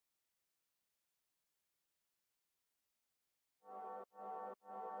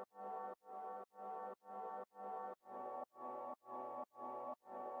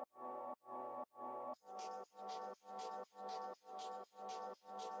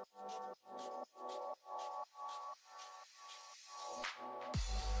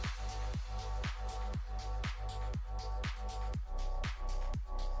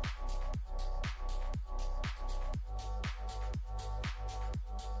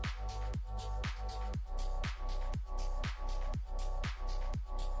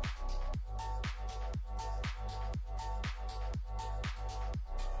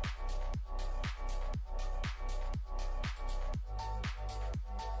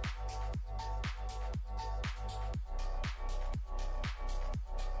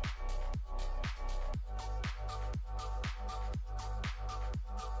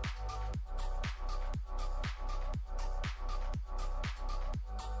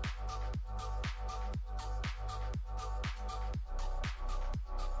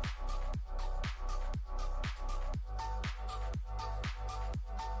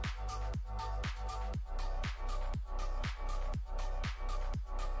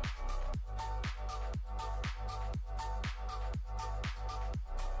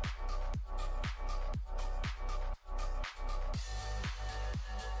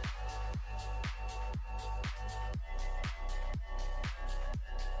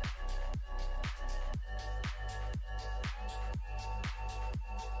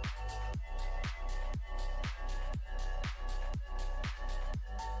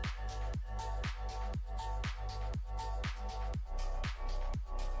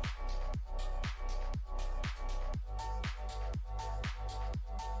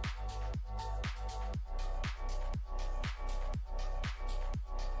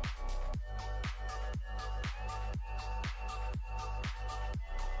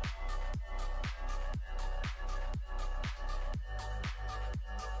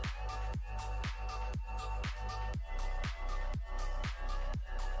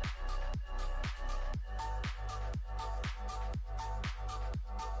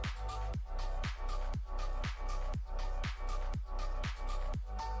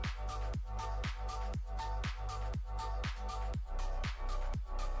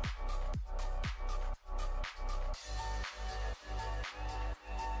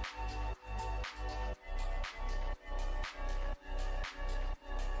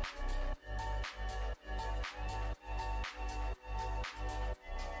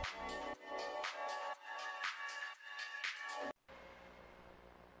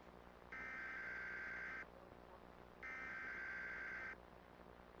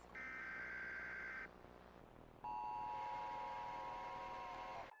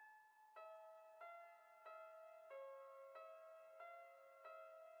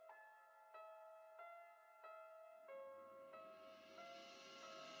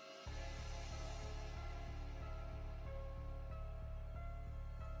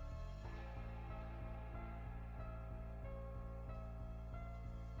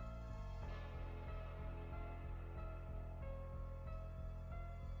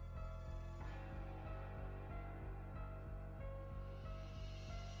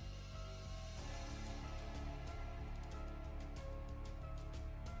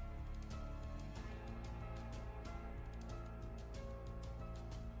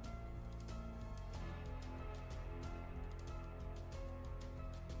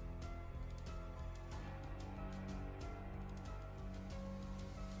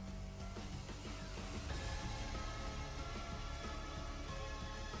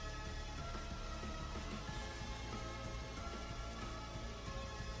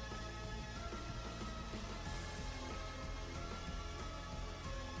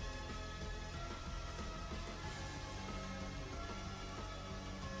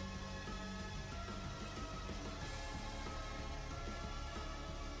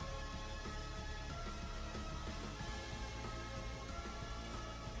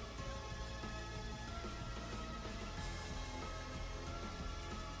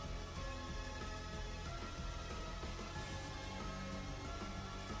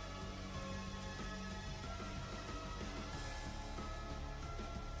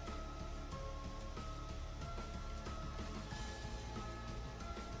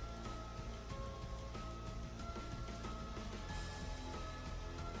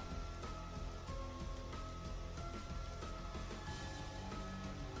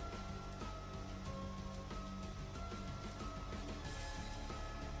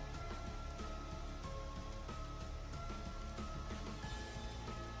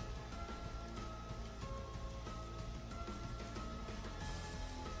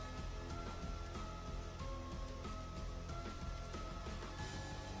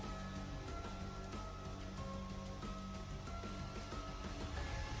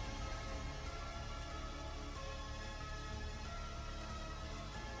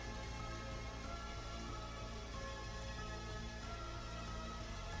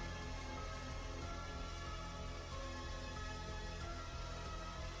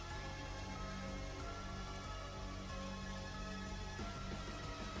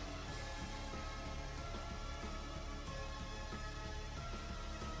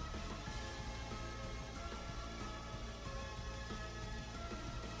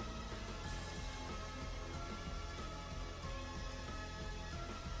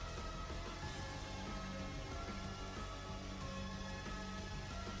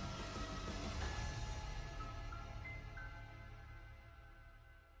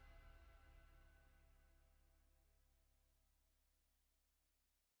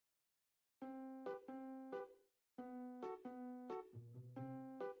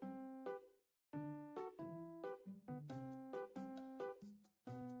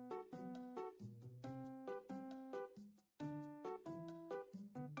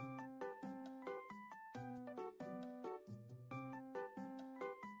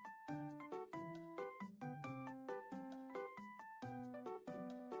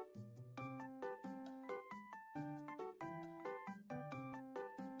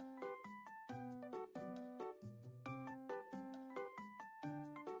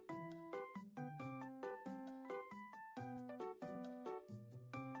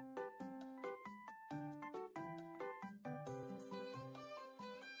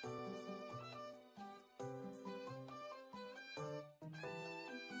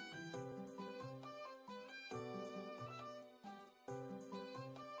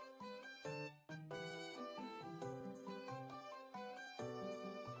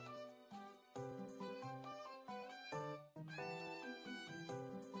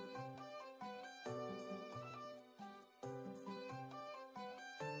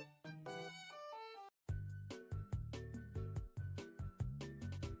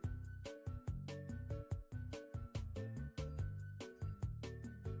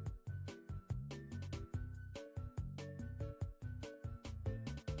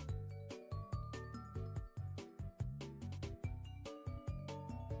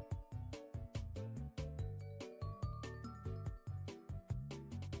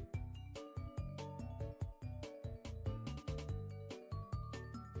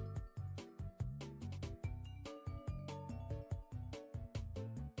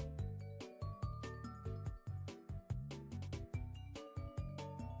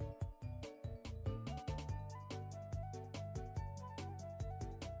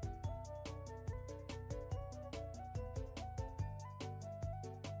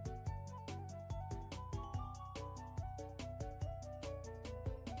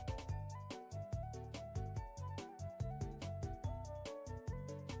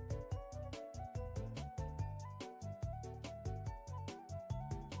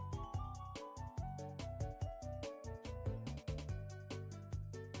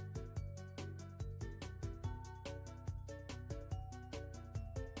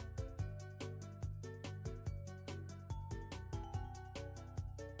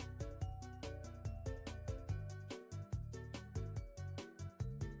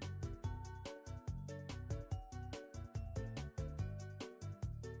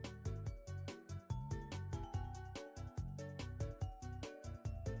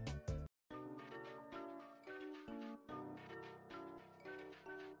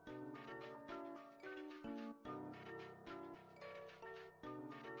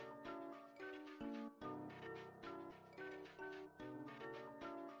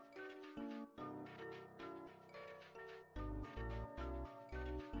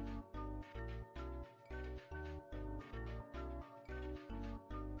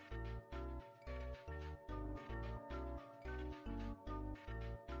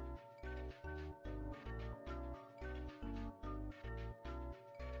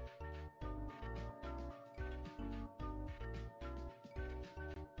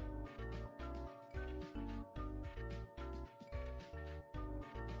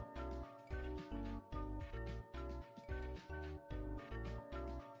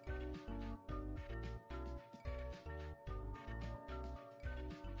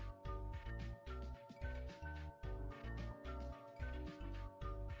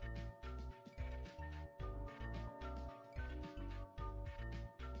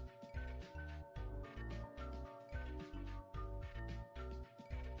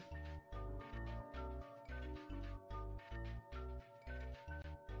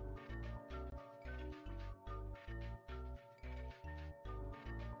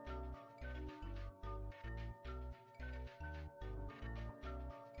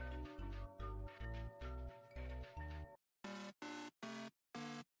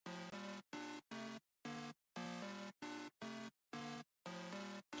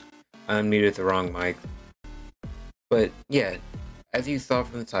I muted the wrong mic. But yeah, as you saw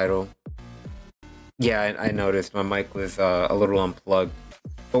from the title, yeah, I noticed my mic was a little unplugged.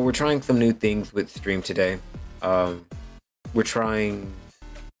 But we're trying some new things with stream today. We're trying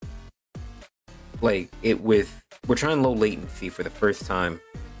we're trying low latency for the first time.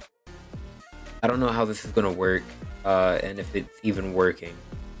 I don't know how this is gonna work, and if it's even working,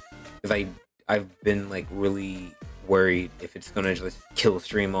 because I've been like really worried if it's gonna just kill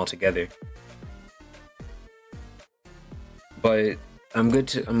stream altogether. But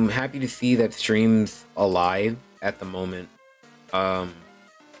I'm happy to see that stream's alive at the moment.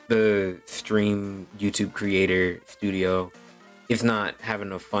 The stream YouTube creator studio is not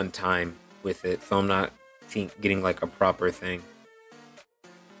having a fun time with it, so I'm not getting like a proper thing.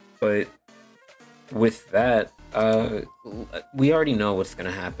 But with that, we already know what's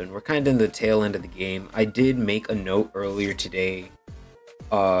gonna happen. We're kind of in the tail end of the game. I did make a note earlier today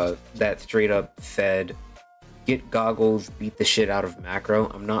that straight up said, get goggles, beat the shit out of Macro.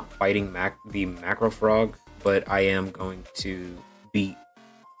 I'm not fighting the Macro Frog, but I am going to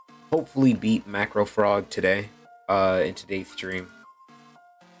hopefully beat Macro Frog today, in today's stream.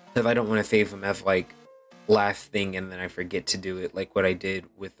 Because I don't want to save him as like last thing and then I forget to do it, like what I did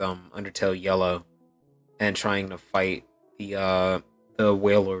with Undertale Yellow and trying to fight the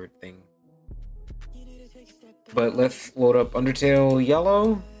Whalelord thing. But let's load up Undertale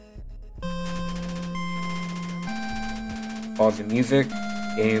Yellow. Pause the music.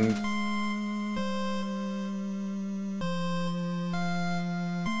 Game.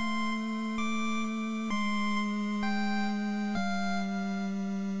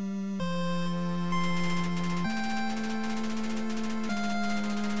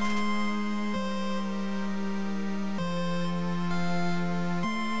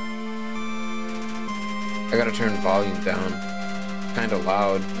 I gotta turn volume down. Kinda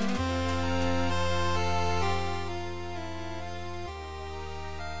loud.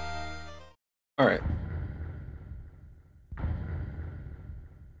 Alright.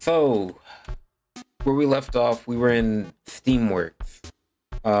 So, where we left off, we were in Steamworks.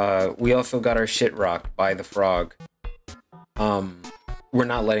 We also got our shit rocked by the frog. We're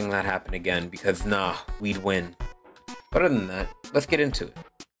not letting that happen again because, nah, we'd win. But other than that, let's get into it.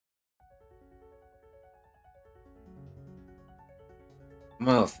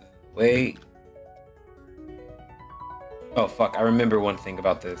 Miles, wait. Oh fuck, I remember one thing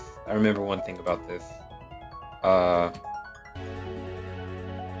about this.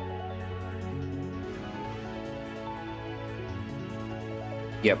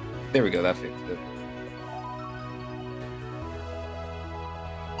 Yep, there we go, that fixed it.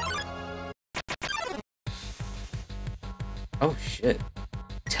 Oh shit.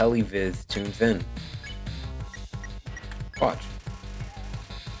 Televiz tunes in. Watch.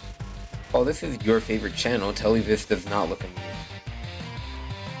 Oh, this is your favorite channel. Televiz does not look amused.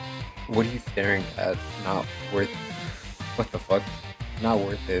 What are you staring at? Not worth... What the fuck? Not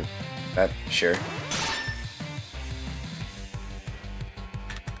worth it. That's sure.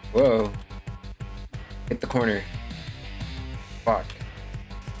 Whoa. Hit the corner. Fuck.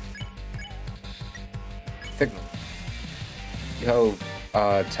 Signal. Yo,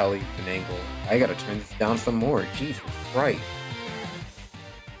 Telly Finagle. I gotta turn this down some more. Jesus Christ.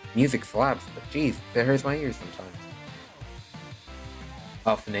 Music slaps, but jeez, it hurts my ears sometimes.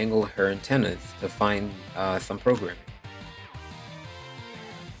 I'll finagle her antennas to find some programming.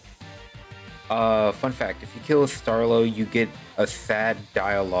 Fun fact, if you kill a Starlo, you get a sad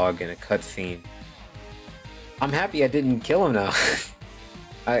dialogue in a cutscene. I'm happy I didn't kill him now.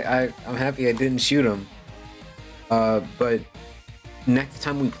 I'm happy I didn't shoot him. But next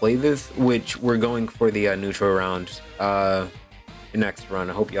time we play this, which we're going for the neutral round, next run.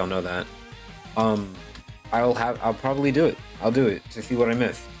 I hope y'all know that. I'll probably do it. I'll do it to see what I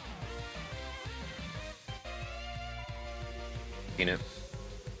missed. You know.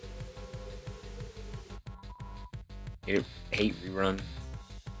 I hate rerun.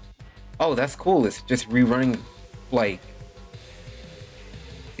 Oh, that's cool. It's just rerunning, like,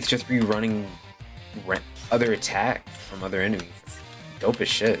 it's just rerunning other attacks from other enemies. It's dope as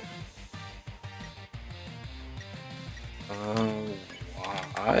shit.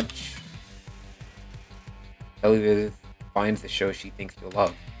 Watch. Televiz finds the show she thinks you'll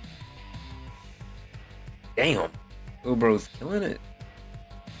love. Damn. Lil bro's killing it.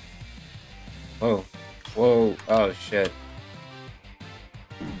 Whoa. Whoa. Oh shit.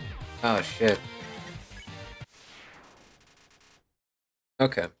 Oh shit.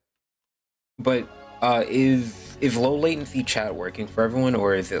 Okay. But is low latency chat working for everyone,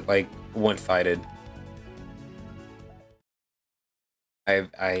 or is it like one-sided?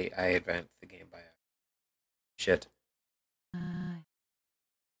 I advanced the game by shit.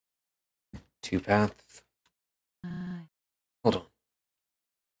 Two paths. Hold on.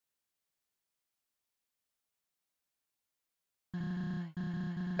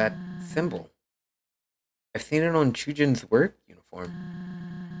 That symbol. I've seen it on Chujin's work uniform.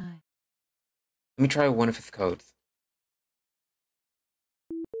 Let me try one of his codes.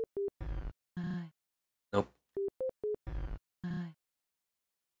 Nope.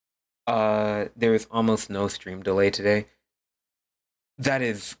 There is almost no stream delay today. That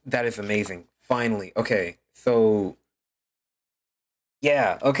is amazing. Finally. Okay. So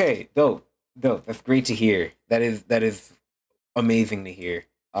yeah, okay. Dope. Dope. That's great to hear. That is amazing to hear.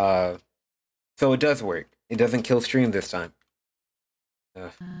 So it does work. It doesn't kill stream this time.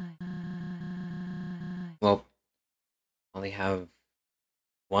 Ugh. Well, only have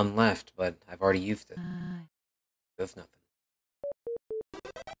one left, but I've already used it. Does nothing.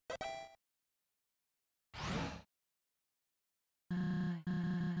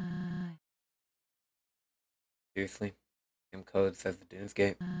 Seriously? Same code says the Dunes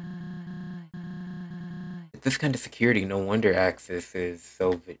Gate. With this kind of security, no wonder Axis is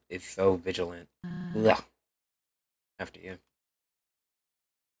so vigilant. Ugh. After you.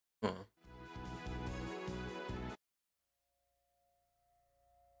 Huh.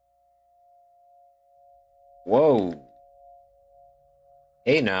 Whoa.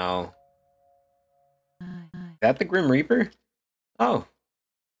 Hey now. Is that the Grim Reaper? Oh.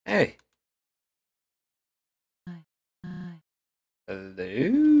 Hey.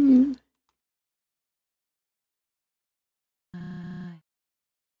 Hello.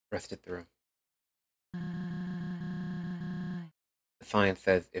 Pressed it through. The sign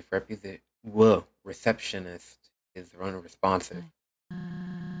says if receptionist is unresponsive,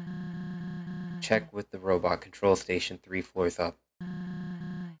 check with the robot control station 3 floors up.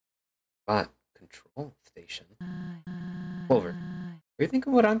 Bot control station? Clover, are you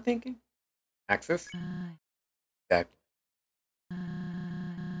thinking what I'm thinking? Access? Exactly.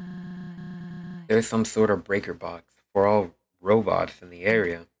 There's some sort of breaker box for all robots in the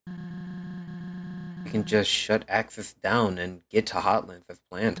area. We can just shut access down and get to Hotlands as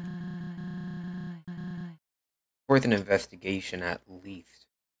planned. Worth an investigation at least.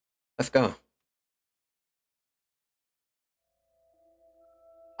 Let's go.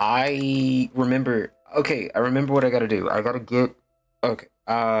 I remember. Okay, I remember what I gotta do. I gotta get. Okay.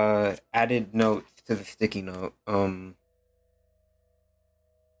 Added notes to the sticky note.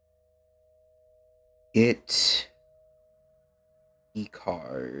 Get key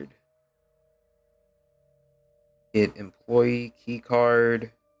card. Get employee key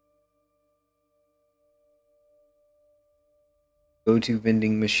card. Go to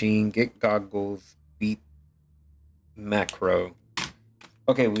vending machine. Get goggles. Beat macro.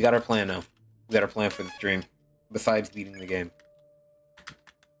 Okay, we got our plan now. We got our plan for the stream. Besides beating the game.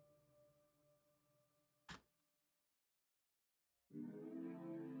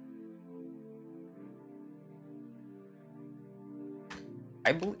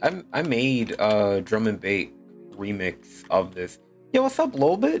 I made a drum and bass remix of this. Yo, what's up,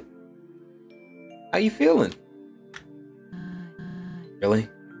 Lolbit? How you feeling? Really?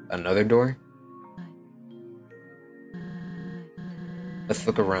 Another door? Let's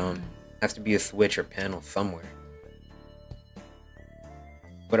look around. Has to be a switch or panel somewhere.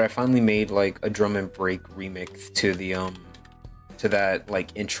 But I finally made like a drum and break remix to the to that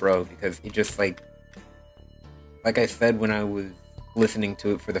like intro because it just like I said when I was listening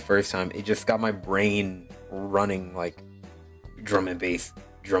to it for the first time, it just got my brain running like drum and bass,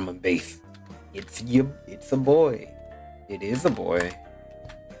 drum and bass. It's a boy. It is a boy.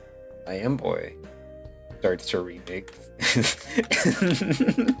 I am boy. Starts to remix.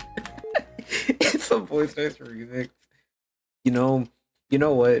 It's a boy starts to remix. You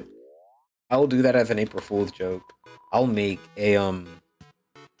know what? I'll do that as an April Fool's joke. I'll make a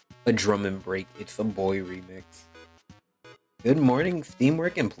drum and break It's a Boy remix. Good morning,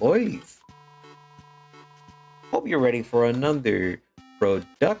 Steamwork employees. Hope you're ready for another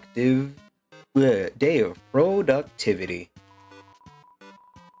productive day of productivity.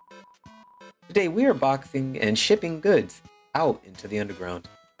 Today we are boxing and shipping goods out into the underground.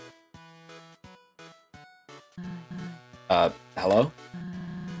 Hello?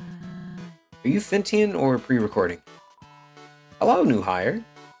 Are you sentient or pre-recording? Hello, new hire.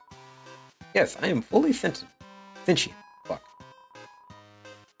 Yes, I am fully sentient. Sentient. Fuck.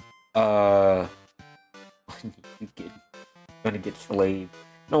 You gonna get slaved.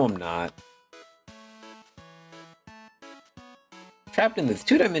 No, I'm not. Trapped in this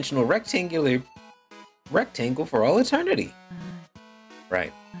two-dimensional rectangle for all eternity.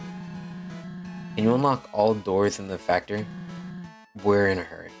 Right. Can you unlock all doors in the factory? We're in a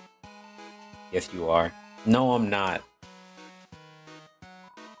hurry. Yes, you are. No, I'm not.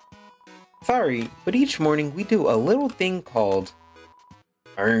 Sorry, but each morning we do a little thing called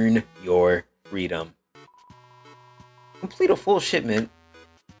Earn Your Freedom. Complete a full shipment,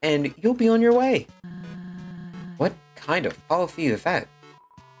 and you'll be on your way. What kind of policy is that?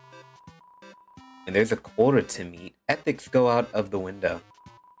 And there's a quota to meet. Ethics go out of the window.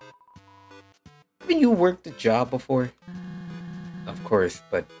 Haven't you worked a job before? Of course,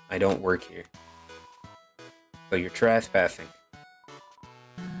 but I don't work here. So you're trespassing.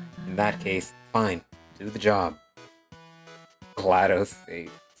 In that case, fine. Do the job. GLaDOS, they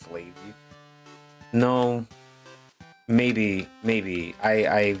slave you. No. Maybe.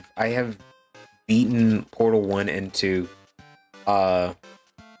 I have beaten Portal 1 and 2. Both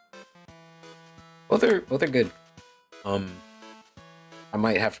are good. I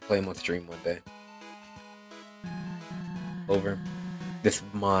might have to play them on stream one day. Over. This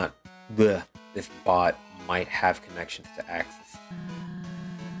bot might have connections to Axis.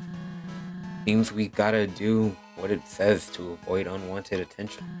 Seems we gotta do what it says to avoid unwanted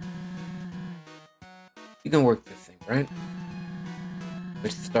attention. You can work this thing, right?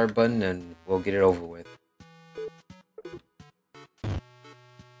 Push the start button and we'll get it over with.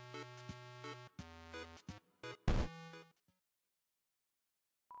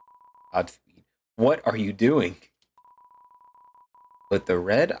 Godspeed. What are you doing? Put the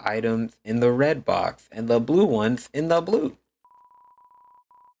red items in the red box and the blue ones in the blue.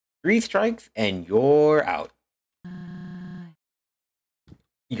 3 strikes and you're out.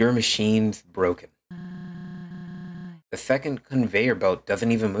 Your machine's broken. The second conveyor belt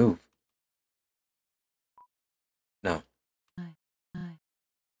doesn't even move. No.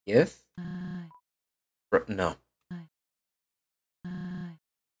 Yes? No.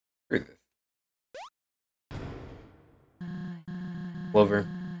 Screw this. Clover.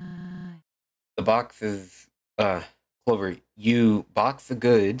 The box is... Clover, you box the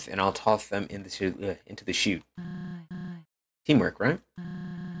goods and I'll toss them in into the chute. Teamwork, right?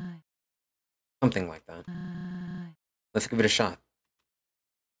 Something like that. Let's give it a shot.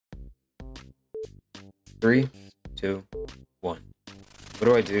 3, 2, 1. What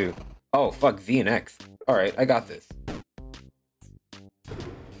do I do? Oh, fuck, V and X. Alright, I got this.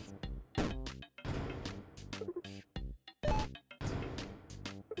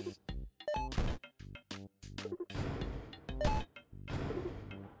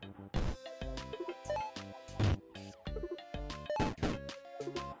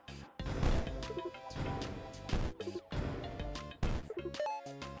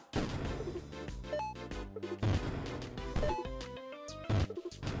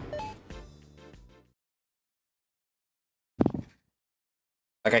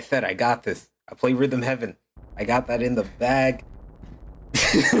 Like I said, I got this. I play Rhythm Heaven. I got that in the bag.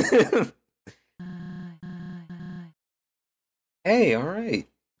 Hey, alright.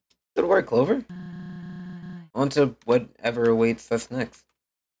 Good work, Clover. On to whatever awaits us next.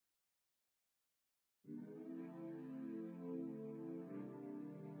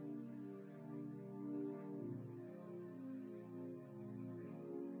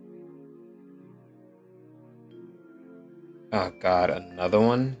 Oh god, another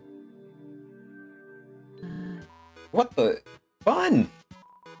one? What the? Fun!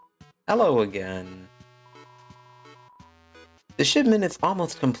 Hello again. The shipment is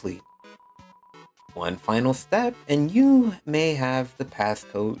almost complete. One final step, and you may have the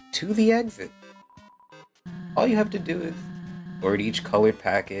passcode to the exit. All you have to do is sort each colored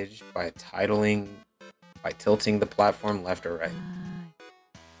package by tilting the platform left or right.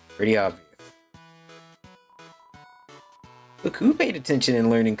 Pretty obvious. Look who paid attention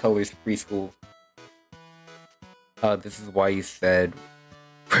in learning colors preschool. This is why you said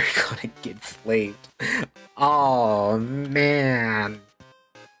we're gonna get slaved. Oh man.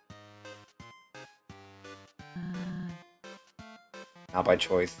 Not by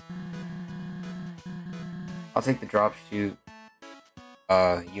choice. I'll take the drop chute.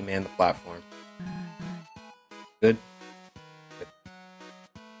 You man the platform. Good? Good.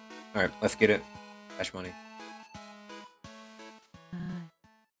 Alright, let's get it. Cash money.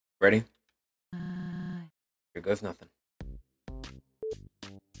 Ready? Here goes nothing.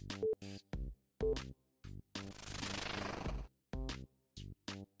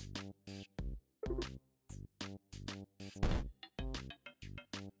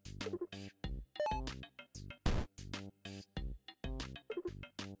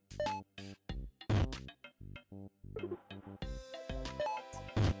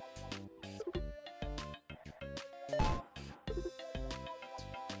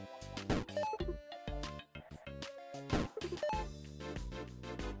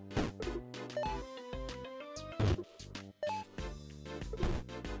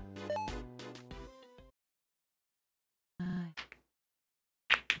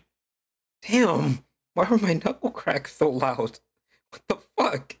 Damn! Why were my knuckle cracks so loud? What the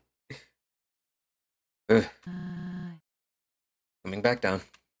fuck? Ugh. Coming back down.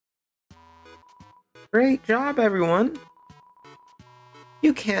 Great job, everyone!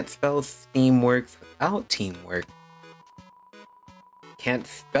 You can't spell Steamworks without teamwork. Can't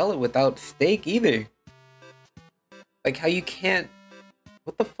spell it without steak either. Like how you can't...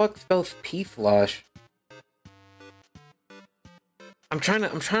 What the fuck spells P-Slosh? I'm trying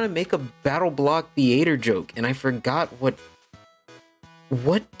to make a Battle Block Theater joke, and I forgot what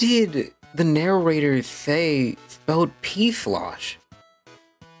did the narrator say spelled P-Slosh?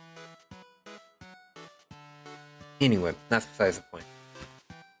 Anyway, that's besides the point.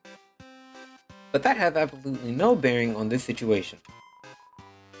 But that has absolutely no bearing on this situation.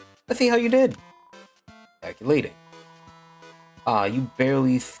 Let's see how you did. Calculating. You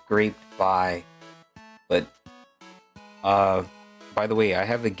barely scraped by. But, by the way, I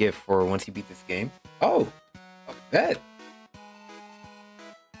have a gift for once you beat this game. Oh, a bet.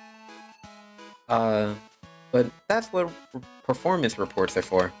 But that's what performance reports are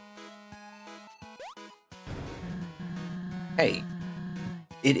for. Hey,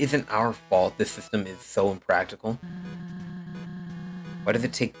 it isn't our fault this system is so impractical. Why does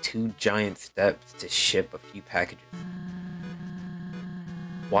it take 2 giant steps to ship a few packages?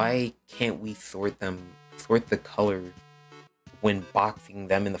 Why can't we sort the color when boxing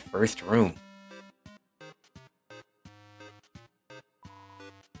them in the first room?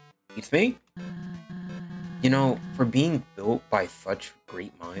 It's me? You know, for being built by such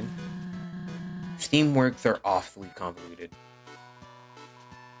great minds, Steamworks are awfully convoluted.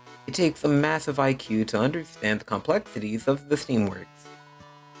 It takes a massive IQ to understand the complexities of the Steamworks.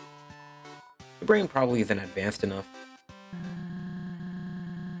 The brain probably isn't advanced enough.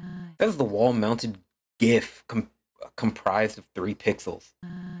 That's the wall-mounted GIF comprised of 3 pixels.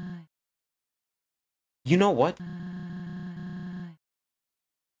 You know what?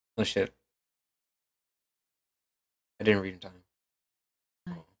 Oh shit. I didn't read in time.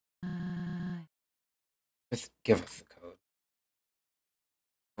 Oh. Just give us the code.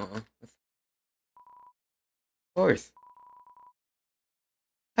 Of course.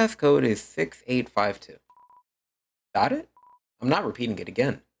 Passcode is 6852. Got it? I'm not repeating it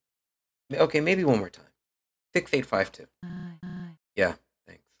again. Okay, maybe one more time. 6852. Yeah,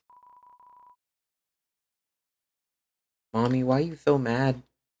 thanks. Mommy, why are you so mad?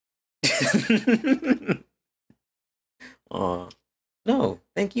 Aw. No,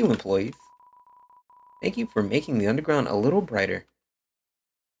 thank you, employees. Thank you for making the underground a little brighter.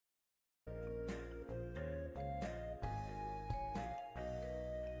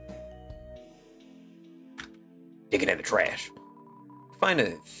 Dig it in the trash. Find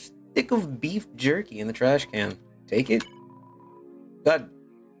a stick of beef jerky in the trash can. Take it? God,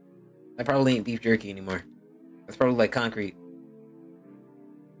 I probably ain't beef jerky anymore. That's probably like concrete.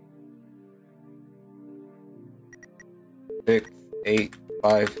 Six, 8,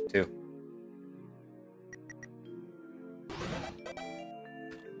 5, 2.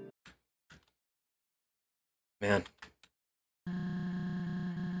 Man.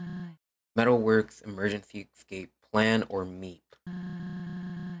 Metalworks emergency escape plan or MEEP.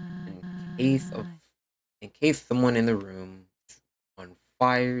 In case someone in the room is on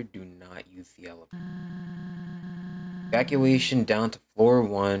fire, do not use the elevator. Evacuation down to floor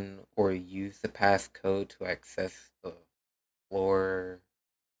 1 or use the passcode to access the floor.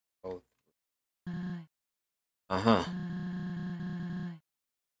 Both. Uh-huh.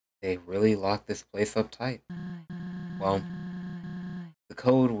 They really locked this place up tight. Well, the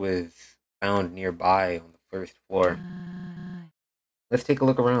code was found nearby on the 1st floor. Let's take a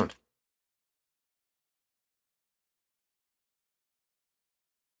look around.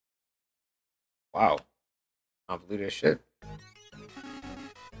 Wow. Convoluted as shit.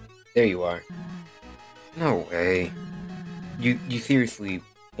 There you are. No way. You seriously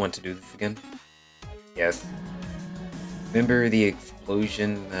want to do this again? Yes. Remember the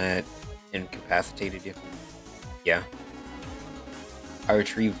explosion that incapacitated you? Yeah. I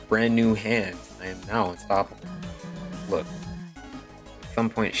retrieved brand new hands. I am now unstoppable. Look. At some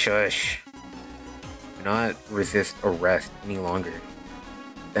point, shush. Do not resist arrest any longer.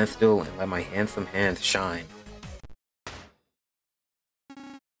 Stand still and let my handsome hands shine.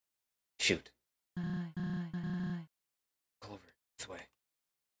 Shoot. Clover, this way.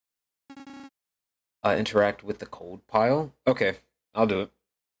 Interact with the cold pile? Okay, I'll do it.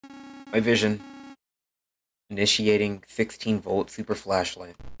 My vision. Initiating 16-volt super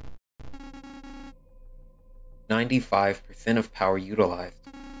flashlight. 95% of power utilized.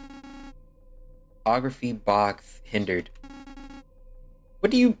 Photography box hindered. What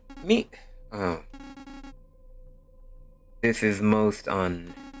do you mean? Oh. This is most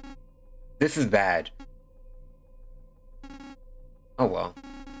un... This is bad. Oh well.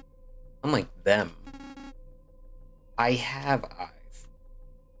 Unlike them, I have eyes.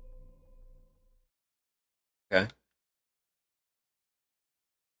 Okay.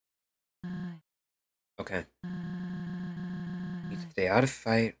 Okay. You stay out of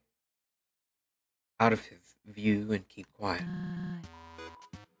sight, out of his view, and keep quiet.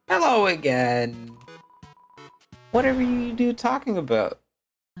 Hello again. Whatever you do talking about?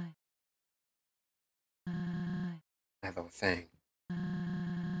 As I was saying,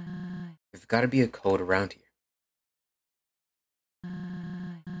 there's gotta be a code around here.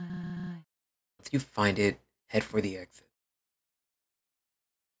 Once you find it, head for the exit.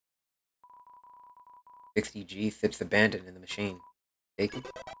 60G sits abandoned in the machine. Take it?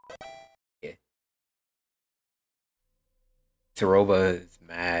 Yeah. Saroba is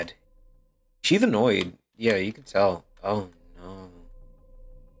mad. She's annoyed. Yeah, you can tell. Oh no.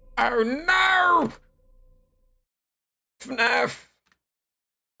 Oh no! FNAF!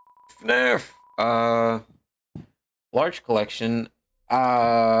 FNAF! Large collection.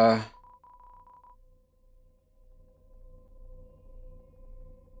 Uh...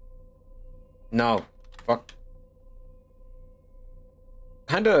 No. Fuck.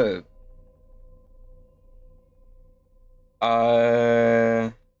 Kinda...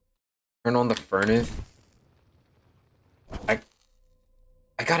 Turn on the furnace. I...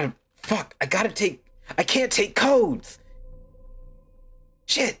 I gotta... Fuck! I gotta take... I can't take codes!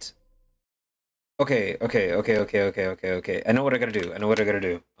 Shit! Okay. I know what I gotta do.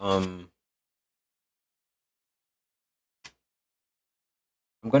 I'm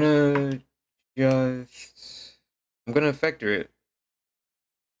gonna just... I'm gonna vector it.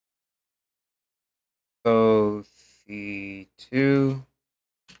 So, C2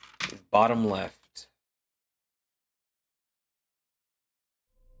 is bottom left.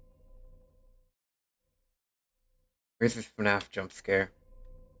 Where's this FNAF jump scare?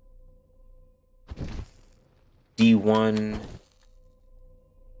 D1.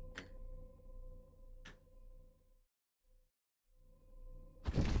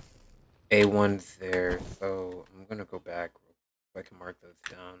 A1's there, so I'm gonna go back so I can mark those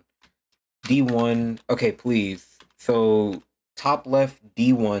down. D1, okay, please. So top left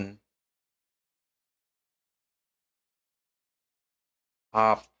D1,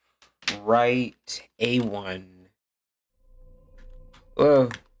 top right A1. Uh,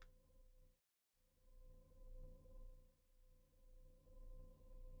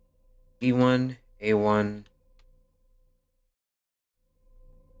 D1, A1.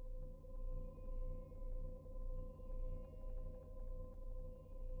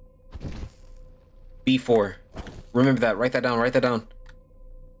 B4. Remember that. Write that down. Write that down.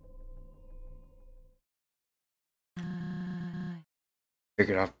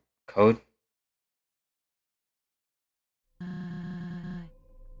 Figured out code.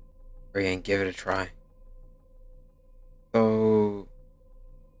 Hurry and give it a try. So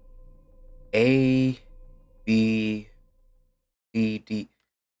A, B, C, D.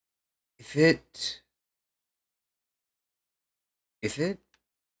 Is it? Is it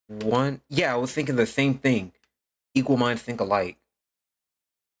one? Yeah, I was thinking the same thing. Equal minds think alike.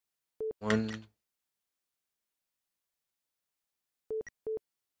 One.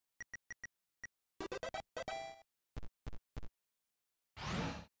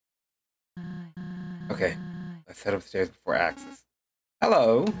 Okay. Let's head upstairs before access.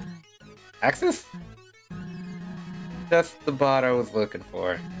 Hello. Access? Just the bot I was looking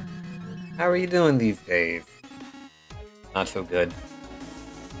for. How are you doing these days? Not so good.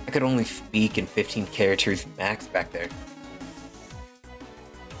 I could only speak in 15 characters max back there.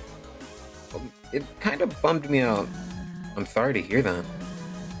 It kind of bummed me out. I'm sorry to hear that.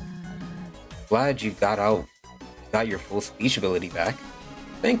 Glad you got your full speech ability back.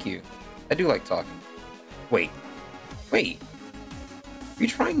 Thank you. I do like talking. Wait. Are you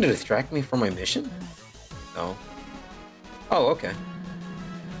trying to distract me from my mission? No. Oh, okay.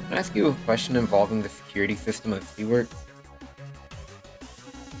 Can I ask you a question involving the security system of Seawork?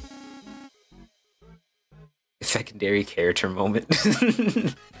 A secondary character moment.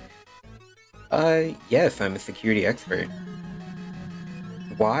 Yes, I'm a security expert.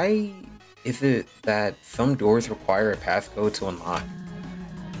 Why is it that some doors require a passcode to unlock,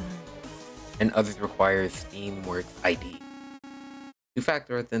 and others require Steamworks ID?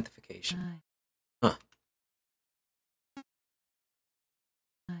 Two-factor authentication. Huh.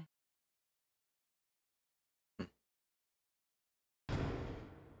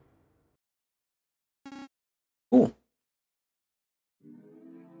 Cool.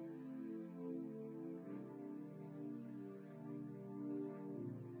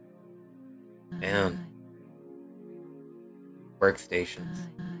 workstations.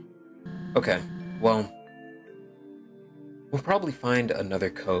 Okay, well, we'll probably find another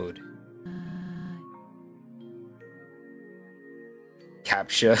code.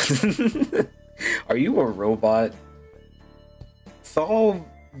 CAPTCHA. Are you a robot? Solve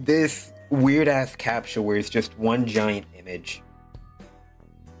this weird-ass CAPTCHA where it's just one giant image.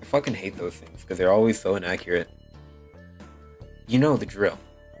 I fucking hate those things because they're always so inaccurate. You know the drill.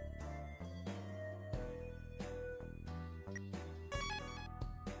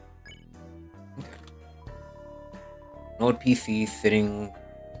 Okay. An old PC sitting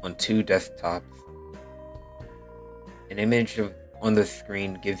on two desktops. An image on the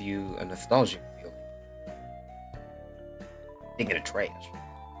screen gives you a nostalgic feeling. Thinking of trash.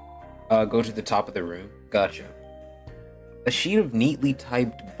 Go to the top of the room. Gotcha. A sheet of neatly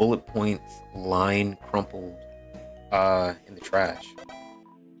typed bullet points line crumpled in the trash.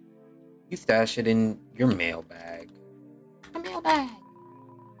 You stash it in your mailbag. A mailbag.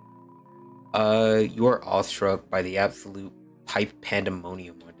 You are awestruck by the absolute pipe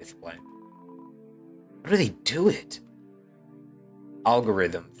pandemonium on display. How do they do it?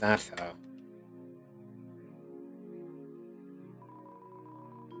 Algorithms, that's how.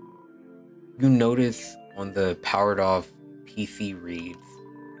 You notice on the powered off PC reads,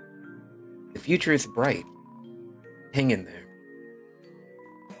 "The future is bright. Hang in there."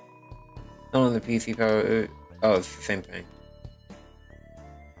 Not on the PC power. Oh, it's the same thing.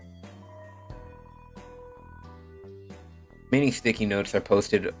 Many sticky notes are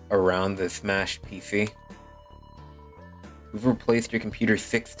posted around the smashed PC. We've replaced your computer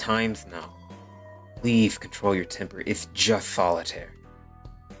 6 times now. Please control your temper. It's just solitaire.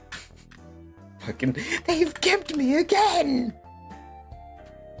 Fucking, they've gimped me again!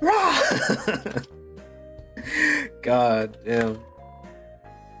 Rah! God damn.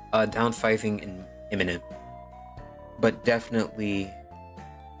 Downsizing imminent. But definitely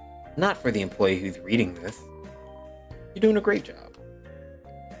not for the employee who's reading this. You're doing a great job.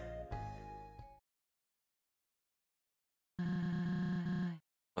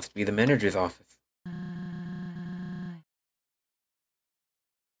 Must be the manager's office.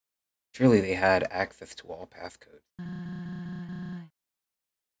 Surely they had access to all passcodes.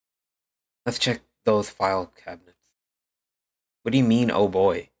 Let's check those file cabinets. What do you mean, oh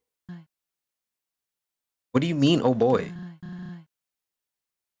boy? What do you mean, oh boy?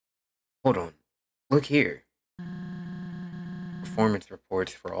 Hold on. Look here. Performance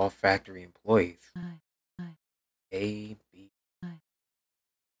reports for all factory employees. A, B.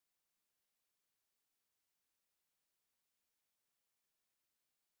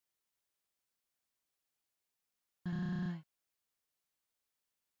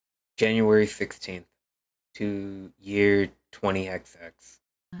 January 16th to year 20XX.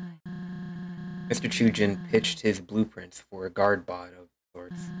 Mr. Chujin pitched his blueprints for a guard bot of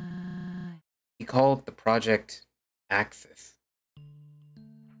sorts. He called the project Axis.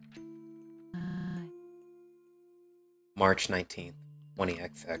 March 19th,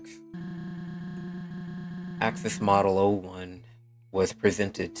 20XX. Axis Model 01 was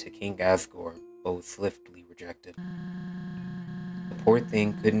presented to King Asgore, but was swiftly rejected. The poor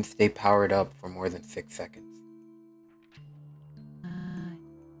thing couldn't stay powered up for more than 6 seconds.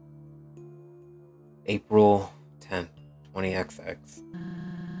 April 10th, 20XX.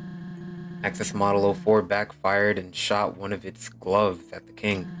 Axis Model 04 backfired and shot one of its gloves at the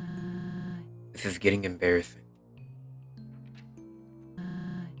king. This is getting embarrassing.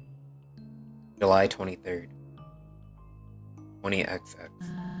 July 23rd, 20XX.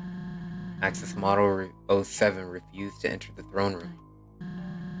 Axis Model 07 refused to enter the throne room.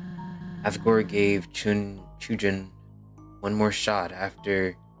 Asgore gave Chujin one more shot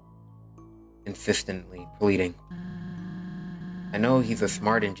after insistently pleading. I know he's a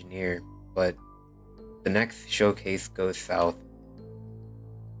smart engineer, but the next showcase goes south.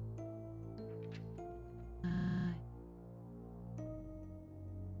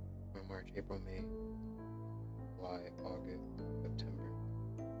 March, April, May, July, August, September.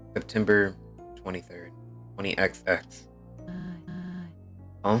 September 23rd, 20XX.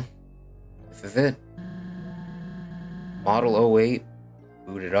 Oh, this is it. Model 08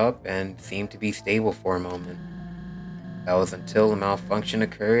 booted up and seemed to be stable for a moment. That was until a malfunction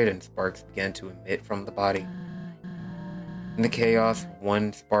occurred and sparks began to emit from the body. In the chaos,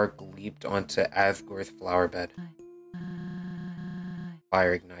 one spark leaped onto Asgore's flower bed.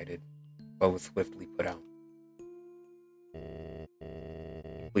 Fire ignited, but was swiftly put out.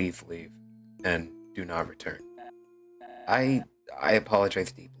 Please leave, and do not return. I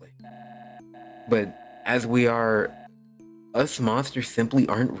apologize deeply. But as we are, us monsters simply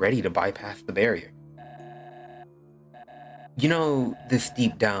aren't ready to bypass the barrier. You know this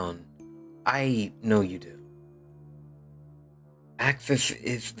deep down. I know you do. Access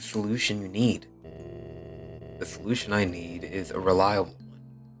is the solution you need. The solution I need is a reliable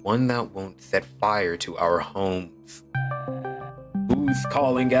one that won't set fire to our homes. Who's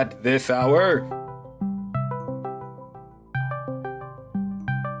calling at this hour?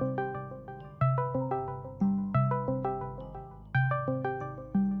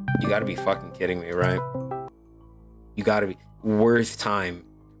 You gotta be fucking kidding me, right? You gotta be. Worst timing.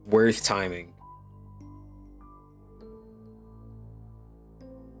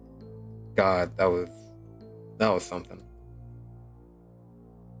 God, that was something.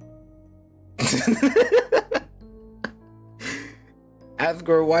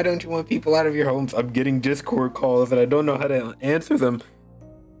 Asgore, why don't you want people out of your homes? I'm getting Discord calls and I don't know how to answer them.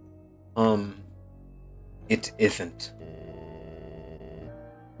 It isn't.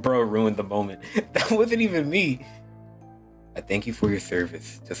 Bro ruined the moment. That wasn't even me. I thank you for your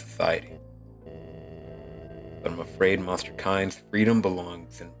service to society. But I'm afraid Monster Kind's freedom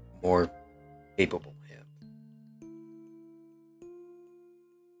belongs in more capable hands.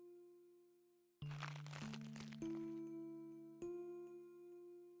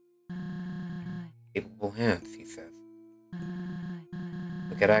 Capable hands, he says.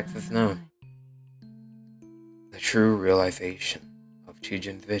 Look at Axis now. The true realization of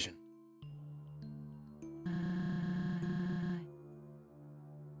Chujin's vision.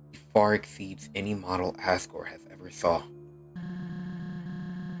 He far exceeds any model Asgore has ever saw.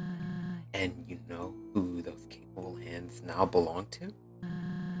 And you know who those capable hands now belong to?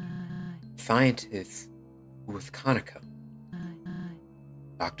 Scientist who was Kaneko.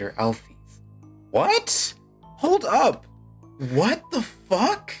 Dr. Alphys. What? Hold up! What the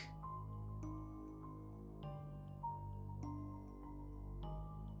fuck?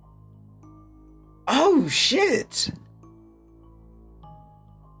 Oh shit!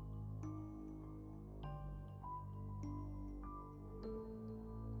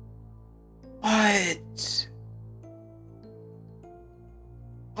 What?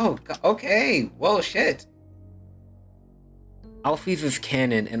 Oh, okay. Well, shit. Alphys is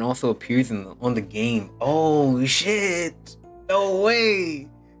canon and also appears on the game. Oh shit! No way!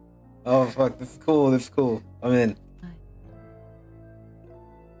 Oh fuck! This is cool. This is cool. I'm in.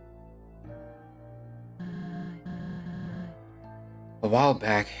 A while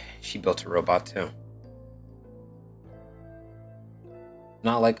back, she built a robot too.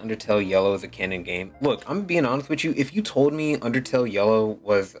 Not like Undertale Yellow is a canon game. Look, I'm being honest with you. If you told me Undertale Yellow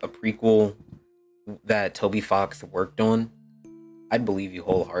was a prequel that Toby Fox worked on, I'd believe you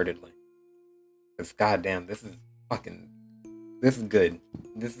wholeheartedly. Because goddamn, this is good.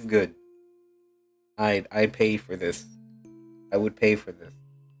 This is good. I'd pay for this. I would pay for this.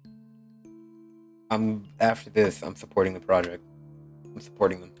 After this, I'm supporting the project. I'm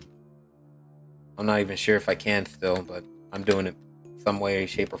supporting them. I'm not even sure if I can still, but I'm doing it some way,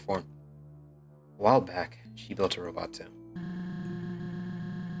 shape, or form. A while back, she built a robot too.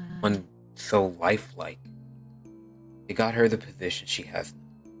 One so lifelike. It got her the position she has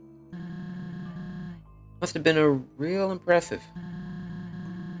now. Must have been a real impressive.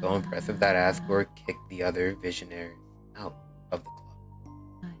 So impressive that Asgore kicked the other visionaries out of the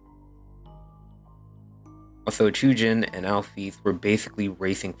club. Also, Chujin and Alphys were basically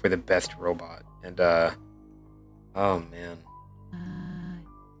racing for the best robot. And, oh man.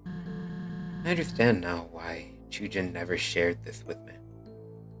 I understand now why Chujin never shared this with me.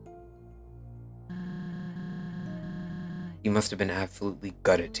 He must have been absolutely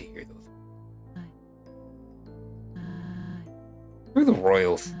gutted to hear those. Who are the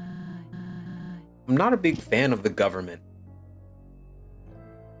royals? I'm not a big fan of the government.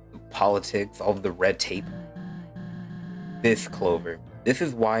 The politics, all of the red tape. This, Clover, this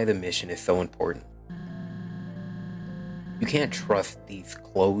is why the mission is so important. You can't trust these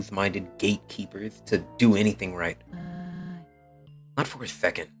closed-minded gatekeepers to do anything right. Not for a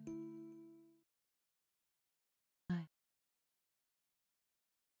second.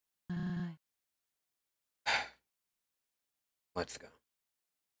 Let's go.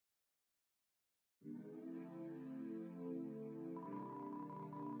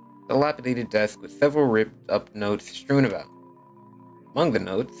 A dilapidated desk with several ripped-up notes strewn about. Among the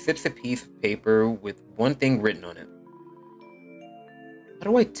notes sits a piece of paper with one thing written on it. How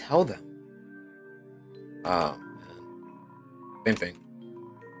do I tell them? Oh, man. Same thing.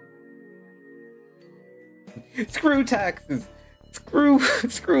 Screw taxes! Screw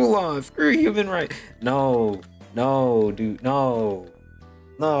laws! Screw human rights! No, dude, no.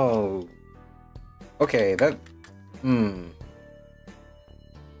 Okay, that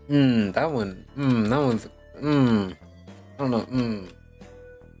one's I don't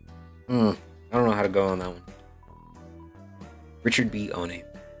know. I don't know how to go on that one. Richard B. One.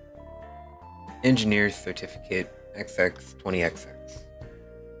 Engineer's Certificate XX20XX.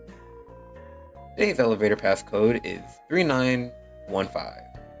 Today's elevator passcode is 3915.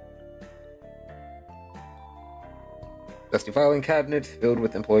 Dusty filing cabinets filled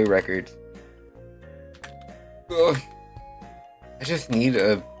with employee records. Ugh. I just need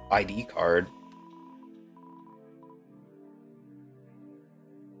a ID card.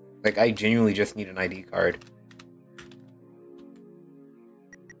 Like, I genuinely just need an ID card.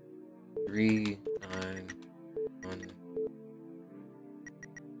 391.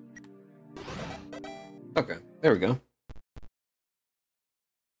 Okay, there we go.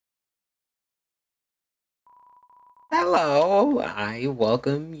 Hello, I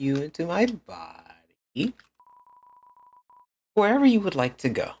welcome you into my body. Wherever you would like to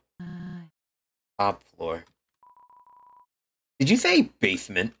go. Top floor. Did you say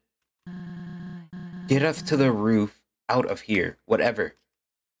basement? Get us to the roof, out of here, whatever.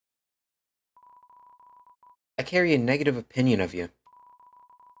 I carry a negative opinion of you.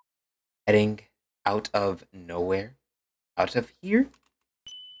 Heading out of nowhere? Out of here?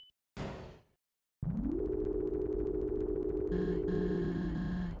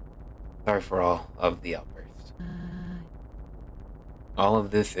 Sorry for all of the outbursts. All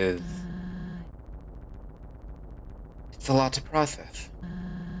of this is... It's a lot to process.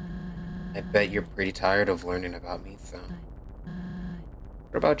 I bet you're pretty tired of learning about me, so...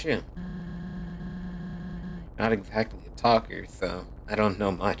 What about you? Not exactly a talker, so I don't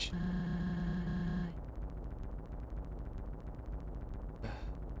know much.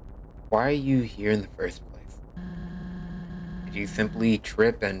 Why are you here in the first place? Did you simply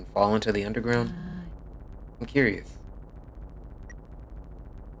trip and fall into the underground? I'm curious.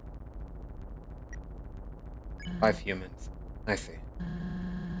 5 humans. I see.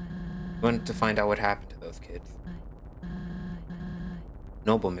 You wanted to find out what happened to those kids.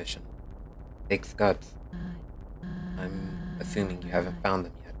 Noble mission. Takes guts. I'm assuming you haven't found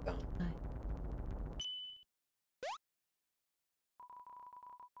them yet, though.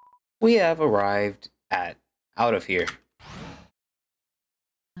 We have arrived at out of here.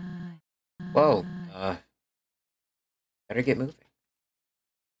 Whoa, better get moving.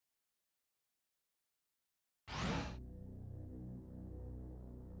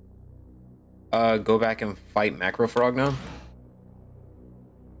 Go back and fight Macro Frog now?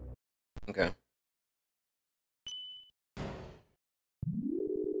 Okay.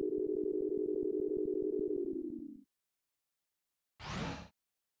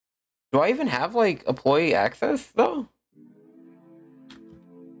 Do I even have, like, employee access, though?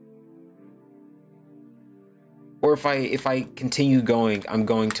 Or if I continue going, I'm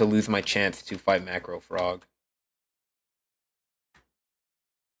going to lose my chance to fight Macro Frog.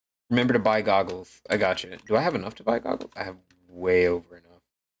 Remember to buy goggles. I got you. Do I have enough to buy goggles? I have way over enough.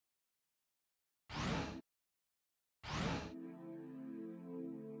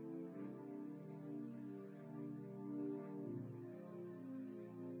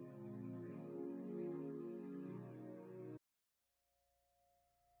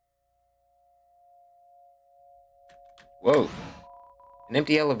 Whoa. An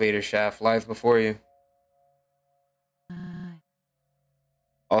empty elevator shaft lies before you.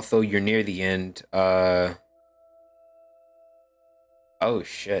 Also, you're near the end. Oh,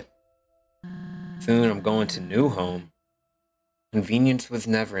 shit. Soon I'm going to new home. Convenience was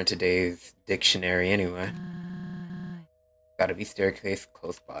never in today's dictionary anyway. Gotta be staircase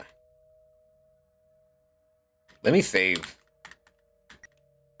close by. Let me save.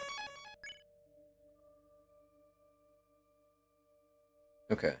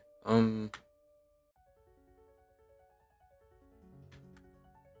 Okay.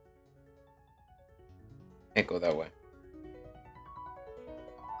 Can't go that way.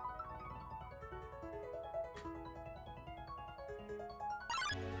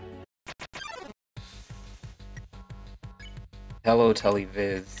 Hello,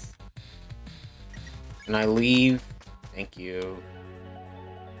 Televiz. Can I leave? Thank you.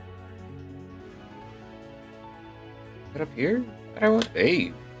 Get up here? I want.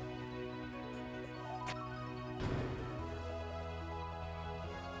 Hey.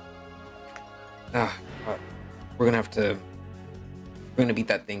 We're gonna have to. We're gonna beat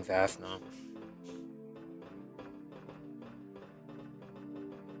that thing's ass now.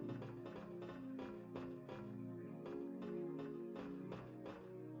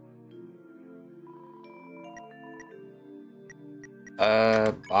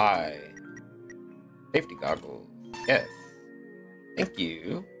 Bye. Safety goggles. Yes. Thank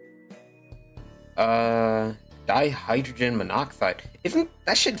you. dihydrogen monoxide. Isn't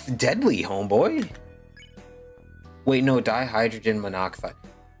that shit's deadly, homeboy? Wait, no, dihydrogen monoxide.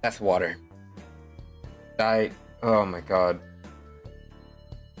 That's water. Oh my god.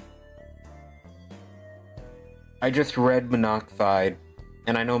 I just read monoxide,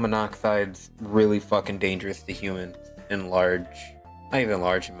 and I know monoxide's really fucking dangerous to humans in large, not even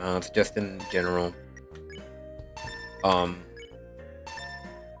large amounts, just in general.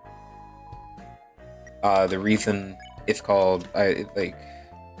 The reason it's called,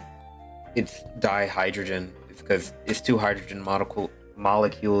 it's dihydrogen is because it's two hydrogen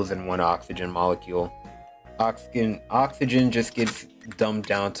molecules and one oxygen molecule. Oxygen just gets dumbed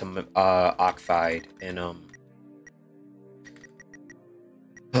down to oxide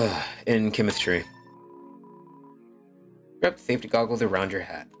in chemistry. Strap safety goggles around your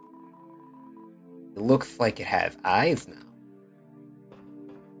hat. It looks like it has eyes now.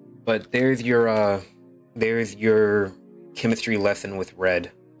 But there's your chemistry lesson with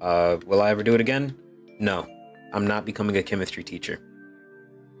Red. Will I ever do it again? No. I'm not becoming a chemistry teacher.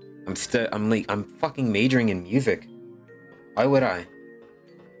 I'm fucking majoring in music. Why would I?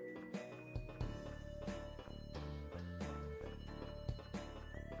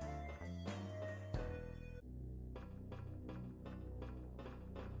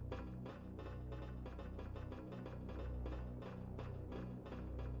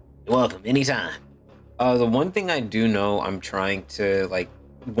 You're welcome, anytime. The one thing I do know I'm trying to,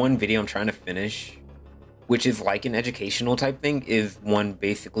 one video I'm trying to finish, which is like an educational type thing, is one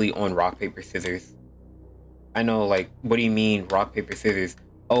basically on rock, paper, scissors. I know, what do you mean rock, paper, scissors?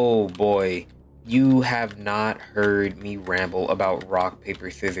 Oh boy, you have not heard me ramble about rock, paper,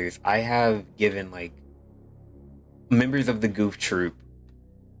 scissors. I have given, members of the Goof Troop,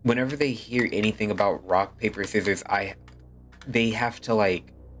 whenever they hear anything about rock, paper, scissors, they have to,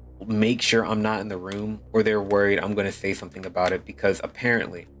 make sure I'm not in the room, or they're worried I'm gonna say something about it, because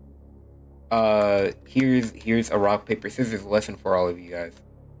apparently, here's a rock, paper, scissors lesson for all of you guys.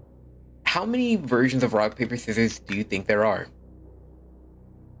 How many versions of rock, paper, scissors do you think there are?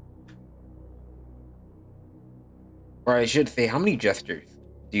 Or I should say, how many gestures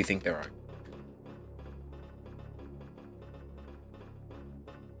do you think there are?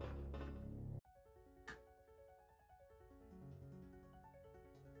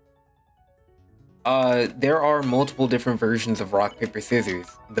 There are multiple different versions of rock, paper, scissors.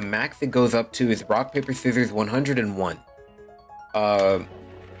 The max it goes up to is rock, paper, scissors 101.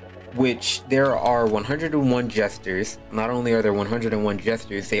 Which there are 101 gestures. Not only are there 101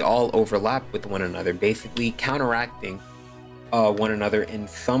 gestures, they all overlap with one another, basically counteracting one another in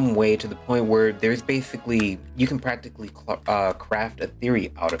some way, to the point where there's basically, you can practically craft a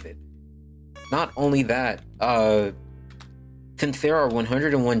theory out of it. Not only that, since there are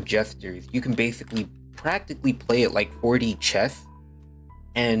 101 gestures, you can basically practically play it like 4D chess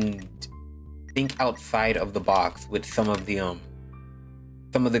and think outside of the box with some of the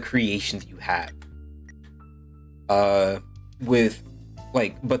creations you have. But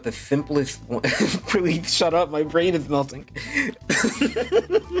the simplest one, please shut up, my brain is melting.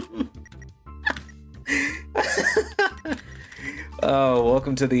 Oh,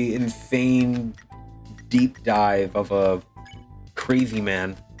 welcome to the insane deep dive of a crazy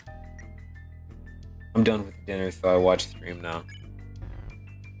man. I'm done with dinner, so I watch stream now.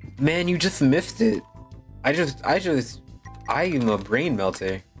 Man, you just missed it. I am a brain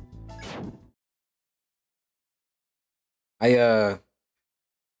melter. And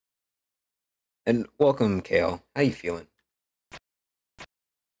welcome, Kale. How you feeling?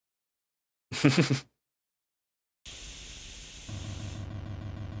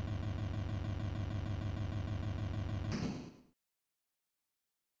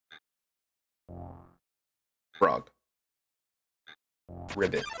 Frog.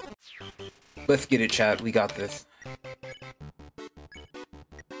 Ribbit. Let's get it, chat. We got this.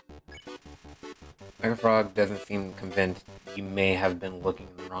 Frog doesn't seem convinced you may have been looking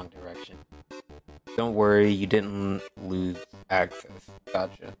in the wrong direction. Don't worry, you didn't lose access.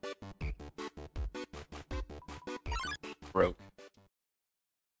 Gotcha. Broke.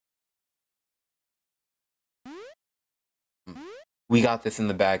 We got this in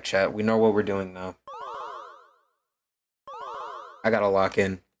the bag, chat. We know what we're doing now. I gotta lock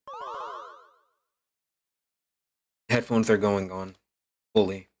in. Headphones are going on.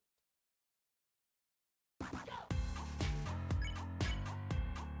 Fully.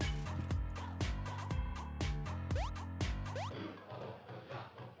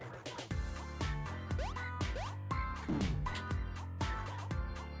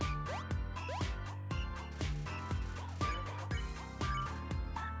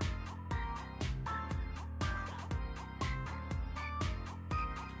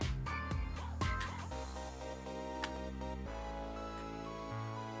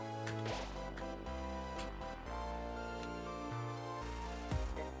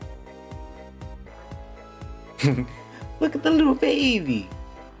 Look at the little baby.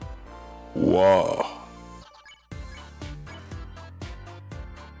 Wow.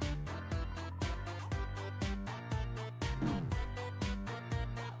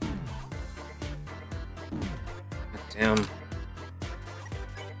 Damn.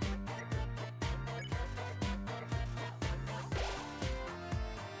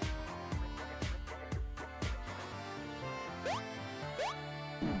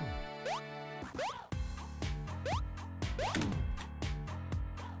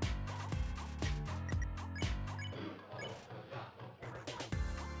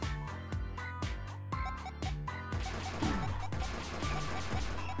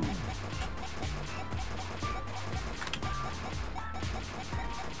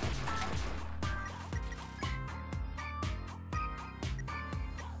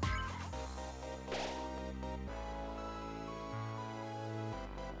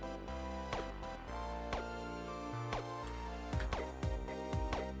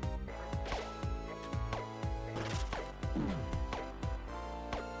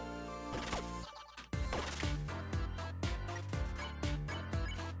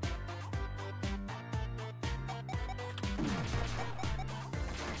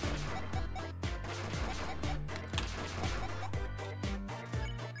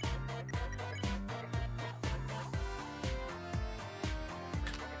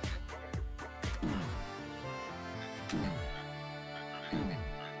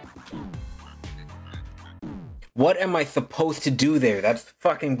 What am I supposed to do there? That's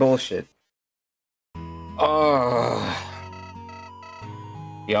fucking bullshit. Oh.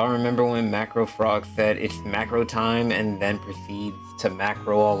 Y'all remember when Macro Frog said it's macro time and then proceeds to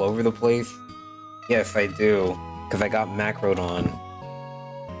macro all over the place? Yes, I do. Because I got macroed on.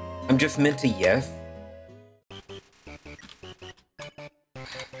 I'm just meant to yes?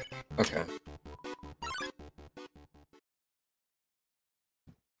 Okay.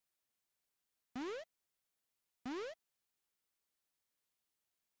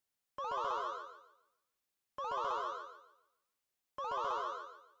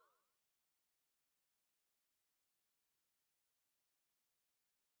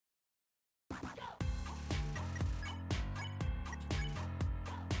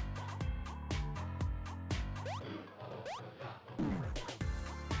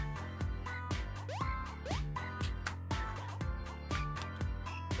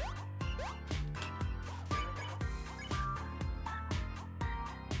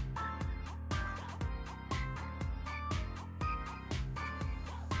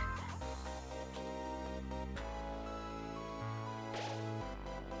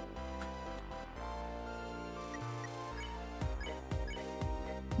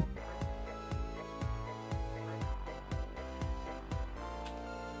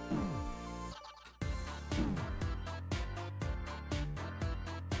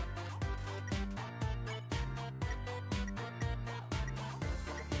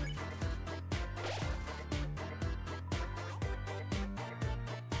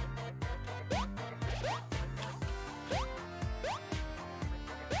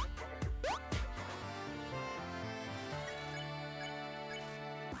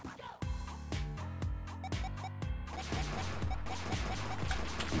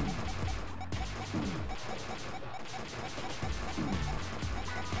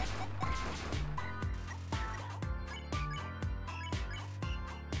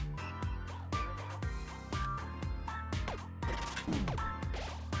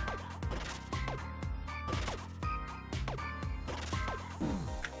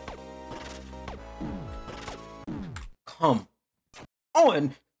 Come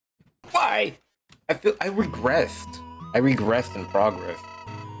on! Why? I feel I regressed. I regressed in progress.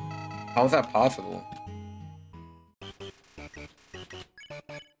 How is that possible?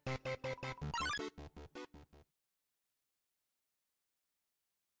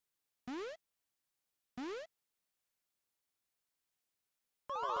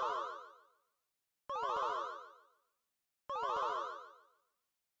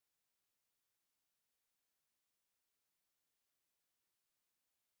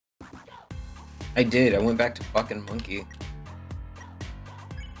 I did. I went back to fucking Monkey.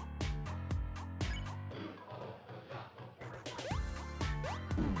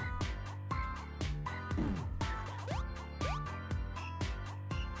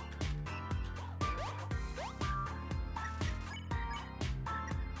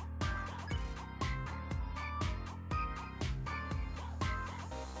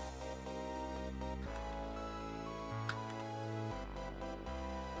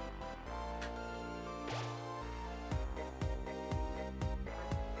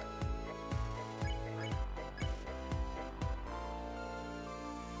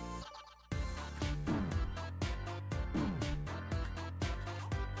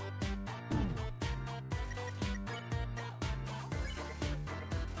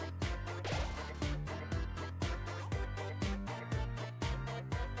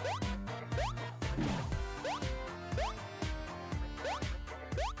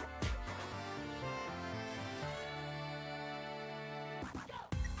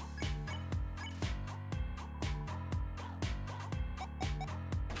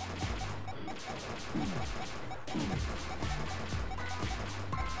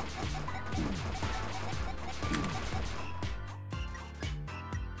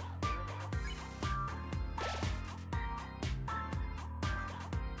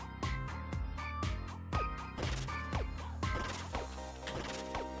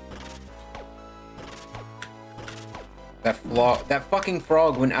 That fucking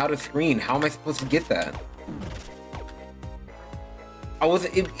frog went out of screen. How am I supposed to get that?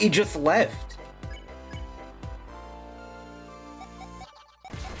 It just left.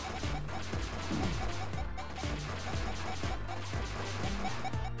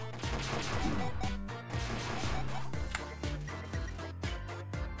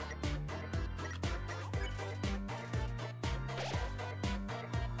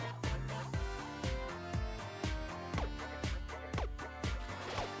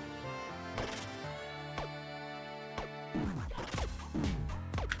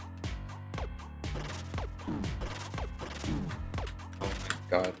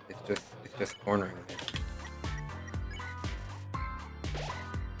 God, it's just cornering me.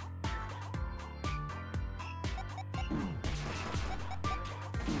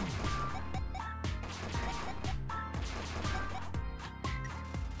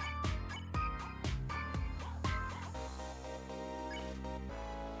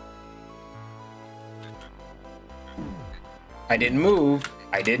 I didn't move.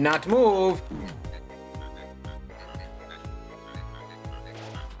 I did not move.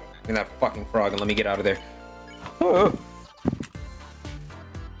 Look at that fucking frog and let me get out of there. Oh.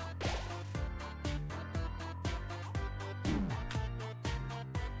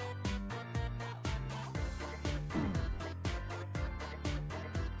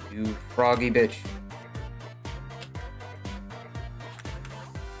 You froggy bitch.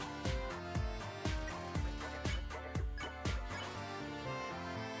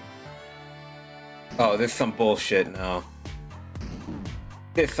 Oh, this is some bullshit now.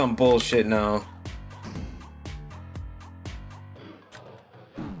 This is some bullshit now.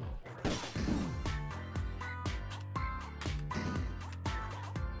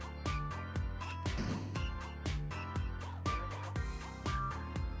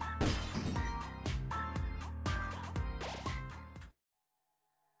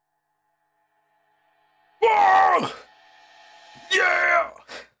 Whoa! Yeah!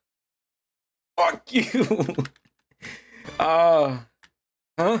 Fuck you!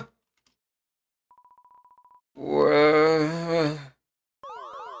 Huh?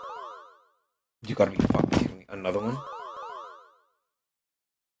 You gotta be fucking kidding me. Another one?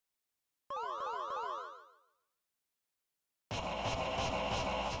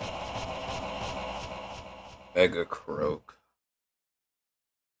 Mega Croak.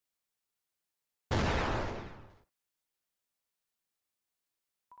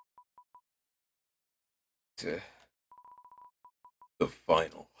 The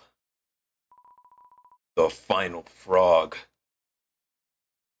final. The final frog.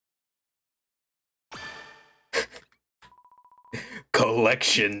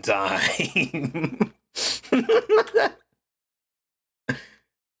 Collection time.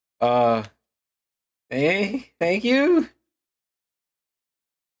 Hey, thank you.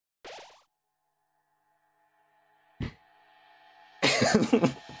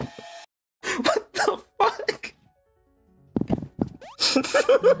 What the fuck?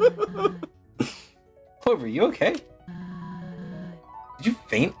 Clover, you okay? Did you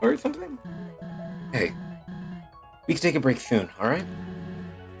faint or something? Hey, we can take a break soon, alright?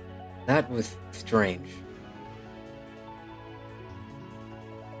 That was strange.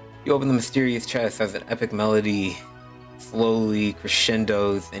 You open the mysterious chest as an epic melody slowly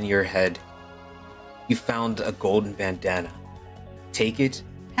crescendos in your head. You found a golden bandana. Take it?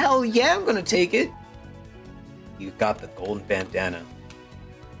 Hell yeah, I'm gonna take it! You got the golden bandana.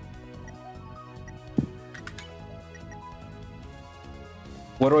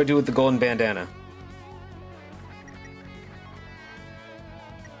 What do I do with the golden bandana?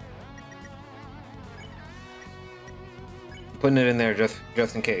 Putting it in there just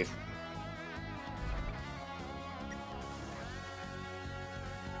in case.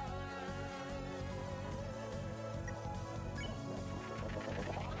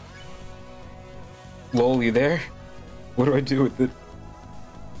 Lol, you there? What do I do with it?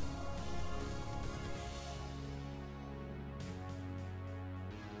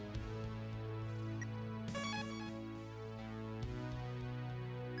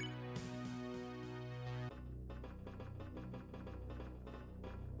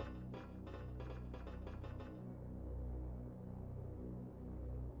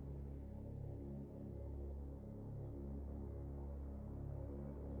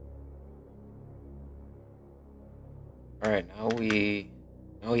 Alright, now we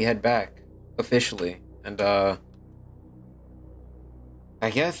head back. Officially. And I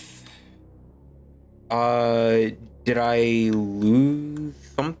guess did I lose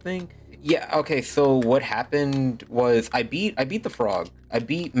something? Yeah, okay, so what happened was I beat the frog. I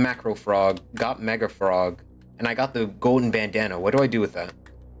beat Macro Frog, got Mega Frog, and I got the golden bandana. What do I do with that?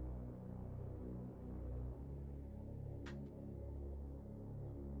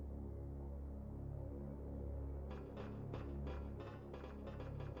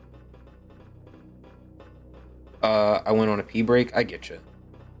 I went on a pee break. I get you.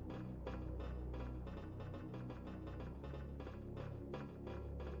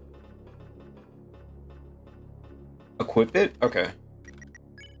 Equip it? Okay.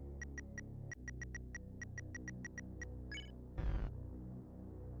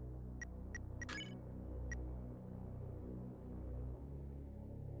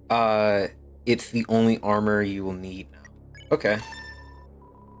 Uh, it's the only armor you will need now. Okay.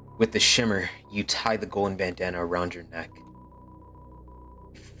 With the shimmer, you tie the golden bandana around your neck.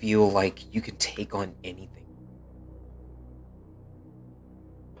 You feel like you can take on anything.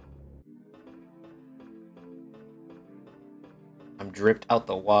 I'm dripped out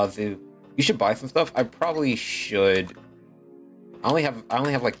the wazoo. You should buy some stuff. I probably should. I only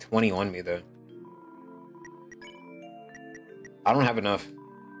have like 20 on me though. I don't have enough.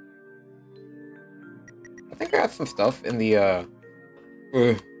 I think I got some stuff in the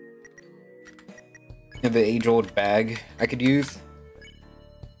age-old bag I could use.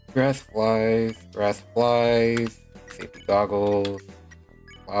 Grass flies, safety goggles,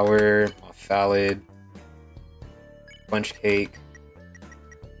 flour, moss salad, sponge cake,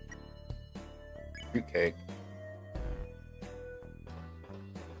 fruit cake.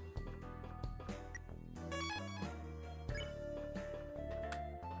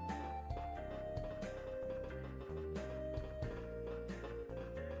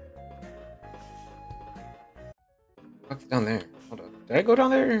 What's down there? Hold on. Did I go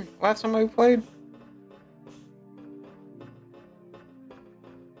down there last time I played?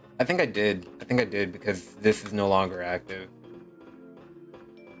 I think I did. I think I did because this is no longer active.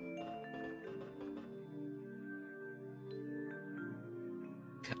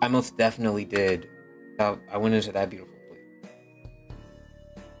 I most definitely did. I went into that beautiful place.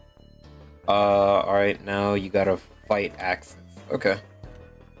 Alright, now you gotta fight axes. Okay.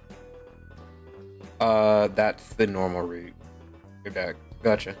 That's the normal route. You're back.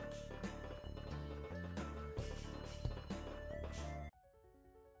 Gotcha.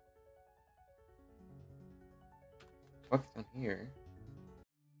 What's down here?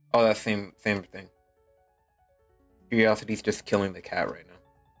 Oh, that same thing. Curiosity's just killing the cat right now.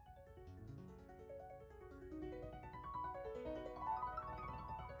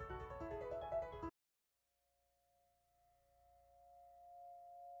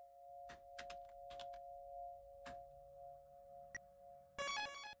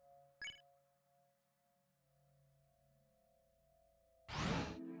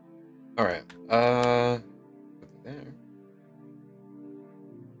 Alright, what's there?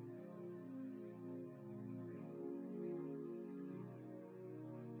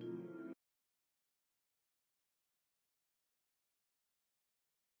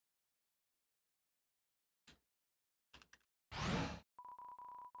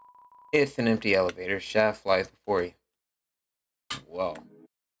 It's an empty elevator. Shaft flies before you. Whoa.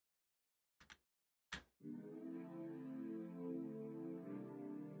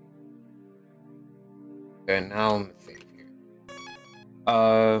 Okay, now I'm safe here.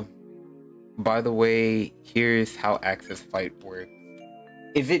 By the way, here's how Axis Fight works.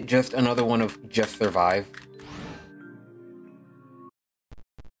 Is it just another one of just survive?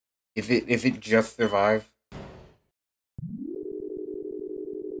 Is it just survive?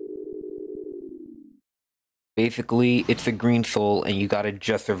 Basically, it's a green soul and you gotta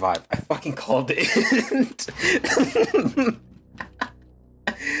just survive. I fucking called it.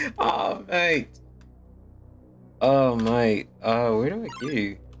 Oh, mate. Oh, mate. Where do I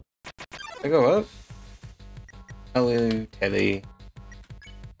go? I go up? Hello, Telly.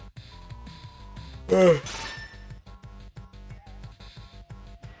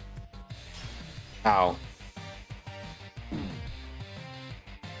 Ow.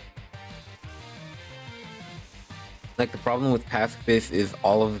 Like, the problem with pacifists is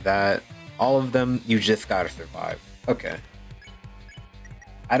all of them, you just gotta survive. Okay.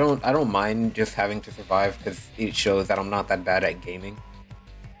 I don't mind just having to survive because it shows that I'm not that bad at gaming.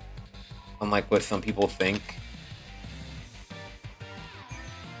 Unlike what some people think.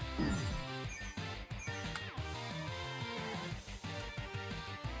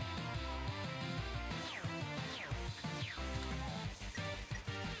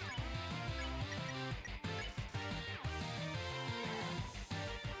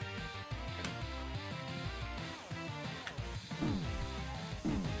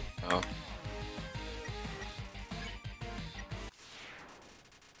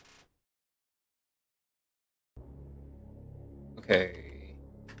 Okay.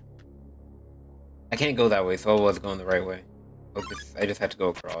 I can't go that way, so I was going the right way. I just had to go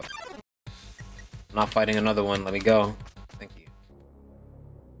across. I'm not fighting another one. Let me go. Thank you.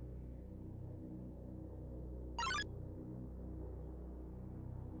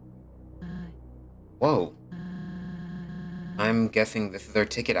 Whoa. I'm guessing this is our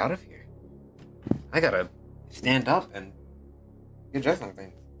ticket out of here. I gotta stand up and adjust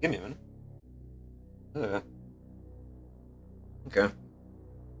something. Give me a minute. Okay.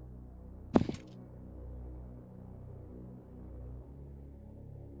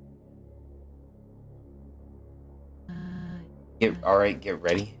 Alright, get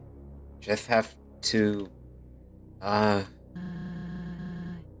ready. Just have to, why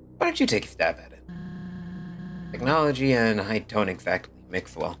don't you take a stab at it? Technology and I don't exactly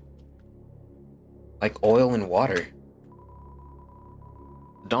mix well. Like oil and water.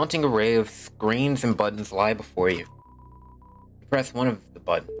 A daunting array of screens and buttons lie before you. You press one of the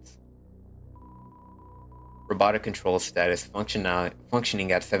buttons. Robotic control status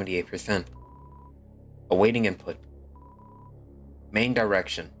functioning at 78%. Awaiting input. Main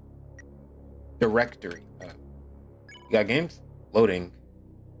direction. Directory. You got games? Loading.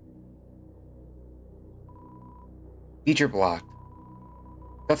 Feature blocked.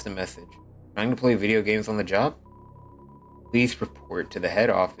 Custom message. Trying to play video games on the job? Please report to the head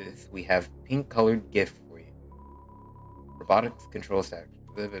office. We have pink-colored gift for you. Robotics control status.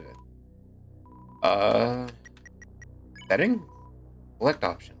 Settings? Select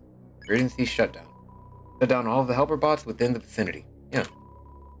option. Emergency shutdown. Shut down all of the helper bots within the vicinity. Yeah.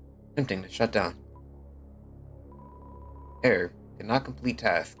 Tempting to shut down. Error. Cannot complete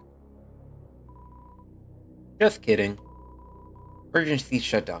task. Just kidding. Emergency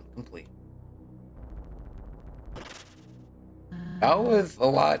shutdown complete. That was a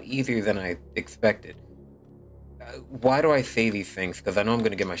lot easier than I expected. Why do I say these things? Because I know I'm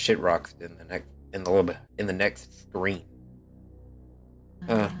gonna get my shit rocked in the next screen.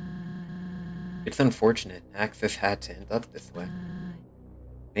 It's unfortunate. Access had to end up this way.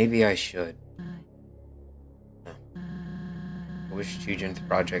 Maybe I should. No. I wish Chujin's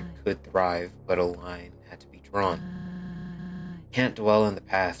project could thrive, but a line had to be drawn. Can't dwell in the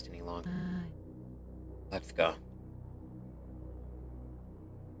past any longer. Let's go.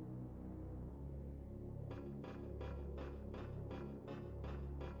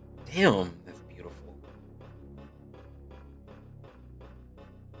 Damn, that's beautiful.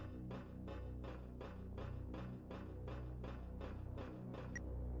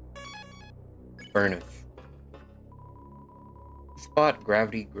 Furnace. Spot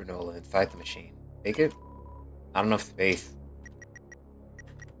gravity granola inside the machine. Take it? Not enough space.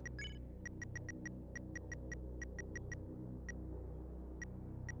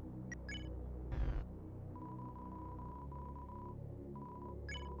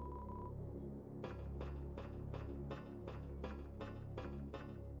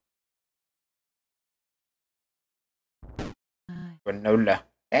 Granola.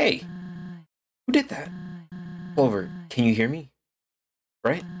 Hey! Who did that? Clover, can you hear me?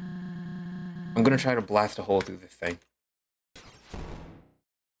 Right? I'm gonna try to blast a hole through this thing.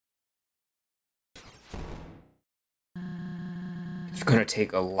 It's gonna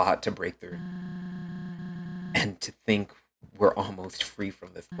take a lot to break through. And to think we're almost free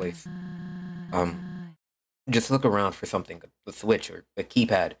from this place. Just look around for something. A switch or a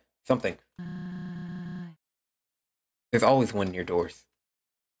keypad. Something. There's always one near doors.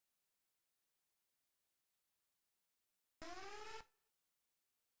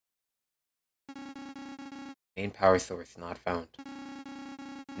 Main power source not found.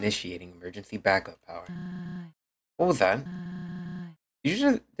 Initiating emergency backup power. What was that?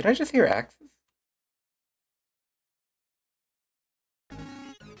 Did I just hear axes?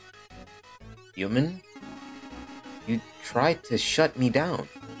 Human? You tried to shut me down.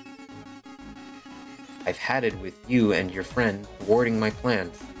 I've had it with you and your friend thwarting my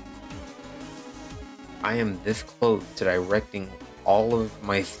plans. I am this close to directing all of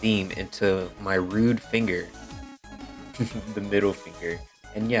my steam into my rude finger. The middle finger.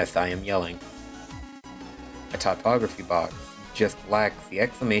 And yes, I am yelling. A typography box just lacks the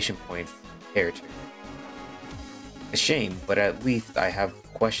exclamation points character. A shame, but at least I have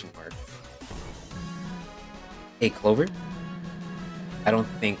question marks. Hey, Clover? I don't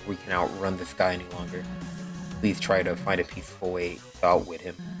think we can outrun this guy any longer. Please try to find a peaceful way to outwit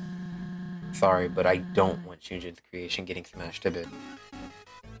him. Sorry, but I don't want Shunjin's creation getting smashed a bit.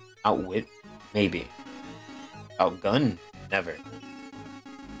 Outwit? Maybe. Outgun? Never.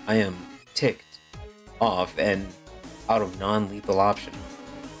 I am ticked off and out of non-lethal options.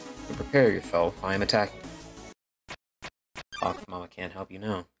 So prepare yourself, I am attacking. Off can't help you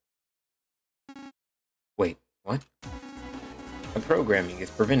now. Wait, what? The programming is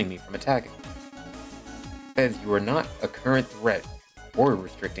preventing me from attacking. It says you are not a current threat or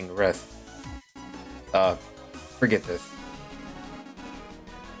restricting arrest. Forget this.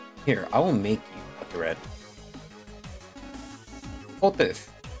 Here, I will make you a threat. Hold this.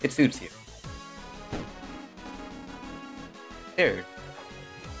 It suits you. There.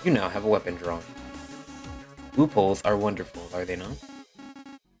 You now have a weapon drawn. Loopholes are wonderful, are they not?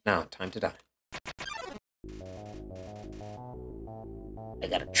 Now, time to die. I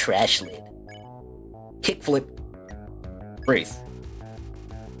got a trash lid. Kickflip. Brace.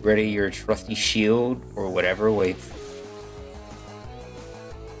 Ready your trusty shield or whatever awaits.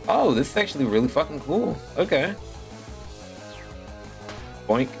 Oh, this is actually really fucking cool. Okay.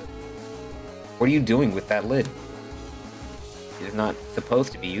 Boink. What are you doing with that lid? It is not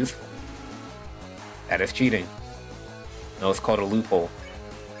supposed to be useful. That is cheating. No, it's called a loophole.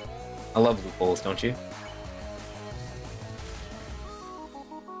 I love loopholes, don't you?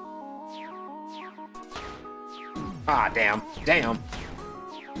 Ah, damn. Damn.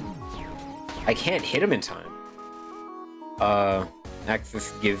 I can't hit him in time.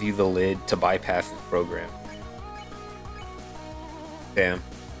 Access gives you the lid to bypass this program. Damn.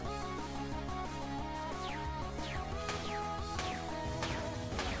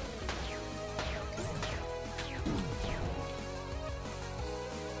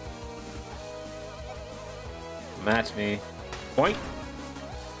 Match me. Point.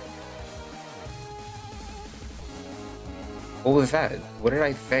 What was that? What did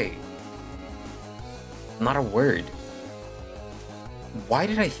I say? Not a word. Why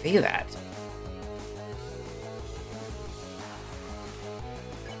did I say that?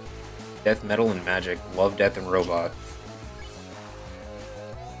 Death, metal, and magic. Love, death, and robots.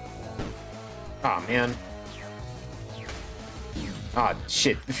 Ah, man. Ah,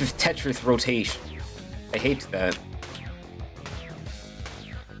 shit. This is Tetris rotation. I hate that.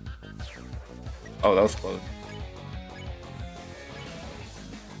 Oh, that was close.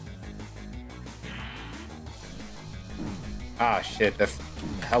 Ah, shit. That's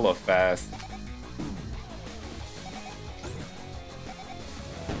hella fast.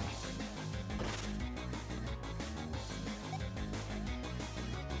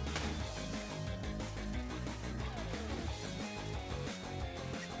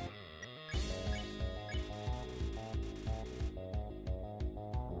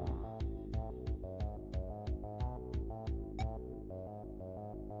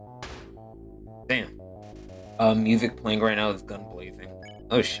 Damn. Music playing right now is gun blazing.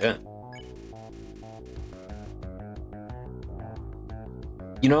 Oh shit.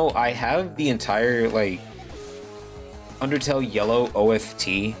 You know, I have the entire, like, Undertale Yellow OST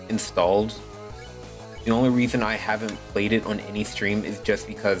installed. The only reason I haven't played it on any stream is just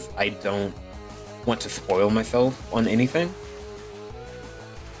because I don't want to spoil myself on anything.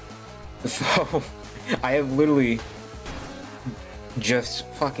 So, I have literally just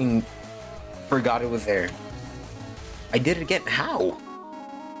fucking forgot it was there. I did it again. How?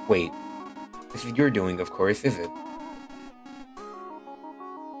 Wait. This is your doing, of course, is it?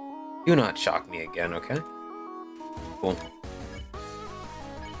 Do not shock me again, okay? Cool.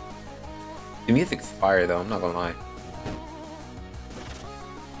 The music's fire, though, I'm not gonna lie.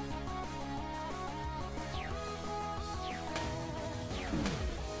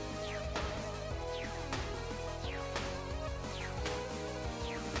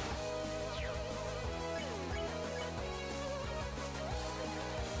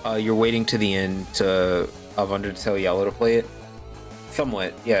 You're waiting to the end of Undertale Yellow to play it?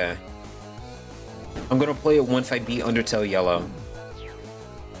 Somewhat, yeah. I'm gonna play it once I beat Undertale Yellow.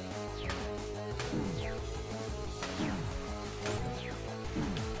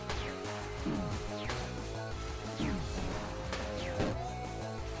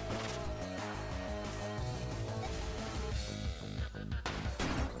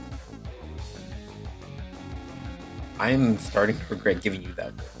 I'm starting to regret giving you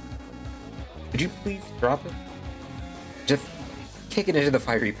that. Could you please drop it? Just kick it into the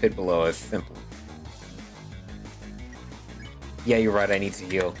fiery pit below. It's simple. Yeah, you're right. I need to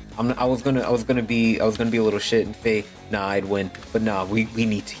heal. I was gonna be a little shit and say, nah, I'd win, but nah, we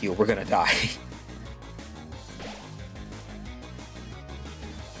need to heal. We're gonna die.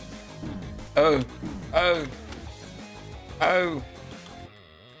 Oh, oh, oh,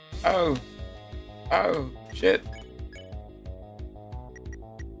 oh, oh, shit.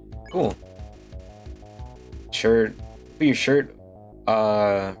 Cool. Shirt. Put your shirt.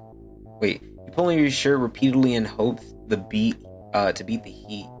 Wait. You pull on your shirt repeatedly in hopes to beat the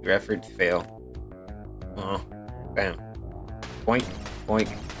heat. Your efforts fail. Oh, bam. Boink, boink,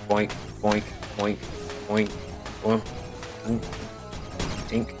 boink, boink, boink, boink, boink, boink,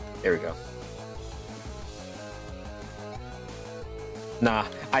 tink. There we go. Nah,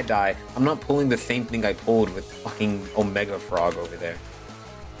 I die. I'm not pulling the same thing I pulled with fucking Omega Frog over there.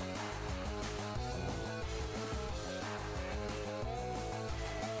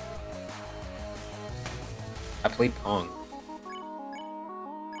 I play Pong.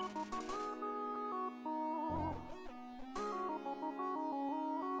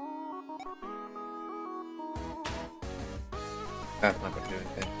 That's not gonna do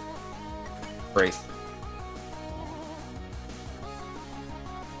anything. Brace.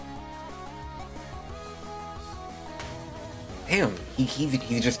 Damn,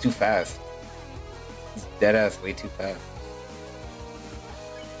 he's just too fast. He's dead ass way too fast.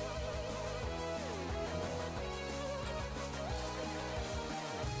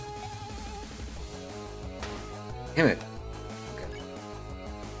 Damn it. Okay.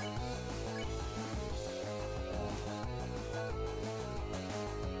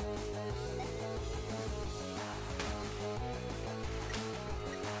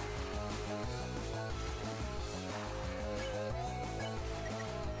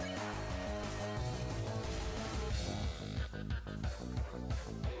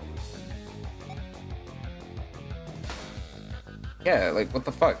 Yeah, like, what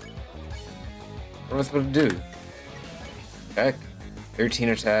the fuck? What am I supposed to do? Attack? 13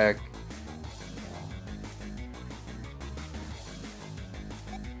 attack.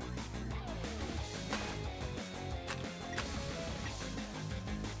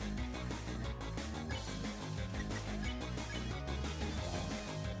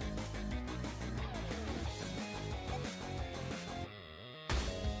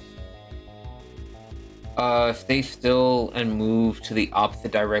 Stay still and move to the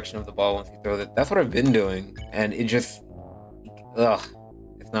opposite direction of the ball once you throw it. That's what I've been doing, and it just, ugh,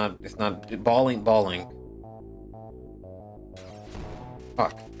 it's not, balling.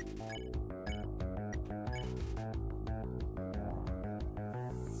 Fuck.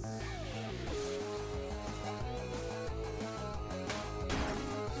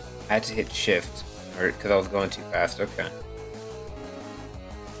 I had to hit shift, or because I was going too fast. Okay.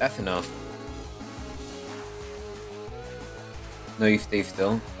 That's enough. No, you stay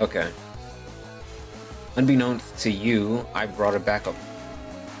still? Okay. Unbeknownst to you, I brought it back up.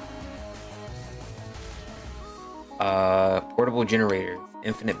 Portable generators,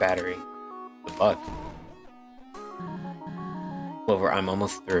 infinite battery. Good luck. Clover, I'm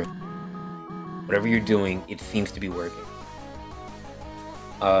almost through. Whatever you're doing, it seems to be working.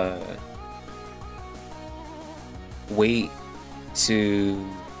 Wait till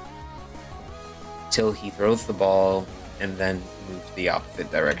he throws the ball and then move to the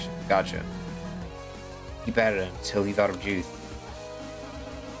opposite direction. Gotcha. Keep at it until he's out of juice.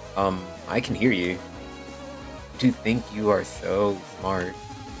 I can hear you. You think you are so smart.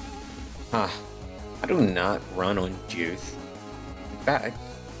 Huh. I do not run on juice. In fact,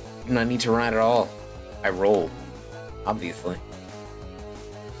 I do not need to run at all. I roll. Obviously.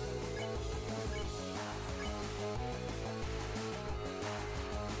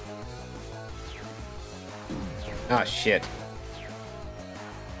 Ah, shit.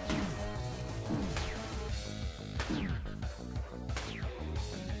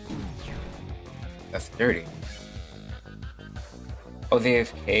 That's dirty. Oh, the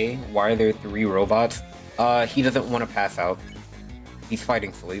AFK? Why are there 3 robots? He doesn't want to pass out. He's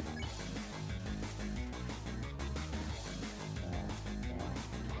fighting sleep.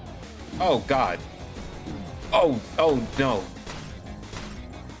 Oh, God. Oh no.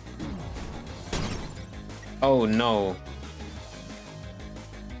 Oh no.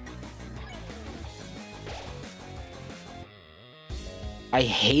 I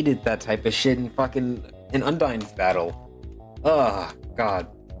hated that type of shit in Undyne's battle. Ugh, God.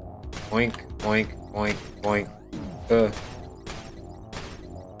 Boink, boink, boink, boink.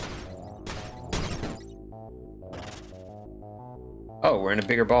 Oh, we're in a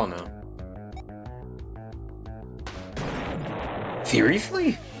bigger ball now.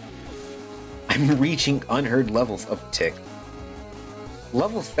 Seriously? I'm reaching unheard levels of tick.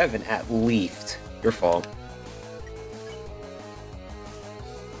 Level 7 at least. Your fault.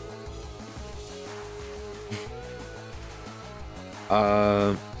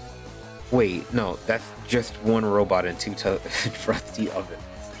 Wait, no, that's just one robot and 2 trusty ovens.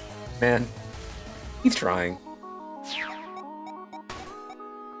 Man, he's trying.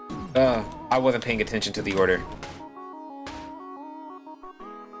 I wasn't paying attention to the order.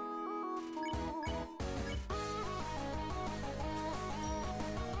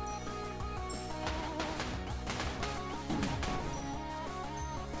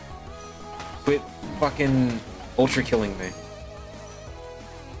 Quit fucking ultra killing me.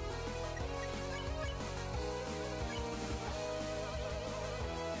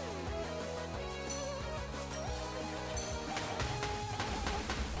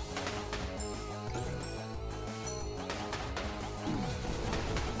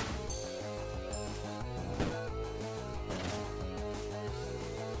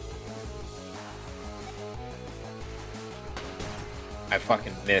 I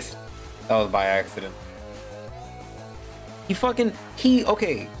fucking missed. That was by accident.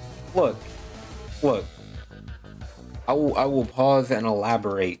 Okay, look, look. I will pause and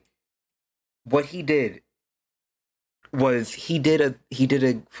elaborate. What he did was he did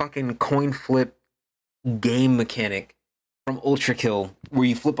a fucking coin flip game mechanic from Ultra Kill where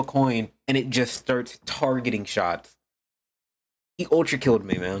you flip a coin and it just starts targeting shots. He ultra killed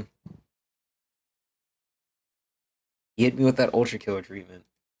me, man. He hit me with that ultra killer treatment.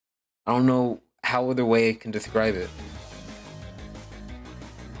 I don't know how other way I can describe it.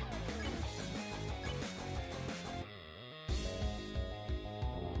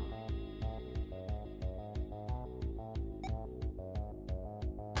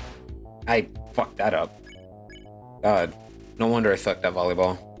 I fucked that up. God, no wonder I sucked at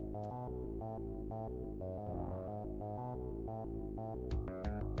volleyball.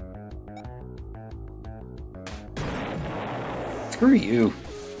 Screw you.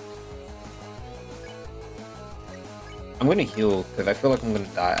 I'm gonna heal because I feel like I'm gonna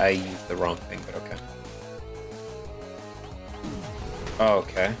die. I used the wrong thing, but okay. Oh,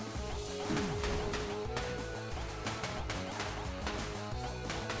 okay.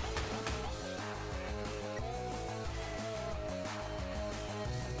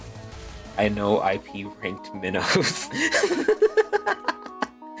 I know IP ranked minnows.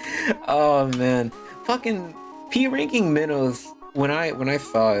 Oh man, fucking P ranking minnows. When I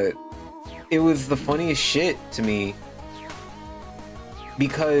saw it, it was the funniest shit to me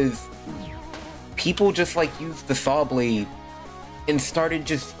because people just like used the saw blade and started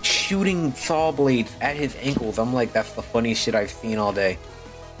just shooting saw blades at his ankles. I'm like, that's the funniest shit I've seen all day.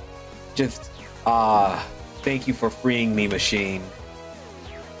 Just thank you for freeing me, machine.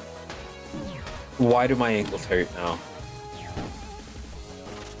 Why do my ankles hurt now?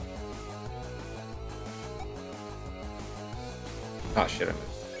 Oh shit, I missed.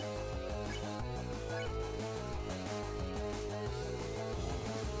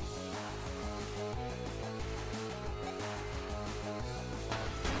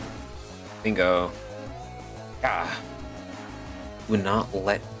 Bingo. Ah. Would not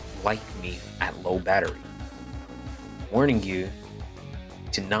like me at low battery. Warning you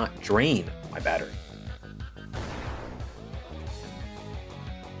to not drain my battery.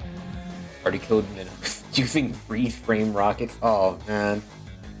 Already killed minnows using freeze frame rockets. Oh man.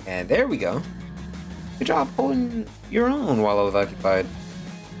 And there we go. Good job holding your own while I was occupied.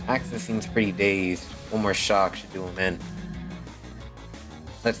 Axis seems pretty dazed. One more shock should do him in.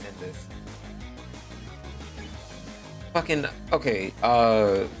 Let's end this. Fucking okay,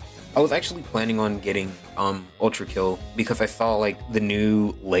 I was actually planning on getting Ultra Kill because I saw like the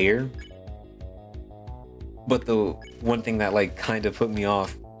new layer. But the one thing that like kind of put me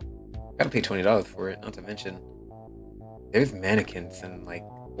off, gotta pay $20 for it, not to mention there's mannequins in like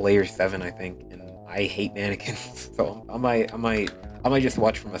layer 7, I think, and I hate mannequins. So I might just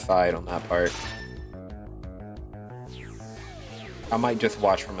watch from a side on that part. I might just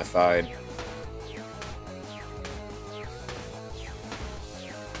watch from a side.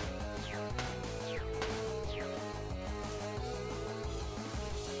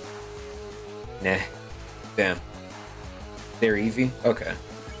 Nah. Damn. They're easy? Okay.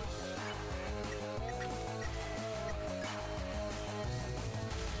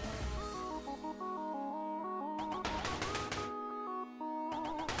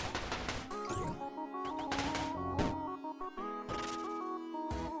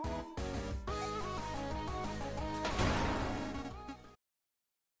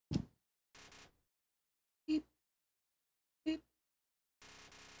 Beep, beep.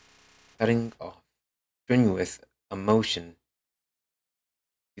 Cutting off strenuous emotion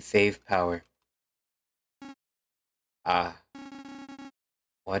to save power. Ah,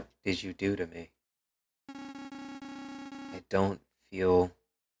 what did you do to me? I don't feel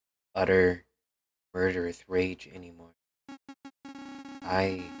utter murderous rage anymore.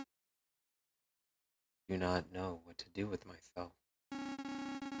 I do not know what to do with myself.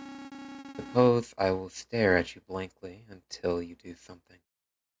 Suppose I will stare at you blankly until you do something.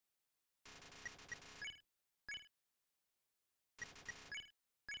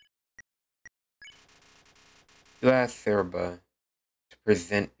 You asked Serba to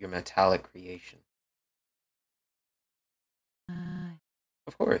present your metallic creation.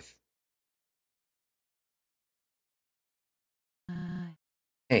 Of course.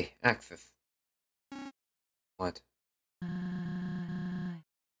 Hey, Axis. What?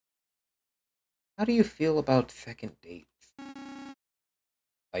 How do you feel about second dates?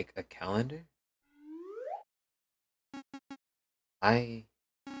 Like a calendar? I...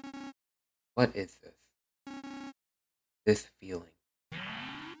 What is this? This feeling.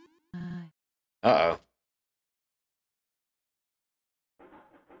 Uh-oh.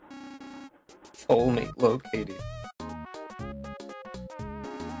 Soulmate located.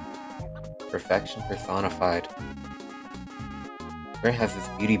 Perfection personified. Where has this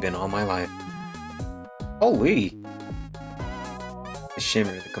beauty been all my life? Holy! The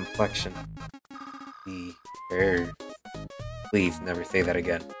shimmer, the complexion, the curves. Please never say that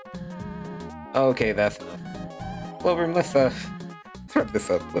again. Okay, that's enough. Clover, let's wrap this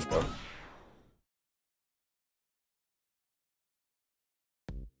up. Let's go.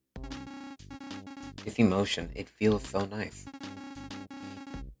 This emotion, it feels so nice.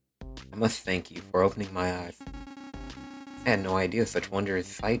 I must thank you for opening my eyes. I had no idea such wondrous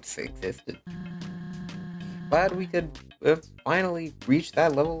sights existed. Glad we could finally reach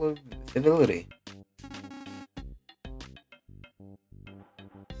that level of civility.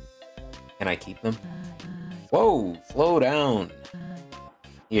 Can I keep them? Whoa, slow down.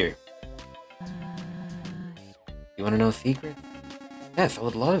 Here. You want to know a secret? Yes, I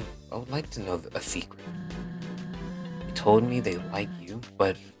would like to know a secret. They told me they like you,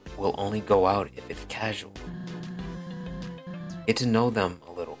 but will only go out if it's casual. Get to know them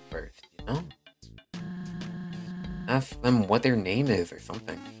a little first, you know? Ask them what their name is or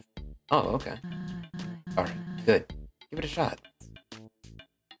something. Oh, okay. Alright, good. Give it a shot.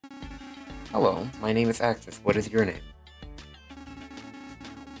 Hello, my name is Axis. What is your name?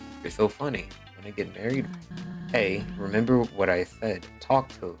 You're so funny. Wanna get married? Hey, remember what I said. Talk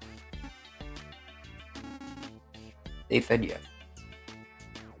to them. They said yes.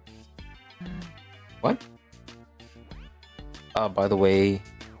 What? By the way,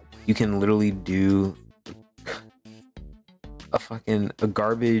 you can literally do a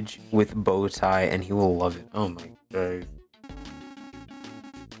garbage with bow tie and he will love it. Oh my god.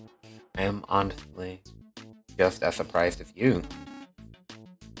 I am honestly just as surprised as you.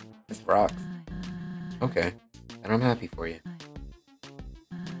 This rocks. Okay, and I'm happy for you.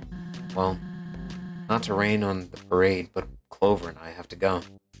 Well, not to rain on the parade, but Clover and I have to go.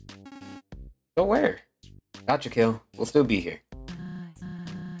 Go where? Gotcha, Kill. We'll still be here.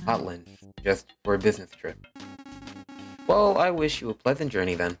 Scotland, just for a business trip. Well, I wish you a pleasant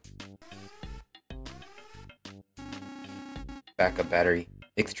journey then. Backup battery,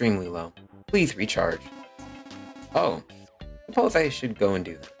 extremely low. Please recharge. Oh, suppose I should go and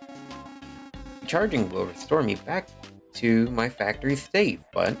do that. Recharging will restore me back to my factory state,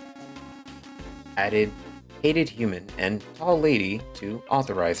 but added hated human and tall lady to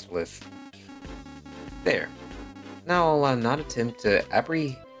authorized list. There. Now I'll not attempt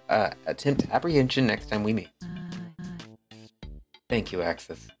apprehension next time we meet. Thank you,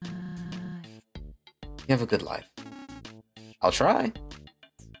 Axis. You have a good life. I'll try.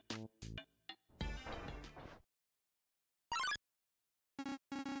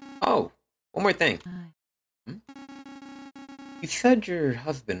 Oh, one more thing. Hmm? You said your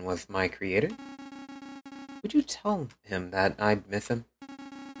husband was my creator? Would you tell him that I'd miss him?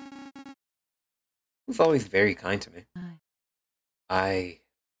 He was always very kind to me. I...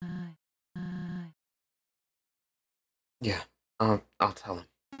 Yeah, I'll tell him.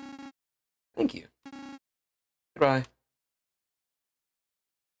 Thank you. Goodbye.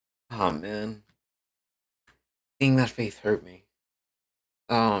 Oh, man. Seeing that face hurt me.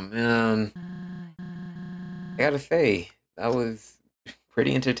 Oh, man. I gotta say, that was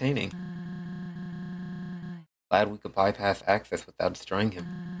pretty entertaining. Glad we could bypass access without destroying him.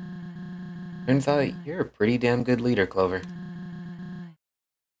 Turns out you're a pretty damn good leader, Clover.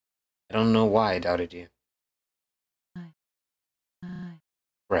 I don't know why I doubted you.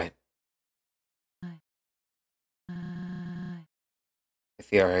 Right. I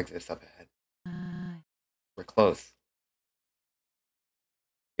see our exit's up ahead. We're close.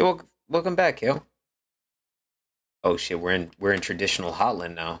 Hey, welcome back, Kale. Oh shit, we're in traditional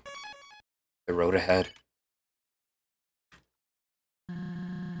Hotland now. The road ahead.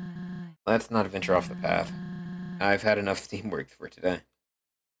 Let's not venture off the path. I've had enough steamworks for today.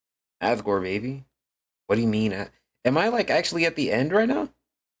 Asgore, baby. What do you mean? Am I like actually at the end right now?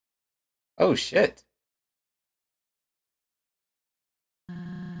 Oh shit.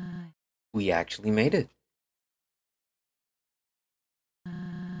 We actually made it.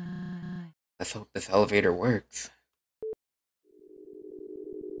 Let's hope this elevator works.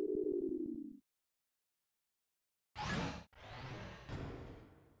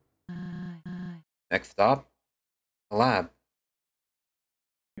 Next stop, the lab.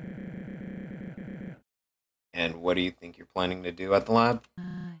 And what do you think you're planning to do at the lab?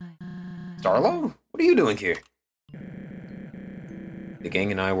 Starlo? What are you doing here? The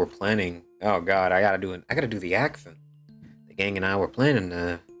gang and I were planning. Oh God, I gotta do the accent. The gang and I were planning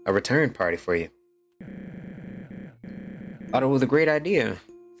a return party for you. Thought it was a great idea,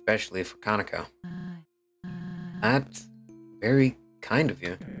 especially for Kaneko. That's very kind of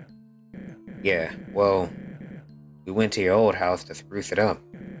you. Yeah, well, we went to your old house to spruce it up.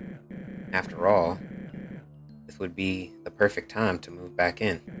 After all, this would be the perfect time to move back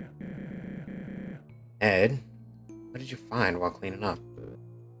in. Ed, what did you find while cleaning up?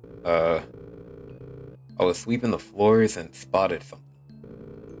 I was sweeping the floors and spotted something.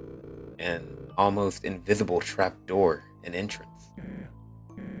 An almost invisible trapdoor and entrance.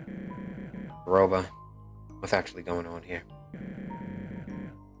 Roba, what's actually going on here?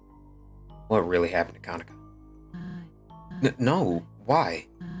 What really happened to Kaneko? No, why?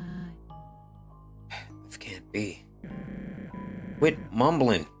 This can't be. Quit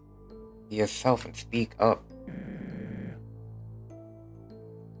mumbling to yourself and speak up.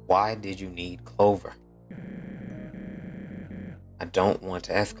 Why did you need Clover? I don't want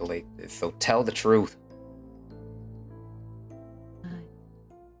to escalate this, so tell the truth.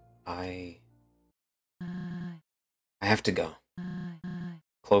 I have to go.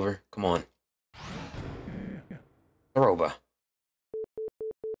 Clover, come on. Aroba.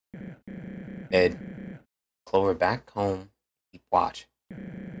 Ed, Clover back home. Keep watch.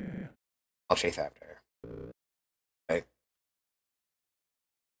 I'll chase after her. Hey.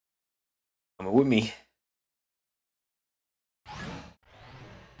 Come with me.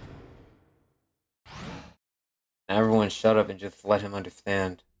 Now everyone shut up and just let him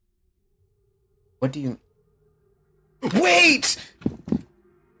understand. What do you... Wait!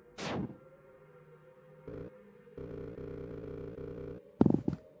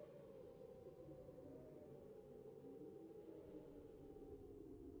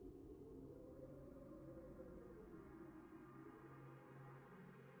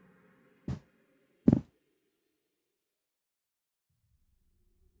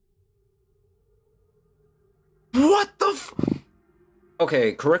 What the f...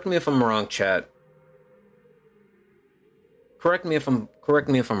 Okay, correct me if I'm wrong, chat. Correct me if I'm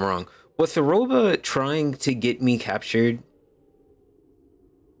wrong. Was Saroba trying to get me captured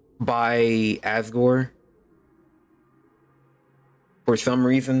by Asgore for some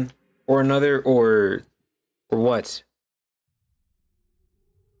reason or another, or what?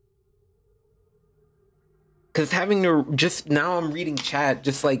 Because having to just now, I'm reading chat,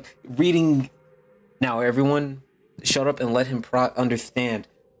 just like reading. Now everyone, shut up and let him understand.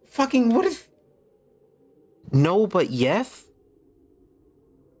 Fucking what is? No, but yes.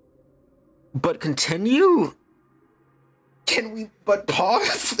 But continue. Can we but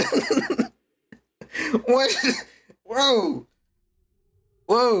pause? What? Whoa.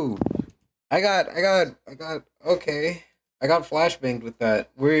 Whoa. I got, okay. I got flashbanged with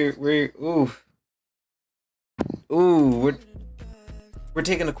that. Ooh, we're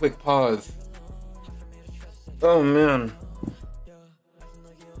taking a quick pause. Oh, man.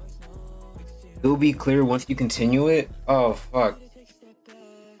 It'll be clear once you continue it. Oh, fuck.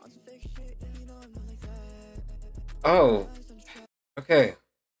 Oh. Okay.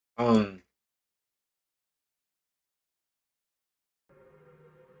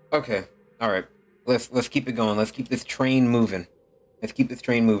 Okay. Alright. Let's keep it going. Let's keep this train moving.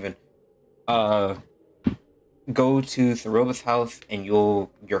 Go to Saroba's house and your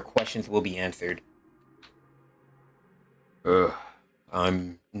questions will be answered. Ugh.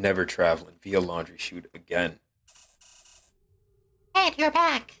 I'm never traveling via laundry chute again. Ed, you're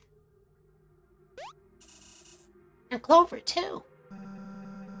back. And Clover, too.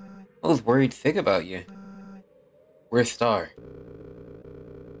 I was worried sick about you. Where's Star?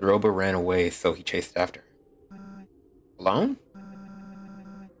 Saroba ran away, so he chased after her. Alone?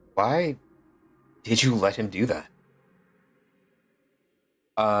 Why did you let him do that?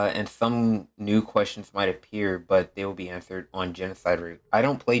 And some new questions might appear, but they will be answered on Genocide Route. I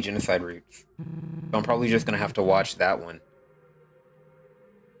don't play Genocide Routes, so I'm probably just gonna have to watch that one.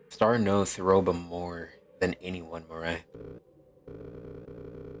 Star knows Saroba more than anyone, Moray.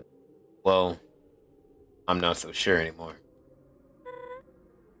 Well, I'm not so sure anymore.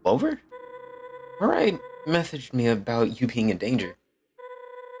 Clover? Moray messaged me about you being in danger.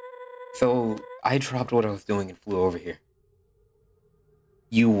 So I dropped what I was doing and flew over here.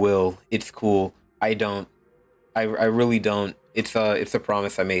 You will. It's cool. I don't. I really don't. It's a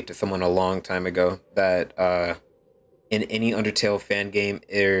promise I made to someone a long time ago that in any Undertale fan game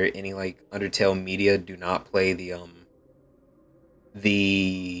or any like Undertale media, do not play the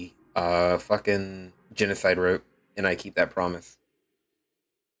fucking genocide route, and I keep that promise.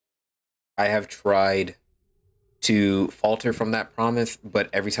 I have tried to falter from that promise, but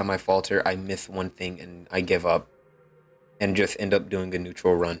every time I falter, I miss one thing and I give up and just end up doing a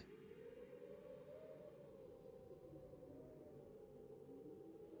neutral run.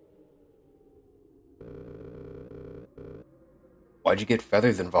 Why'd you get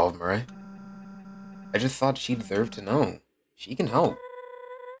feathers involved, Murray? I just thought she deserved to know. She can help.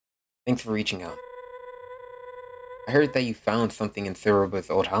 Thanks for reaching out. I heard that you found something in Cereba's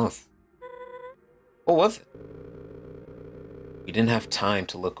old house. What was it? We didn't have time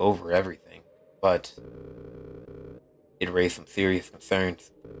to look over everything, but it raised some serious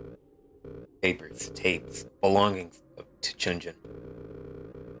concerns. Papers, tapes, belongings to Chunjin.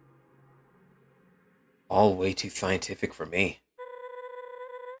 All way too scientific for me.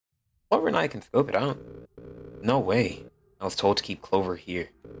 Clover and I can scope it out. No way. I was told to keep Clover here.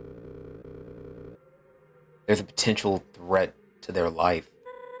 There's a potential threat to their life.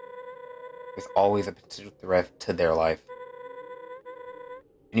 There's always a potential threat to their life.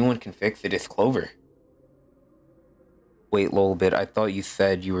 Anyone can fix it, it's Clover. Wait, little bit. I thought you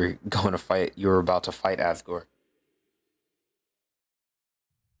said you were going to fight. You were about to fight Asgore.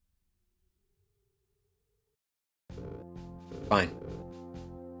 Fine.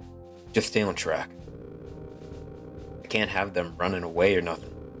 Just stay on track. I can't have them running away or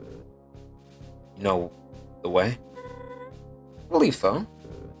nothing. You know the way? I believe so.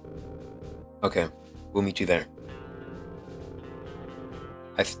 Okay, we'll meet you there.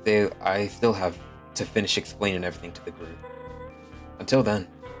 I still have to finish explaining everything to the group. Until then,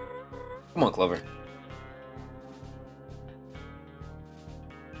 come on, Clover.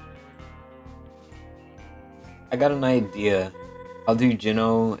 I got an idea. I'll do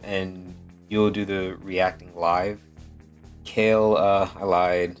Jino and you'll do the reacting live. Kale, I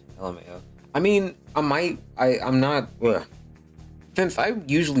lied. LMAO. I mean, I'm not, since I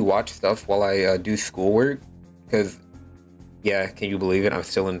usually watch stuff while I do schoolwork, because, yeah, can you believe it? I'm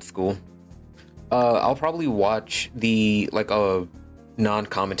still in school. I'll probably watch the, like, a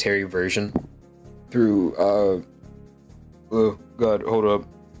non-commentary version through, oh, God, hold up.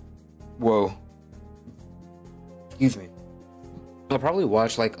 Whoa. Excuse me. I'll probably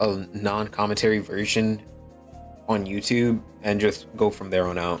watch, like, a non-commentary version on YouTube and just go from there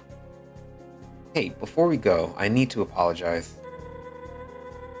on out. Hey, before we go, I need to apologize.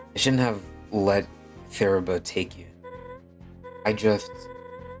 I shouldn't have let Cereba take you. I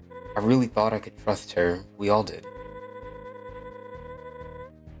really thought I could trust her. We all did.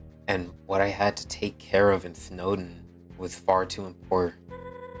 And what I had to take care of in Snowden was far too important.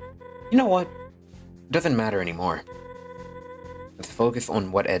 You know what? It doesn't matter anymore. Let's focus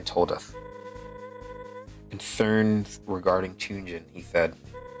on what Ed told us. Concerns regarding Chunjin, he said.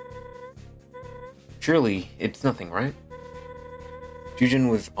 Surely, it's nothing, right?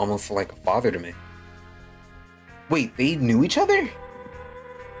 Chunjin was almost like a father to me. Wait, they knew each other?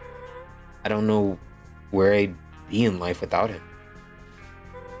 I don't know where I'd be in life without him.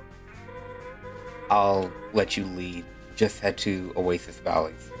 I'll let you lead. Just head to Oasis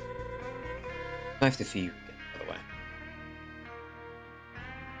Valleys. Nice to see you again, by the way.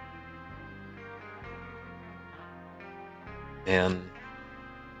 And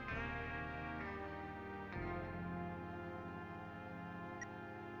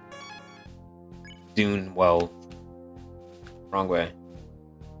Dune, well, wrong way.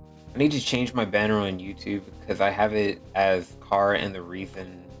 I need to change my banner on YouTube because I have it as Car, and the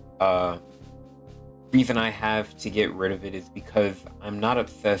reason I have to get rid of it is because I'm not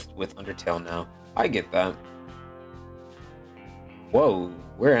obsessed with Undertale now. I get that. Whoa,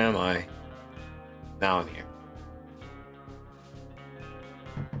 where am I? Now I'm here.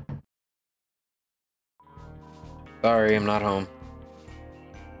 Sorry, I'm not home.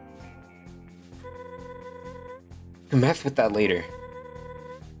 We can mess with that later.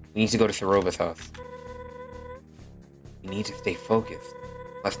 We need to go to Cereba's house. We need to stay focused.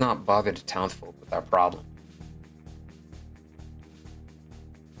 Let's not bother the townsfolk with our problem.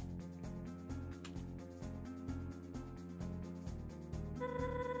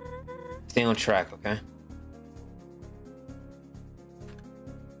 Stay on track, okay?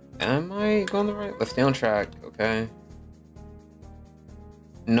 Am I going the right? Let's stay on track, okay?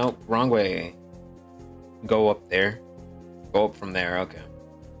 Nope, wrong way. Go up there. Go up from there, okay.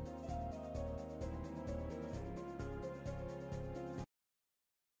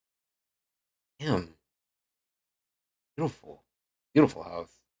 Beautiful. Beautiful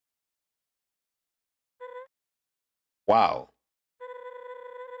house. Wow.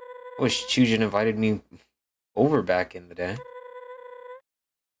 I wish Chujin invited me over back in the day.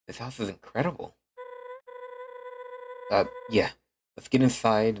 This house is incredible. Yeah. Let's get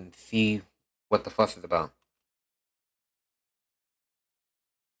inside and see what the fuss is about.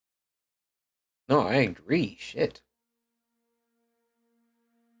 No, I agree. Shit.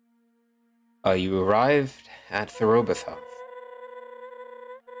 You arrived at Thoruba's house.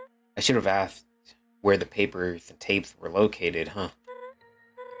 I should have asked where the papers and tapes were located, huh?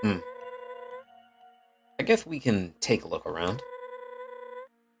 Hmm. I guess we can take a look around.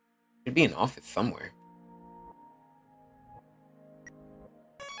 Should be an office somewhere.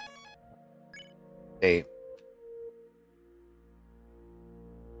 Hey.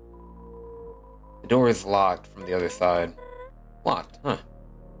 The door is locked from the other side. Locked, huh?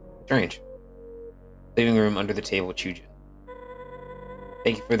 Strange. Living room under the table, Chujin.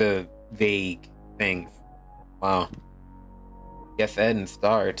 Thank you for the vague things. Wow. Guess Ed and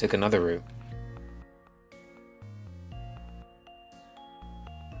Star took another route.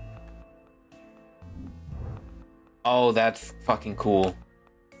 Oh, that's fucking cool.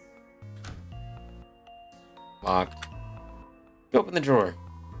 Locked. You open the drawer.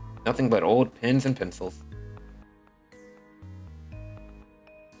 Nothing but old pens and pencils.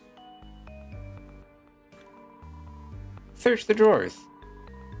 Search the drawers.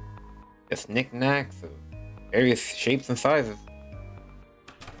 Just knickknacks of various shapes and sizes.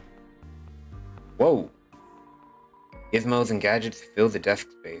 Whoa. Gizmos and gadgets fill the desk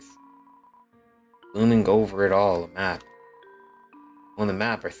space. Looming over it all, a map. On the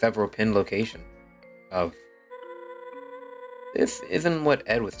map are several pinned locations of... This isn't what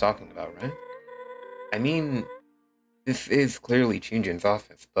Ed was talking about, right? I mean, this is clearly Chunjin's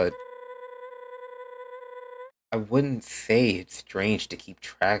office, but I wouldn't say it's strange to keep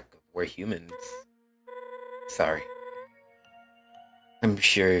track of where humans... Sorry. I'm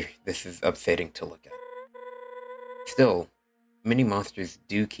sure this is upsetting to look at. Still, many monsters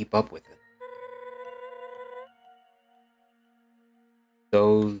do keep up with it.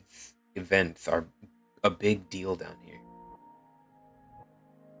 Those events are a big deal down here.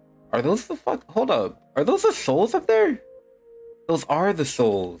 Are those the fuck? Hold up. Are those the souls up there? Those are the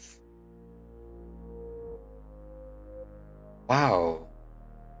souls. Wow.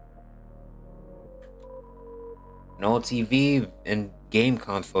 An old TV and game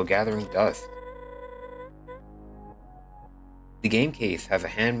console gathering dust. The game case has a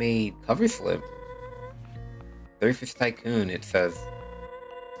handmade cover slip. Surface Tycoon, it says.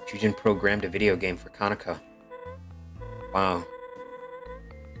 Chujin programmed a video game for Kanaka. Wow.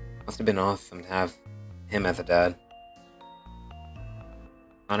 Must have been awesome to have him as a dad.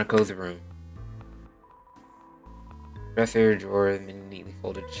 Hanako's room. Dresser, drawer, and neatly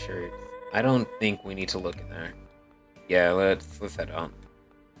folded shirts. I don't think we need to look in there. Yeah, let's head out.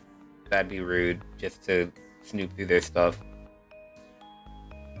 That'd be rude, just to snoop through their stuff.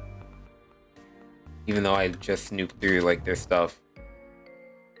 Even though I just snooped through, like, their stuff.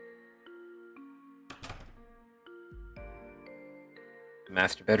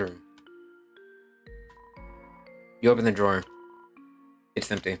 Master bedroom. You open the drawer.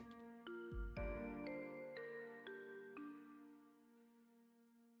 It's empty.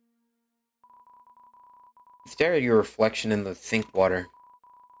 You stare at your reflection in the sink water.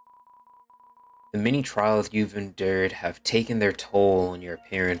 The many trials you've endured have taken their toll on your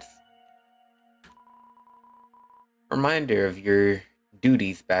appearance. Reminder of your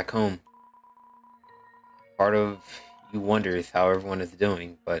duties back home. Part of you wonders how everyone is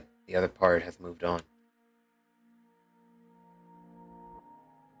doing, but the other part has moved on.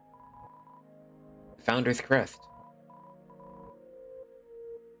 The Founder's Crest.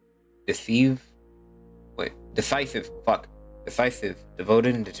 Decisive,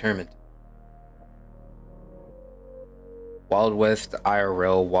 devoted, and determined. Wild West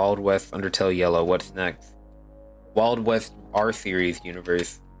IRL, Wild West Undertale Yellow, what's next? Wild West R-Series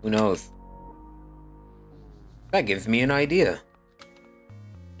universe, who knows? That gives me an idea.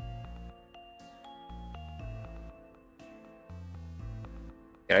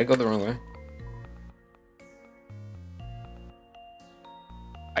 Did I go the wrong way?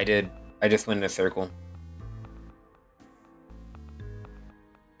 I did. I just went in a circle.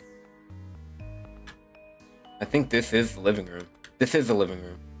 I think this is the living room. This is the living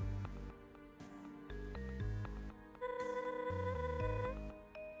room.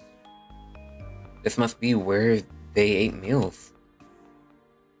 This must be where they ate meals.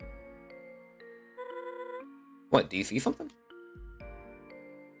 What, do you see something?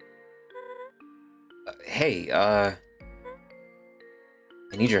 Hey,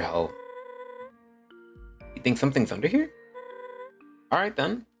 I need your help. You think something's under here? Alright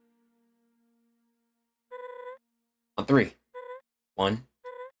then. On three. 1,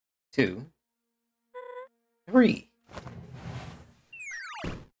 2, 3.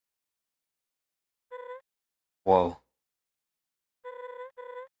 Whoa.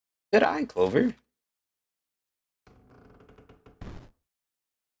 Good eye, Clover.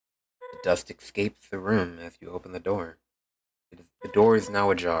 The dust escapes the room as you open the door. The door is now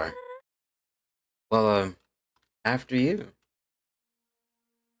ajar. Well, after you.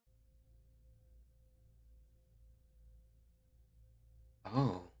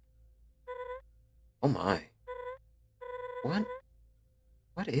 Oh. Oh my. What?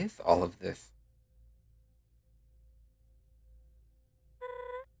 What is all of this?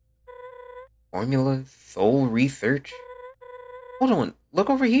 Formulas? Soul research? Hold on,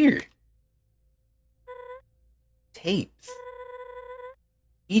 look over here. Tapes.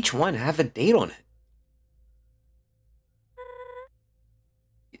 Each one has a date on it.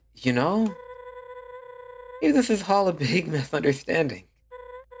 You know, maybe this is all a big misunderstanding.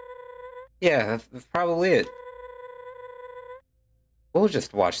 Yeah, that's probably it. We'll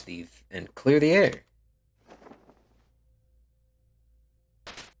just watch these and clear the air.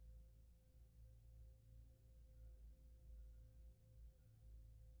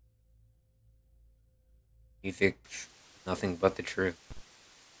 Music's nothing but the truth.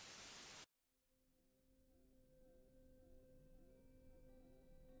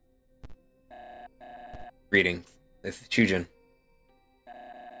 Greetings. This is Chujin.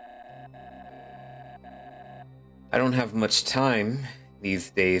 I don't have much time these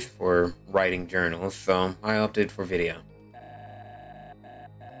days for writing journals, so I opted for video.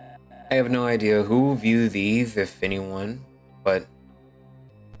 I have no idea who will view these, if anyone, but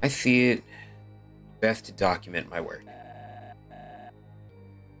I see it best to document my work.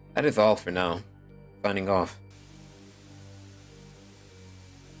 That is all for now. Signing off.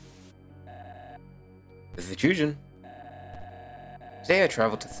 This is Chujin. Today I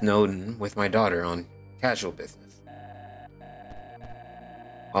traveled to Snowdon with my daughter on casual business.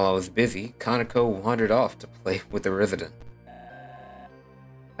 While I was busy, Kanako wandered off to play with a resident.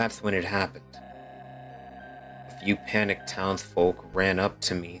 That's when it happened. A few panicked townsfolk ran up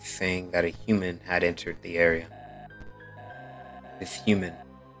to me saying that a human had entered the area. This human,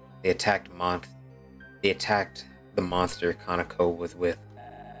 they attacked the monster Kanako was with.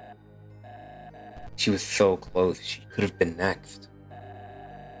 She was so close, she could have been next.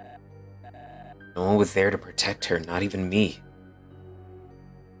 No one was there to protect her, not even me.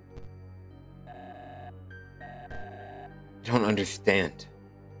 I don't understand.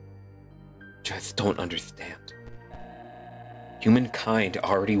 Just don't understand. Humankind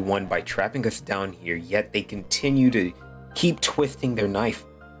already won by trapping us down here, yet they continue to keep twisting their knife.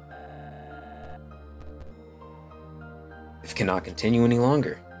 This cannot continue any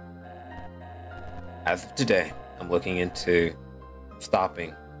longer. As of today, I'm looking into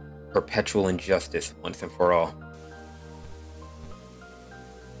stopping perpetual injustice once and for all.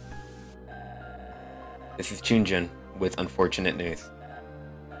 This is Chunjin with unfortunate news.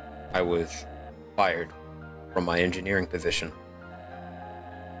 I was fired from my engineering position.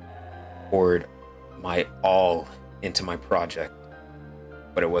 Poured my all into my project,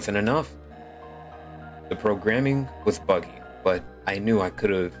 but it wasn't enough. The programming was buggy, but I knew I could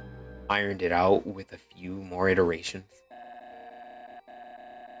have ironed it out with a few more iterations.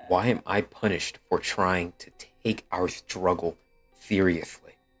 Why am I punished for trying to take our struggle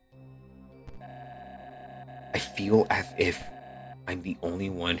seriously? I feel as if I'm the only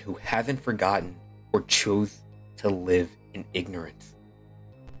one who hasn't forgotten or chose to live in ignorance.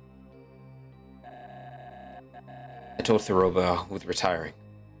 I told Saroba I was retiring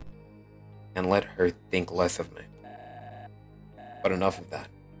and let her think less of me. But enough of that.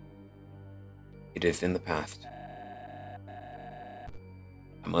 It is in the past.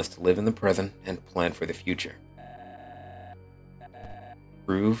 I must live in the present and plan for the future.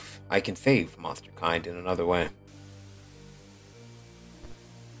 Prove I can save monster kind in another way.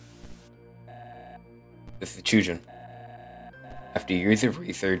 This is Chujin. After years of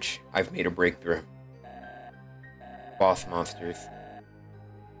research, I've made a breakthrough. Boss monsters.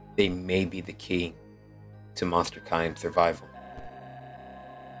 They may be the key to monster kind survival.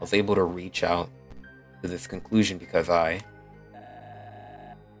 I was able to reach out to this conclusion because I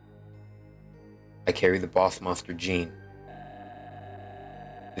carry the boss monster gene.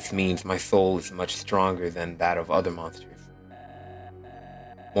 This means my soul is much stronger than that of other monsters.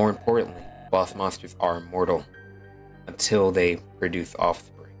 More importantly, boss monsters are immortal until they produce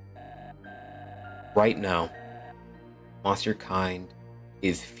offspring. Right now, monster kind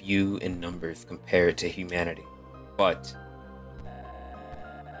is few in numbers compared to humanity. But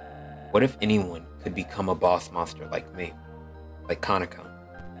what if anyone could become a boss monster like me, like Kaneko?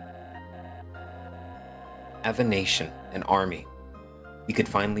 As a nation, an army, we could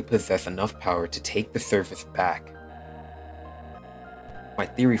finally possess enough power to take the surface back. My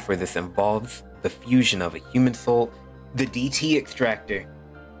theory for this involves the fusion of a human soul, the DT extractor.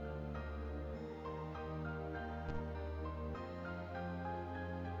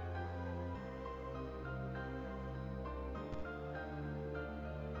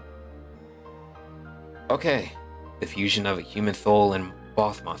 Okay, the fusion of a human soul and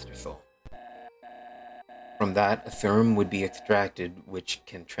boss monster soul. From that, a serum would be extracted which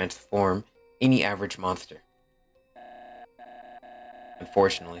can transform any average monster.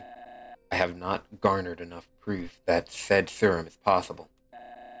 Unfortunately, I have not garnered enough proof that said serum is possible.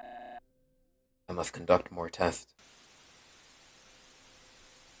 I must conduct more tests.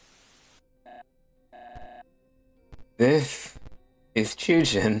 This is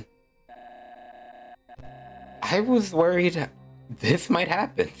Chujin. I was worried this might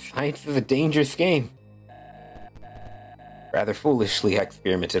happen. Science is a dangerous game. Rather foolishly, I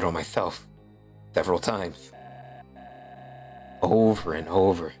experimented on myself several times. Over and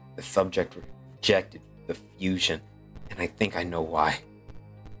over, the subject rejected the fusion, and I think I know why.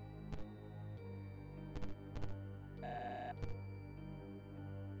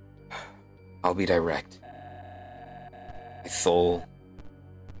 I'll be direct. My soul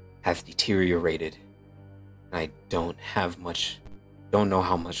has deteriorated, and I don't know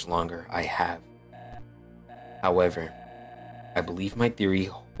how much longer I have. However, I believe my theory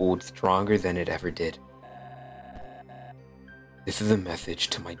holds stronger than it ever did. This is a message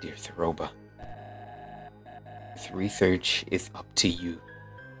to my dear Thorouba. This research is up to you.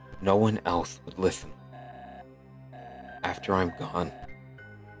 No one else would listen. After I'm gone,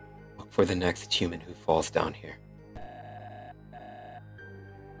 look for the next human who falls down here.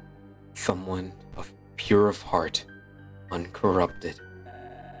 Someone pure of heart, uncorrupted.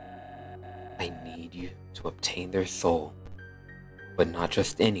 I need you to obtain their soul, but not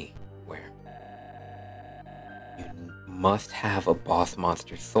just anywhere. You must have a boss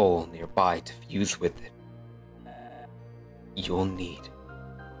monster soul nearby to fuse with it. You'll need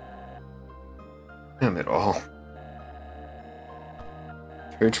them at all.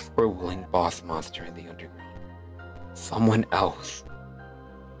 Search for a willing boss monster in the underground. Someone else.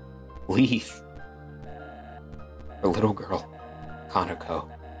 Please. The little girl, Kaneko.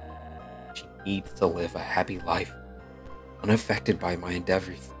 She needs to live a happy life, unaffected by my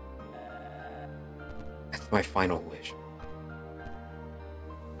endeavors. That's my final wish.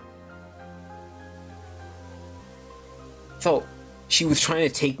 So, she was trying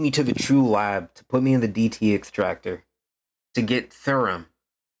to take me to the true lab to put me in the DT extractor to get serum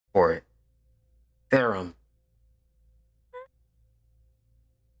for it. Serum.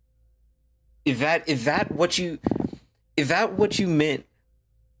 Is that what you meant?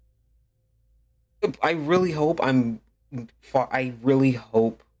 I really hope I'm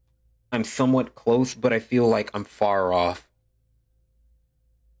somewhat close, but I feel like I'm far off.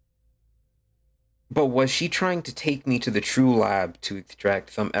 But was she trying to take me to the true lab to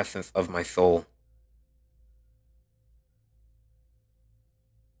extract some essence of my soul?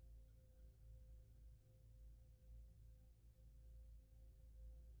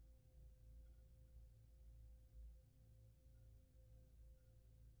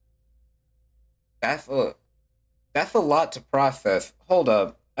 That's a lot to process. Hold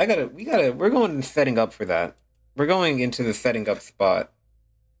up. We're going in setting up for that. We're going into the setting up spot.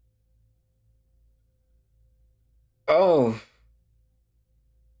 Oh.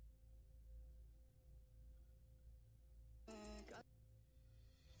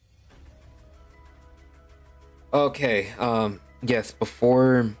 Okay, yes,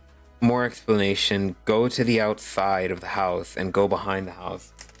 before more explanation, go to the outside of the house and go behind the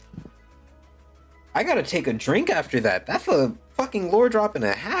house. I gotta take a drink after that. That's a fucking lore drop and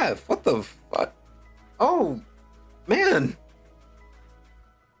a half. What the fuck? Oh, man.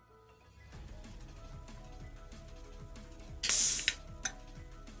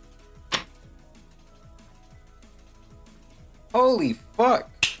 Holy fuck.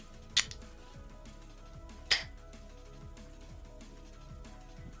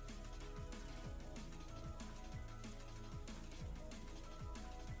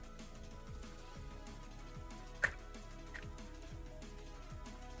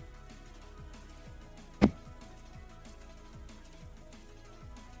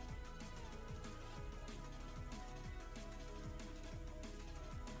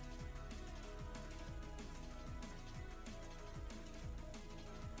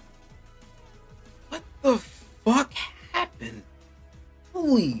 fuck happened?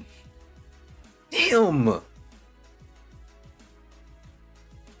 Holy damn.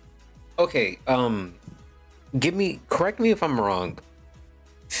 Okay, correct me if I'm wrong.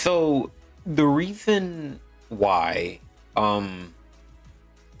 So the reason why,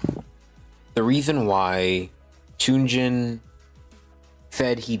 Chunjin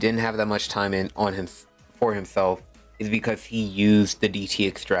said he didn't have that much time for himself is because he used the DT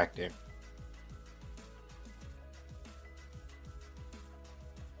extractor.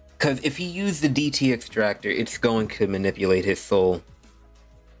 Because if he used the DT extractor, it's going to manipulate his soul.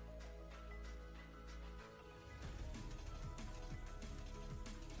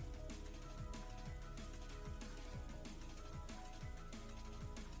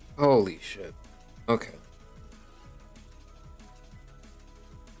 Holy shit. Okay.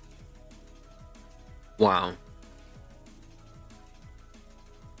 Wow.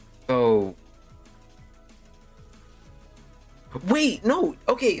 So... Wait, no!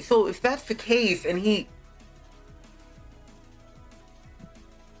 Okay, so if that's the case, and he...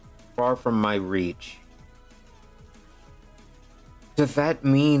 Far from my reach. Does that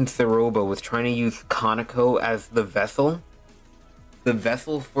mean Saroba was trying to use Kaneko as the vessel? The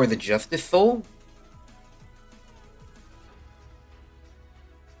vessel for the Justice Soul?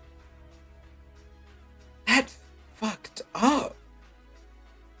 That's fucked up.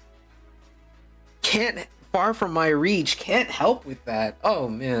 Far from my reach, can't help with that. Oh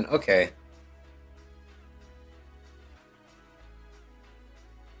man, okay.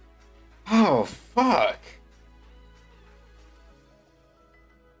 Oh fuck.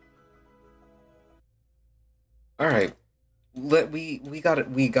 Alright. We gotta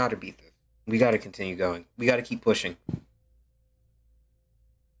beat this. We gotta continue going. We gotta keep pushing.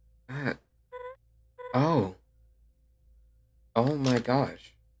 Oh. Oh my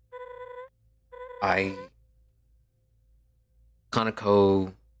gosh.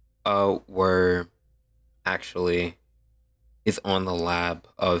 Kaneko, were actually is on the lab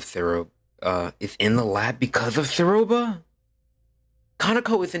of Saroba. Is in the lab because of Saroba?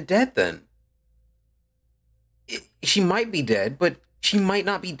 Kaneko isn't dead then. She might be dead, but she might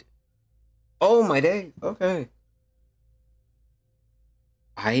not be. Oh my day. Okay.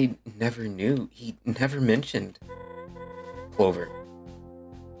 I never knew. He never mentioned Clover.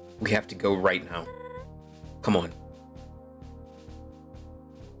 We have to go right now. Come on.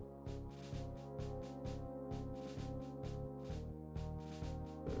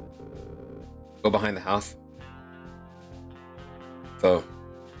 Go behind the house. So,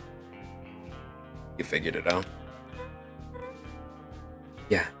 you figured it out?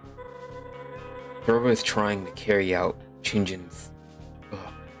 Yeah. Saroba is trying to carry out a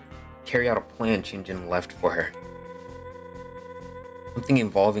plan Chunjin left for her. Something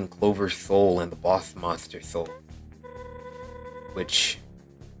involving Clover's soul and the boss monster soul, which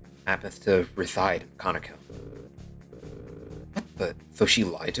happens to reside in Kaneko. What the? So she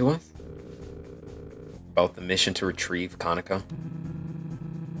lied to us? About the mission to retrieve Kaneko?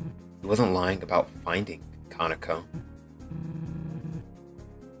 He wasn't lying about finding Kaneko.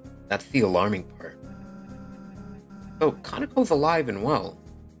 That's the alarming part. So, Kaneko's alive and well.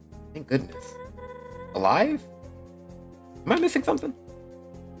 Thank goodness. Alive? Am I missing something?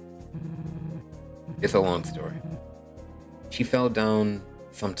 It's a long story. She fell down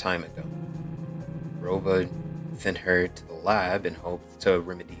some time ago. Roba sent her to the lab in hopes to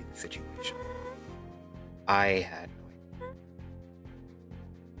remedy the situation. I had no idea.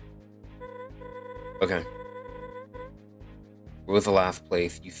 Okay. Where was the last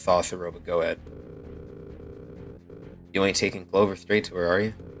place you saw Saroba go at? You ain't taking Clover straight to her, are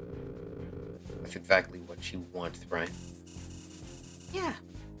you? That's exactly what she wants, right? Yeah.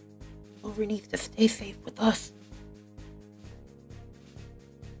 Clover needs to stay safe with us.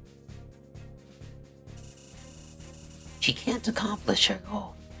 She can't accomplish her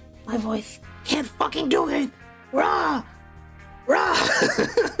goal. My voice can't fucking do it! Rah! Rah!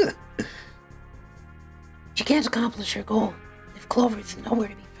 She can't accomplish her goal if Clover is nowhere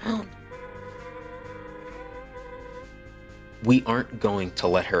to be found. We aren't going to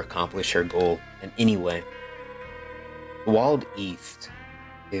let her accomplish her goal in any way. The Wild East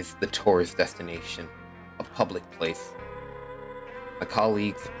is the tourist destination, a public place. My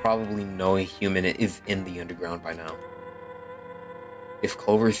colleagues probably know a human is in the underground by now. If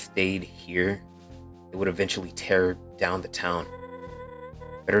Clover stayed here, it would eventually tear down the town.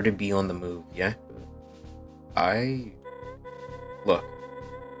 Better to be on the move, yeah? Look,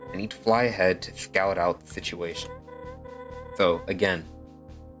 I need to fly ahead to scout out the situation. So, again,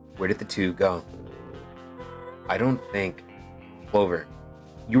 where did the two go? I don't think... Clover,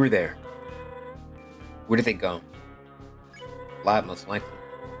 you were there. Where did they go? Lab, most likely.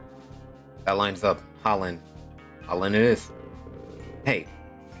 That lines up. Holland. Holland it is. Hey,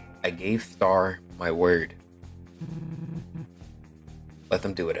 I gave Star my word. Let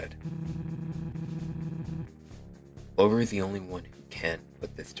them do it, Ed. Clover is the only one who can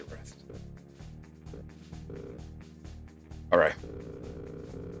put this to rest. Alright.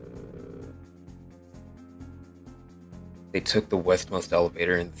 They took the westmost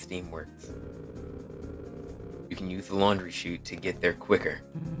elevator in the steamworks. You can use the laundry chute to get there quicker.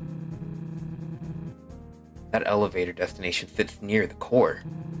 That elevator destination sits near the core.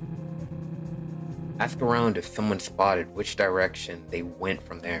 Ask around if someone spotted which direction they went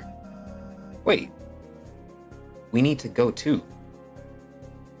from there. Wait. We need to go too.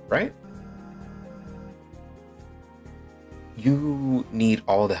 Right? You need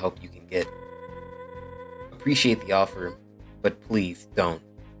all the help you can get. Appreciate the offer, but please don't.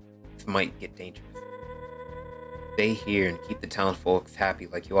 This might get dangerous. Stay here and keep the town folks happy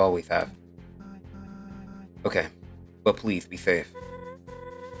like you always have. Okay, but please be safe.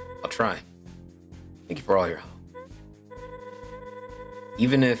 I'll try. Thank you for all your help.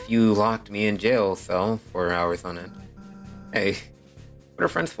 Even if you locked me in jail cell for hours on end. Hey, what are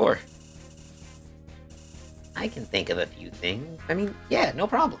friends for? I can think of a few things. I mean, yeah, no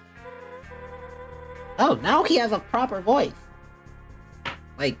problem. Oh, now he has a proper voice.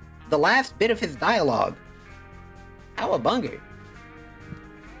 Like, the last bit of his dialogue. How a bunger.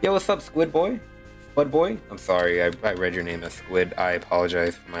 Yo, what's up, Squid Boy? Spud Boy? I'm sorry, I read your name as Squid. I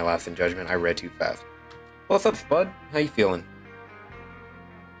apologize for my lapse in judgment. I read too fast. What's up, Spud? How you feeling?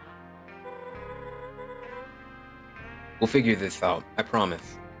 We'll figure this out. I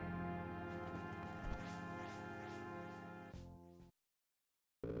promise.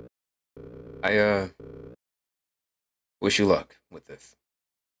 I, wish you luck with this.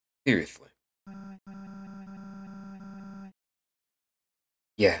 Seriously.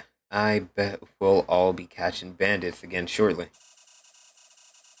 Yeah, I bet we'll all be catching bandits again shortly.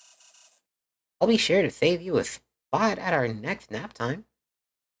 I'll be sure to save you a spot at our next nap time.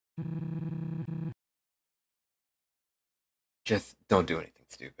 Just don't do anything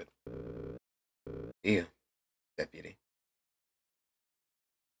stupid. See ya, deputy.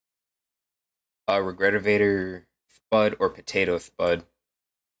 Regretivator Spud or Potato Spud?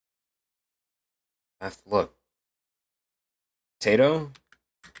 Let's look. Potato?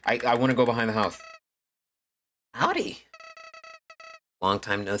 I want to go behind the house. Howdy. Long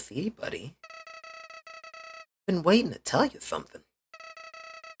time no see, buddy. Been waiting to tell you something.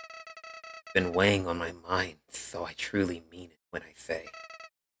 Been weighing on my mind, so I truly mean it when I say.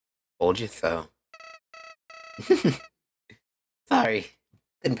 Told you so. Sorry,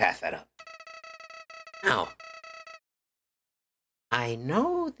 couldn't pass that up. Now, I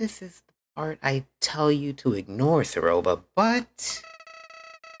know this is the part I tell you to ignore, Saroba, but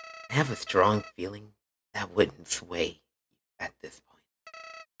I have a strong feeling that wouldn't sway you at this point.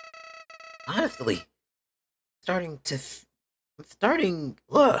 Honestly, I'm starting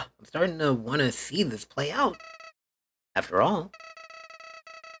to want to see this play out. After all,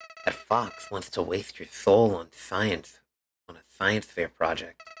 that fox wants to waste your soul on a science fair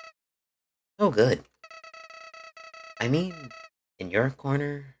project. No good. I mean, in your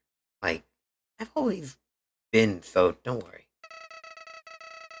corner, like, I've always been, so don't worry.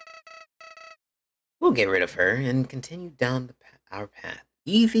 We'll get rid of her and continue down our path.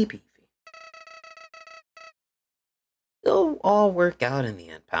 Easy peasy. It'll all work out in the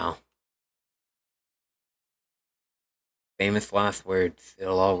end, pal. Famous last words.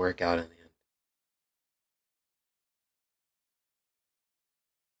 It'll all work out in the end.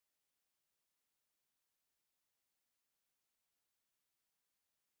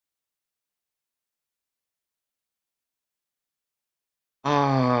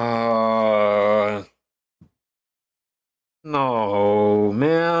 No,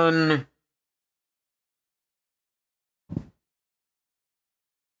 man.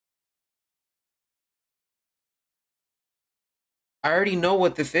 I already know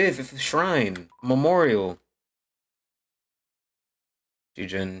what this is. It's a shrine. A memorial.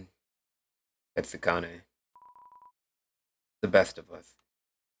 Jujin Etsukane. The best of us.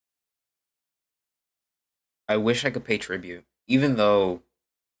 I wish I could pay tribute. Even though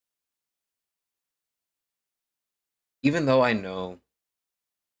I know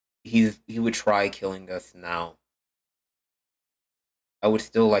he would try killing us now, I would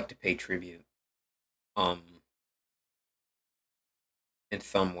still like to pay tribute. Um in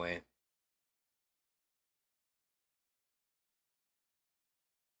some way.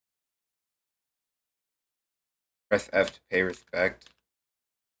 Press F to pay respect.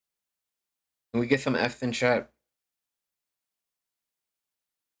 Can we get some F's in chat?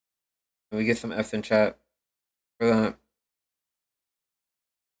 Can we get some F's in chat for that?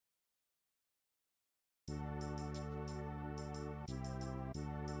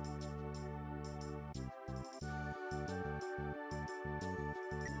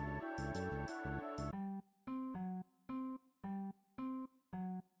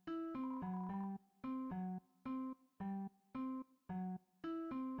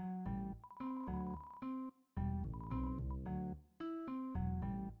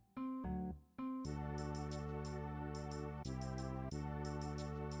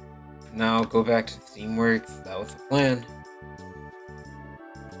 Now go back to Steamworks. That was the plan.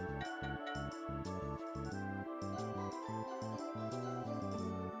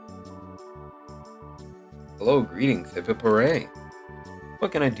 Hello, greetings, hip hip hooray.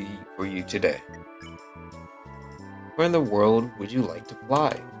 What can I do for you today? Where in the world would you like to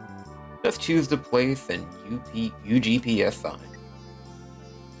fly? Just choose the place and UGPS sign.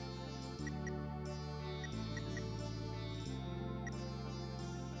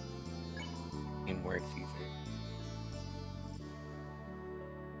 Steamworks user.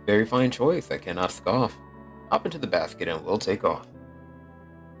 Very fine choice, I cannot scoff. Hop into the basket and we'll take off.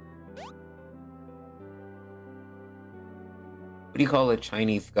 What do you call a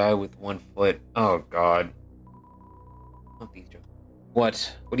Chinese guy with one foot? Oh god. Not these jokes.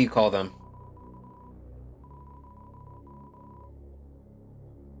 What? What do you call them?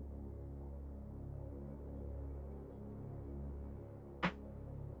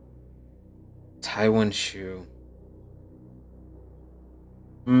 Taiwan shoe.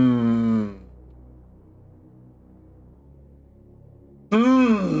 Hmm.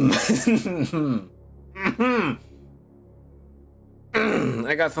 Hmm.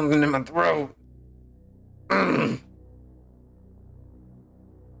 I got something in my throat.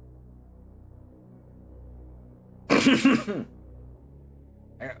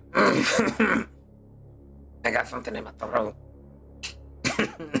 I got something in my throat.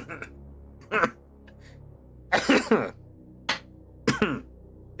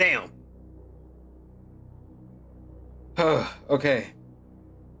 Damn. Okay.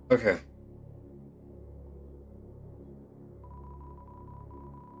 Okay.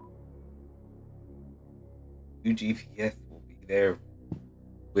 New GPS will be there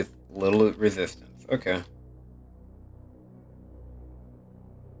with little resistance. Okay.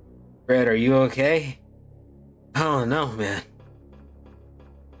 Fred, are you okay? I don't know, man.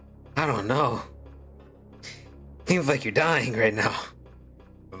 I don't know. Seems like you're dying right now.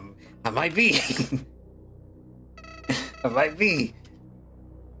 I might be. I might be.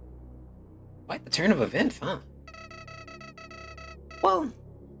 Quite the turn of events, huh? Well,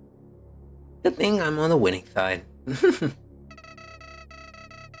 good thing I'm on the winning side.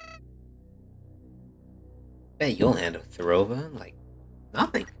 Bet you'll handle Thorova like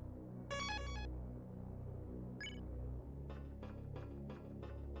nothing.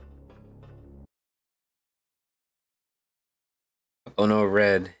 Oh no,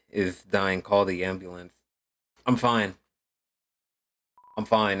 Red is dying. Call the ambulance. I'm fine. I'm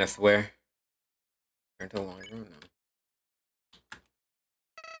fine, I swear. Turn to the long room now.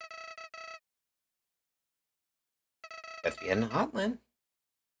 Guess we had a hotline.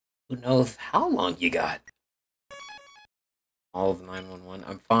 Who knows how long you got? All of 911.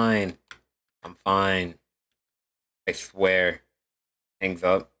 I'm fine. I'm fine. I swear. Hangs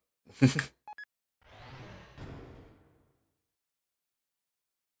up.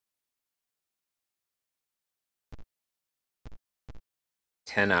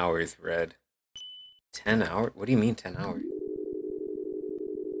 10 hours, Red. 10 hours? What do you mean 10 hours?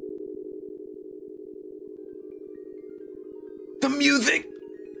 The music!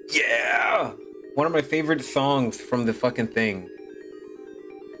 Yeah! One of my favorite songs from the fucking thing.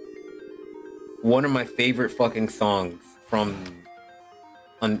 One of my favorite fucking songs from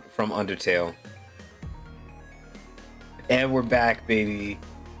Undertale. And we're back, baby.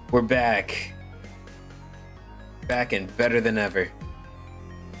 We're back. Back and better than ever.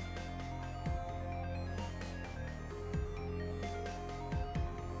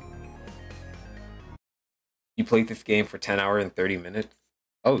 You played this game for 10 hours and 30 minutes?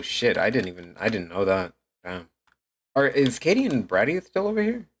 Oh shit, I didn't know that. Damn. Is Katie and Brady still over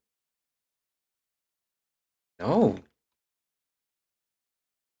here? No.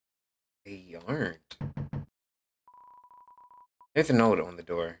 They aren't. There's a note on the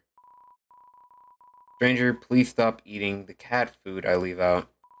door. Stranger, please stop eating the cat food I leave out.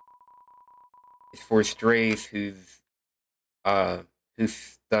 It's for strays who's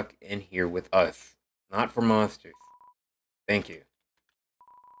stuck in here with us. Not for monsters. Thank you.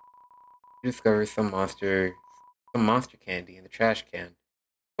 You discover some monster candy in the trash can.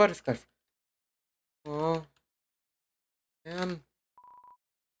 Butterscotch. Oh, man.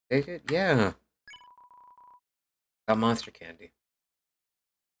 Take it? Yeah. Got monster candy.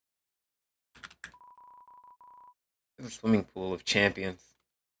 There's a swimming pool of champions.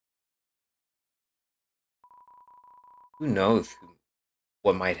 Who knows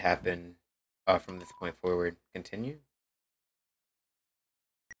what might happen from this point forward? Continue?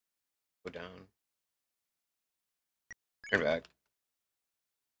 Go down. Turn back.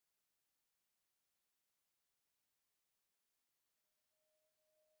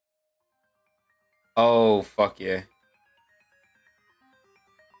 Oh, fuck yeah.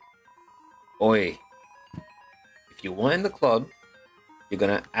 Oi. If you want in the club, you're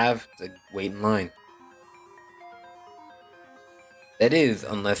gonna have to wait in line. That is,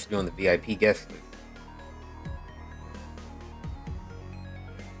 unless you're on the VIP guest list.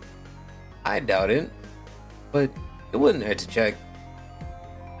 I doubt it, but it wouldn't hurt to check.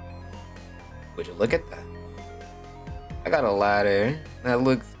 Would you look at that? I got a ladder that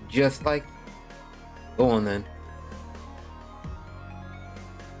looks just like you. Go on then.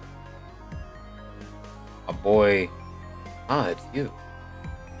 Oh boy. Ah, it's you.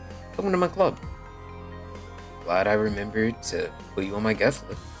 Welcome to my club. Glad I remembered to put you on my guest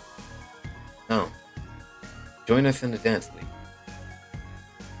list. Now, join us in the dance league.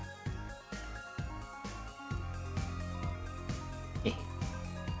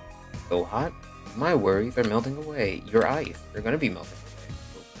 So hot, my worries are melting away. Your ice are gonna be melting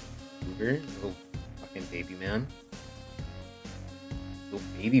away. Cougar, little fucking baby man. Little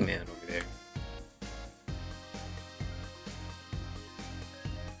baby man over there.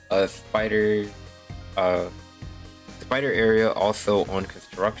 Spider area also on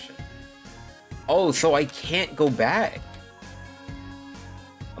construction. Oh, so I can't go back.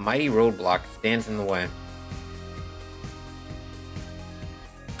 A mighty roadblock stands in the way.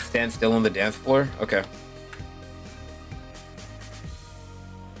 Stand still on the dance floor? Okay.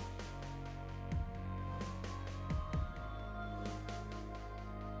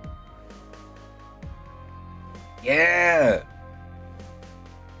 Yeah!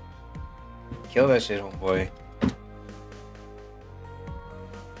 Kill that shit, homeboy.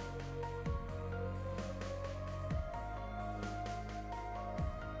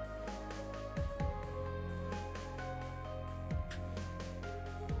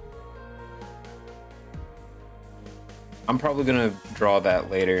 I'm probably gonna draw that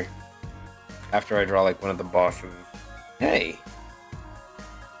later. After I draw like one of the bosses. Hey!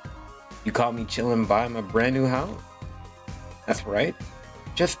 You caught me chilling by my brand new house? That's right.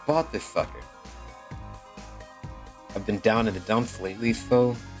 Just bought this sucker. I've been down in the dumps lately,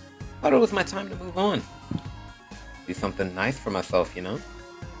 so thought it was my time to move on. Do something nice for myself, you know?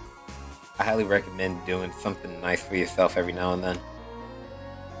 I highly recommend doing something nice for yourself every now and then.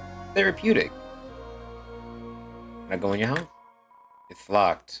 Therapeutic. Can I go in your house? It's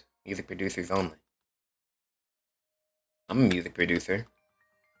locked. Music producers only. I'm a music producer.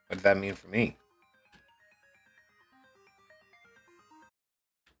 What does that mean for me?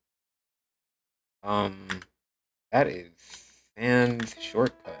 That is Sans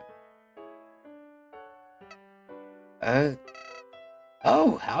shortcut.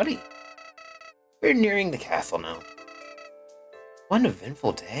 Oh, howdy. We're nearing the castle now. What an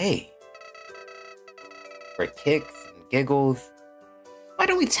eventful day. For kicks and giggles, why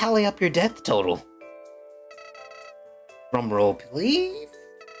don't we tally up your death total? Drum roll, please.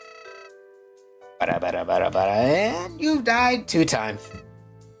 Bada, and you've died 2 times.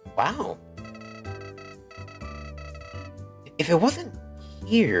 Wow. If it wasn't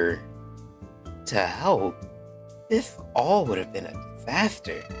here to help, this all would have been a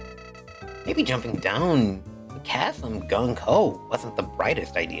disaster. Maybe jumping down the chasm gung-ho wasn't the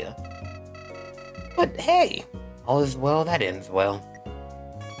brightest idea. But hey, all is well that ends well.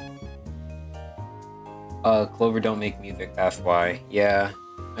 Clover don't make music, that's why. Yeah,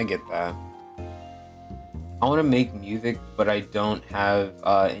 I get that. I want to make music, but I don't have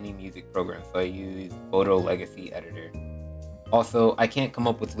any music programs, so I use Photo Legacy Editor. Also, I can't come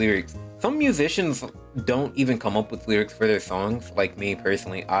up with lyrics. Some musicians don't even come up with lyrics for their songs. Like me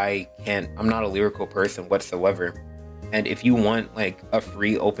personally, I'm not a lyrical person whatsoever. And if you want like a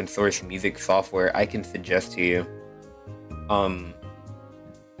free open source music software, I can suggest to you.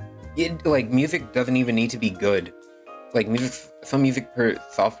 Music doesn't even need to be good. Like some music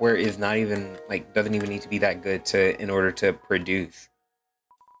software is not even doesn't even need to be that good in order to produce.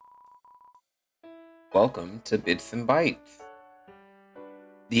 Welcome to Bits and Bytes.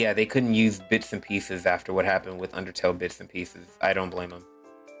 Yeah, they couldn't use bits and pieces after what happened with Undertale bits and pieces. I don't blame them.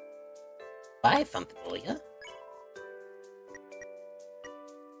 Buy something, will ya?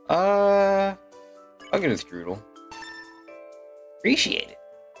 Uh, I'll get a strudel. Appreciate it.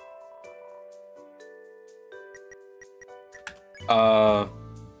 Uh,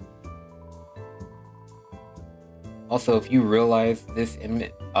 Also, if you realize this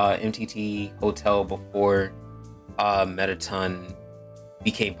MTT hotel before Metaton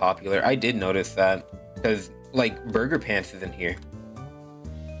became popular, I did notice that because like Burger Pants is in here.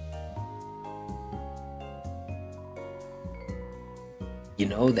 You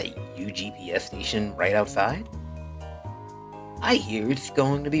know that UGPS station right outside? I hear it's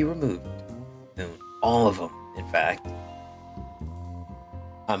going to be removed soon. All of them, in fact.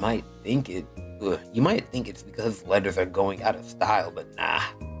 I might think it. You might think it's because letters are going out of style, but nah.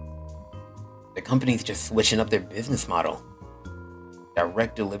 The company's just switching up their business model.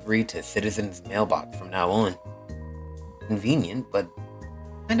 Direct delivery to citizens' mailbox from now on. Convenient, but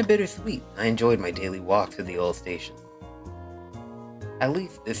kinda bittersweet. I enjoyed my daily walk to the old station. At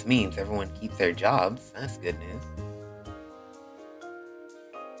least this means everyone keeps their jobs. That's good news.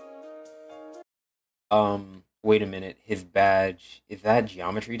 Wait a minute. His badge, is that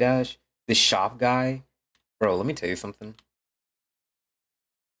Geometry Dash? The shop guy? Bro, let me tell you something.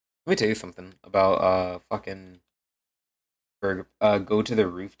 Let me tell you something about fucking Burger. Go to the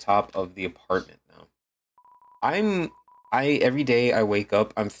rooftop of the apartment now. I'm I every day I wake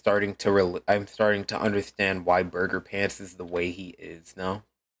up, I'm starting to understand why Burger Pants is the way he is now.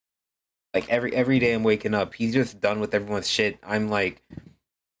 Like every day I'm waking up, he's just done with everyone's shit. I'm like,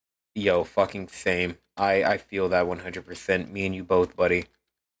 yo, fucking same. I feel that 100%. Me and you both, buddy.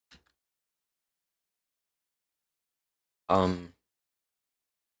 Um,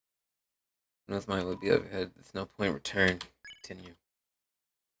 Knows mine would be overhead. There's no point return. Continue.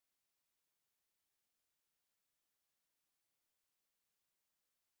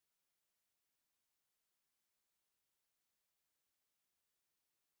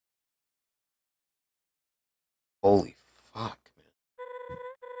 Holy fuck, man.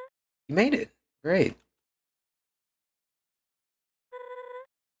 You made it. Great.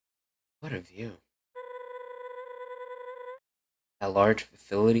 What a view. That large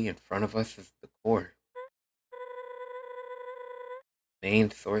facility in front of us is the core.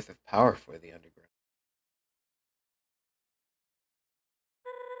 Main source of power for the underground.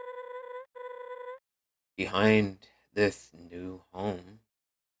 Behind this new home,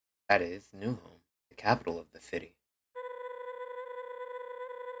 that is, new home, the capital of the city.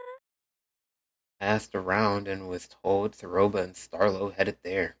 I asked around and was told Saroba and Starlo headed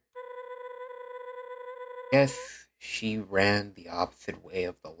there. Guess she ran the opposite way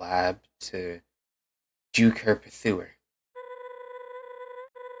of the lab to juke her pursuer.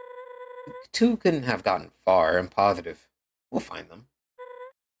 The two couldn't have gotten far, I'm positive. We'll find them.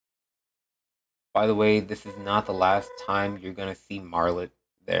 By the way, this is not the last time you're gonna see Marlet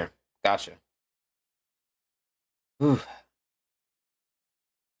there. Gotcha. Whew. It's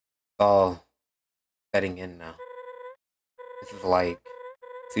all setting in now. This is like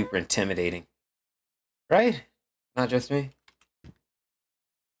super intimidating. Right? Not just me.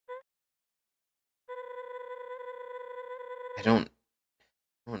 I don't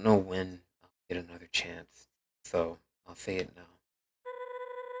know when I'll get another chance, so I'll say it now.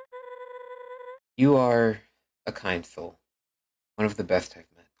 You are a kind soul, one of the best I've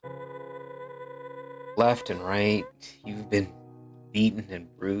met. Left and right, you've been beaten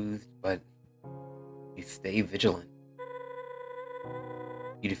and bruised, but you stay vigilant.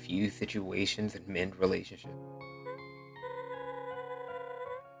 You diffuse situations and mend relationships.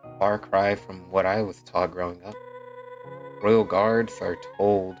 Far cry from what I was taught growing up. Royal guards are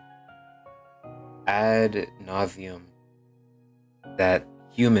told ad nauseum that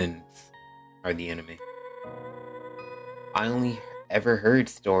humans are the enemy. I only ever heard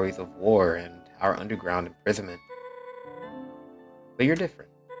stories of war and our underground imprisonment. But you're different.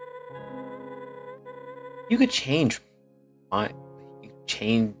 You could change my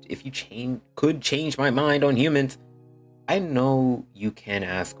if you could change my mind on humans. I know you can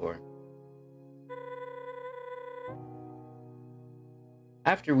ask or.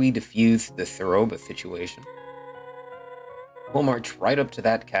 After we defuse the Saroba situation, we'll march right up to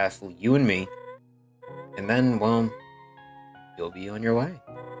that castle, you and me, and then, well, you'll be on your way.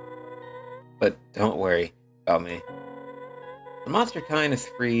 But don't worry about me. The monster kind is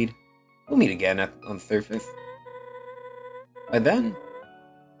freed. We'll meet again on the surface. By then,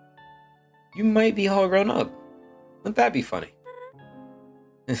 you might be all grown up. Wouldn't that be funny?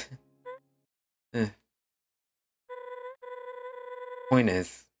 Point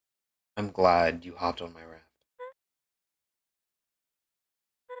is, I'm glad you hopped on my raft.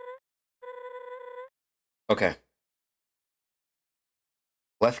 Okay,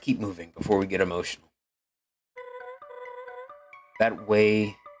 let's keep moving before we get emotional. That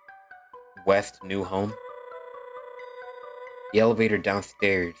way west new home, the elevator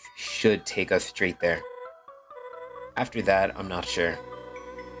downstairs should take us straight there. After that, I'm not sure.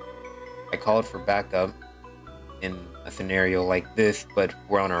 I called for backup in a scenario like this, but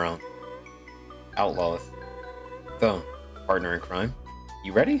we're on our own. Outlaws. So, partner in crime,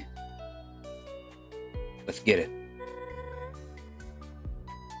 you ready? Let's get it.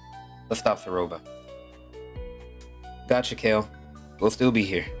 Let's stop Saroba. Gotcha, Kale. We'll still be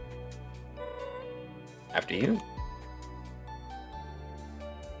here. After you.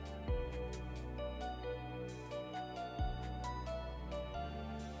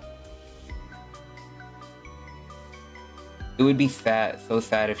 It would be sad, so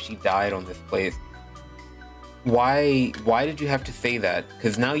sad if she died on this place. Why did you have to say that?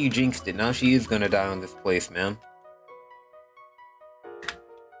 Because now you jinxed it. Now she is gonna die on this place, man.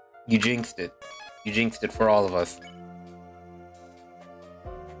 You jinxed it. You jinxed it for all of us.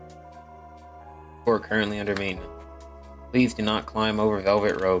 We're currently under maintenance. Please do not climb over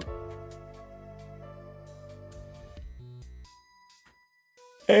Velvet Rope.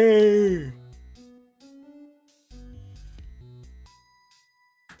 Hey!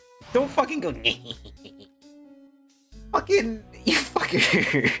 Don't fucking go. Fucking, you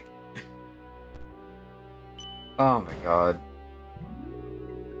fucker. Oh my god.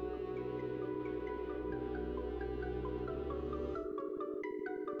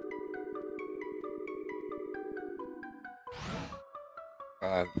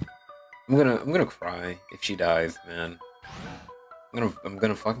 God. I'm gonna cry if she dies, man. I'm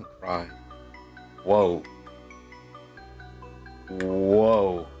gonna fucking cry. Whoa.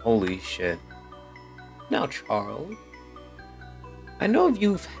 Whoa. Holy shit. Now, Charles, I know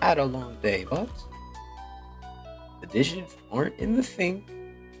you've had a long day, but the dishes aren't in the sink,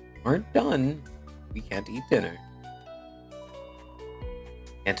 aren't done. We can't eat dinner.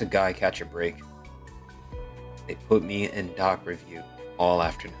 Can't a guy catch a break? They put me in doc review all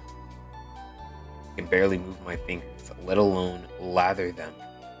afternoon. I can barely move my fingers, let alone lather them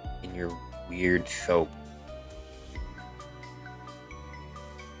in your weird soap.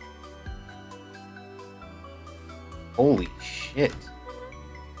 Holy shit.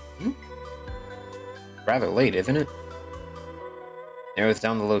 Rather late, isn't it? Narrows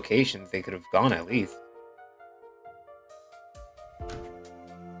down the locations they could have gone at least.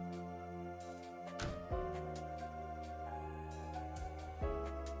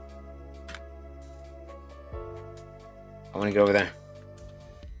 I want to go over there.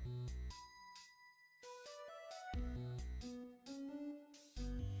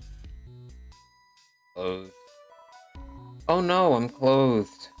 Closed. Oh no, I'm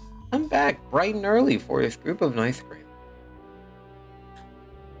closed. I'm back bright and early for a scoop of ice cream.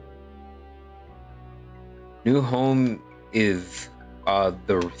 New home is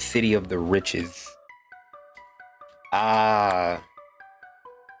the city of the riches. Ah.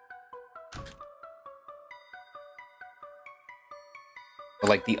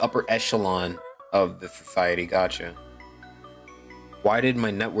 Like the upper echelon of the society, gotcha. Why did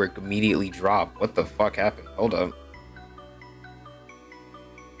my network immediately drop? What the fuck happened? Hold up.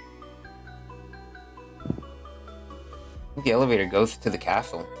 I think the elevator goes to the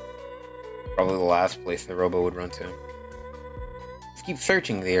castle. Probably the last place the robo would run to. Let's keep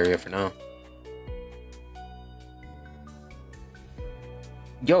searching the area for now.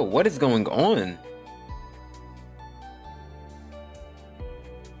 Yo, what is going on?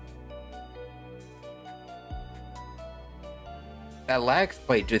 That lag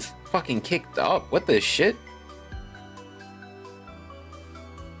spike just fucking kicked up. What the shit?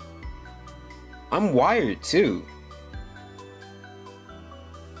 I'm wired too.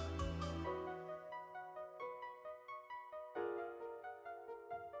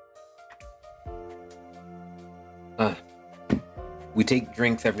 We take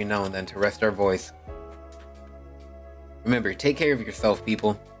drinks every now and then to rest our voice. Remember, take care of yourself,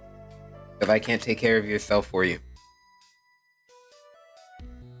 people. If I can't take care of yourself for you.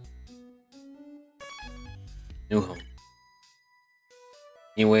 New home.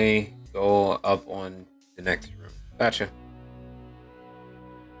 Anyway, go up on the next room. Gotcha.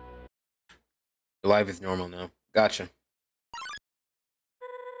 Your life is normal now. Gotcha.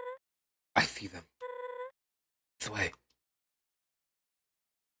 I see them. This way.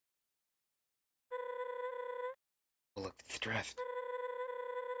 They look distressed.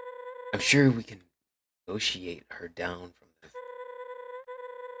 I'm sure we can negotiate her down from this.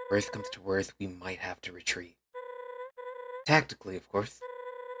 Worst comes to worst, we might have to retreat. Tactically, of course.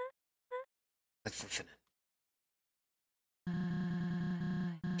 Let's listen in.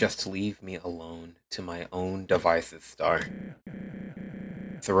 Just leave me alone to my own devices, Star.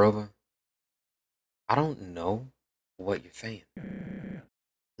 Saroba, I don't know what you're saying.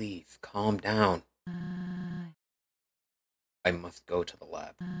 Please, calm down. I must go to the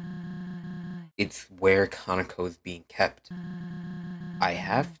lab. It's where Kanako's being kept. I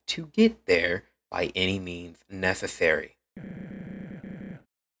have to get there by any means necessary.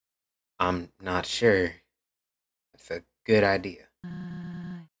 I'm not sure it's a good idea.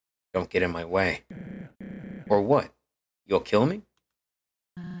 Don't get in my way. Or what? You'll kill me?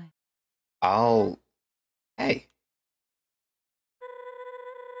 I'll... Hey.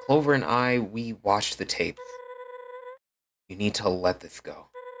 Clover and I, we watched the tapes. You need to let this go.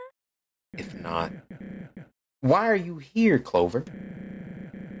 If not... Why are you here, Clover?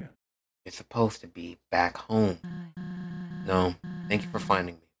 You're supposed to be back home. No, thank you for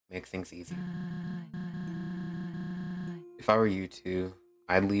finding me. Makes things easier. If I were you two,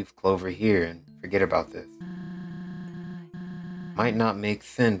 I'd leave Clover here and forget about this. Might not make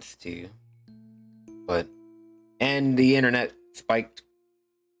sense to you, but... And the internet spiked.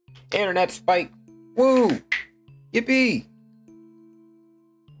 Internet spiked! Woo! Yippee!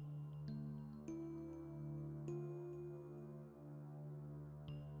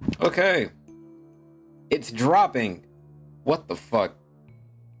 Okay. It's dropping. What the fuck?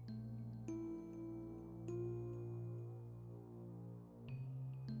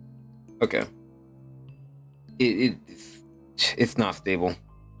 Okay. It's not stable.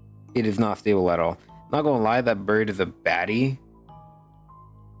 It is not stable at all. Not gonna lie, that bird is a baddie.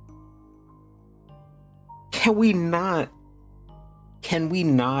 Can we not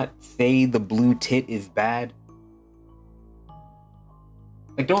say the blue tit is bad?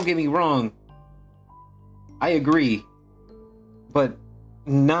 Like, don't get me wrong. I agree. But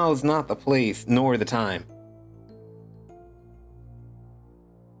now's not the place, nor the time.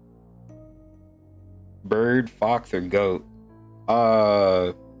 Bird, fox, or goat?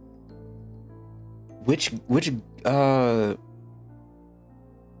 Which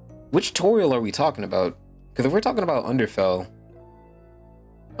tutorial are we talking about? Because if we're talking about Undertale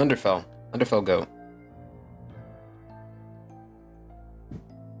goat.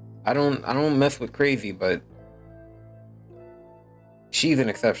 I don't mess with crazy, but she's an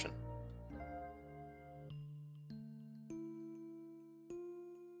exception.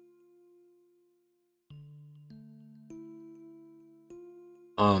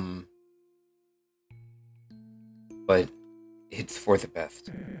 But it's for the best.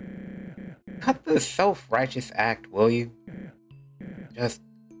 Cut the self-righteous act, will you? Just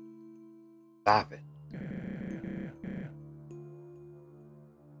stop it.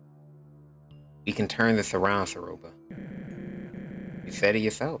 We can turn this around, Saroba. You said it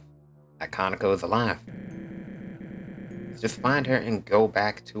yourself. That Kanako is alive. Let's just find her and go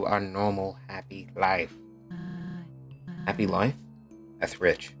back to our normal, happy life. Happy life? That's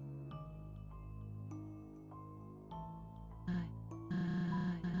rich.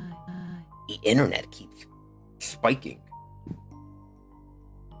 The internet keeps spiking.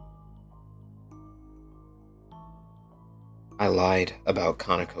 I lied about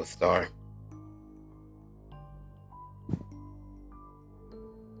Kanako Star.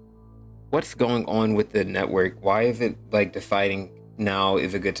 What's going on with the network? Why is it like deciding now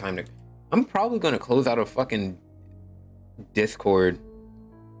is a good time to... I'm probably gonna close out a fucking Discord.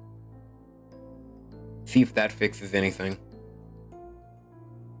 See if that fixes anything.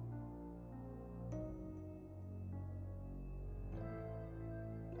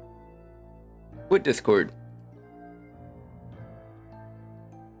 What Discord?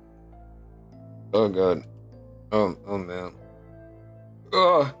 Oh god. Oh man.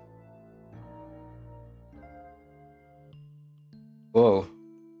 Ugh. Whoa.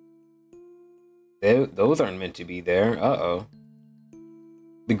 Those aren't meant to be there. Uh-oh.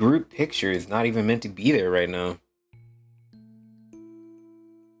 The group picture is not even meant to be there right now.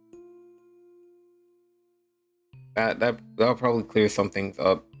 That'll probably clear some things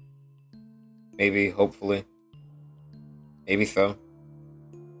up. Maybe, hopefully. Maybe so.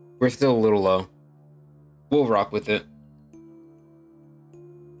 We're still a little low. We'll rock with it.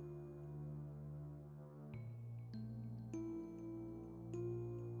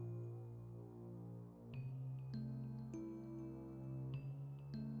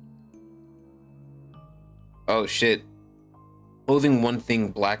 Oh shit. Closing one thing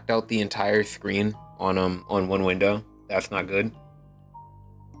blacked out the entire screen on one window. That's not good.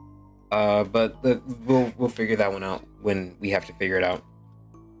 But we'll figure that one out when we have to figure it out.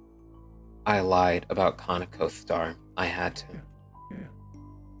 I lied about Kanako Star. I had to.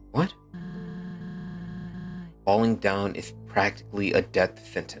 What? Falling down is practically a death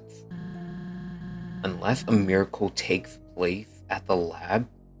sentence. Unless a miracle takes place at the lab,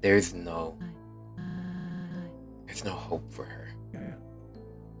 there's no hope for her.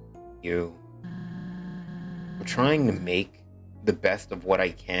 I'm trying to make the best of what I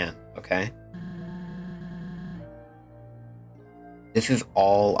can, okay? This is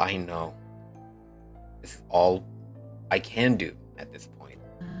all I know. This is all I can do at this point.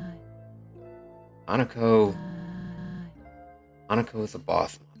 Hanako is a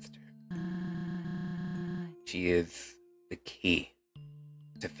boss monster. She is the key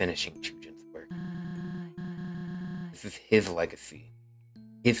to finishing Chujin's work. This is his legacy,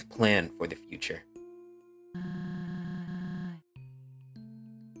 his plan for the future.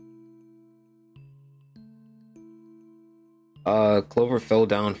 Clover fell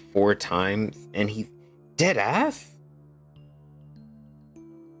down 4 times and he dead ass?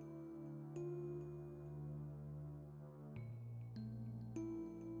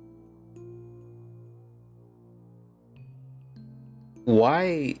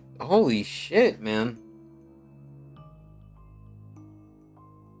 Why? Holy shit, man.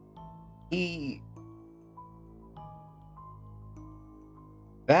 He...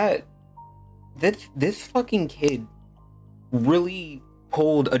 This fucking kid really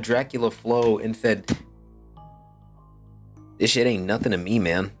pulled a Dracula flow and said, this shit ain't nothing to me,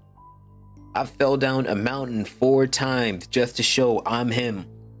 man. I fell down a mountain 4 times just to show I'm him.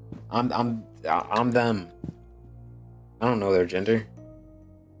 I'm them. I don't know their gender.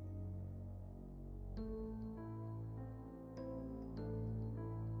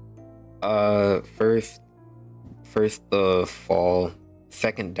 First the fall,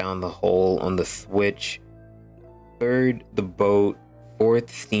 second down the hole on the switch, third the boat, fourth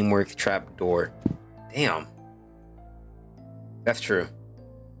Steamworks trap door. Damn. That's true.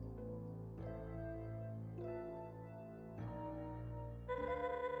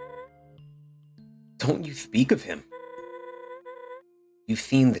 Don't you speak of him. You've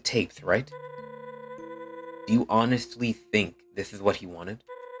seen the tapes, right? Do you honestly think this is what he wanted?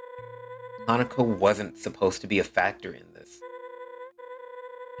 Hanako wasn't supposed to be a factor in this.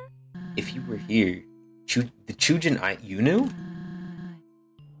 If you were here, the Chujin you knew?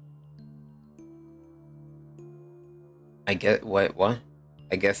 I get what?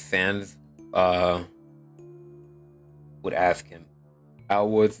 I guess Sans would ask him, how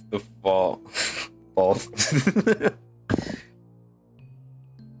was the fall? False.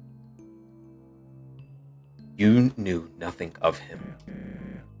 You knew nothing of him.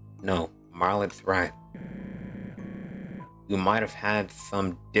 No, Marlet's right. You might have had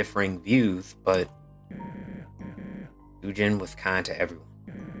some differing views, but Chujin was kind to everyone.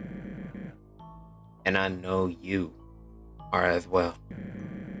 And I know you are as well.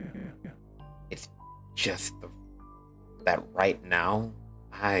 It's just that right now,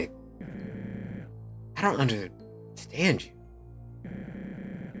 I don't understand you.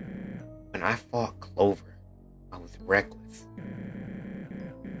 When I fought Clover, I was reckless.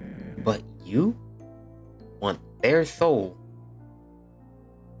 But you want their soul.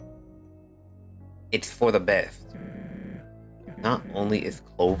 It's for the best. Not only is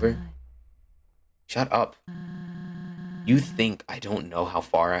Clover... Shut up. You think I don't know how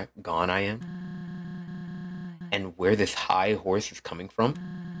far gone I am? And where this high horse is coming from?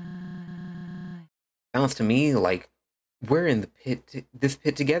 Sounds to me like we're in this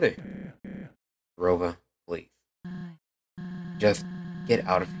pit together. Rova, please. Just get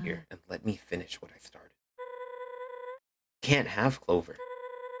out of here and let me finish what I started. Can't have Clover.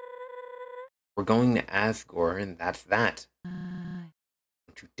 We're going to Asgore and that's that.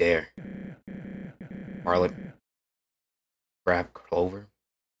 Don't you dare. Marlet, grab Clover.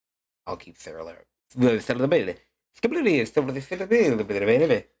 I'll keep Sarah there. Where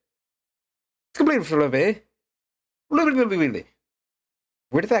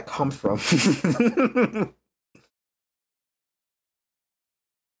did that come from?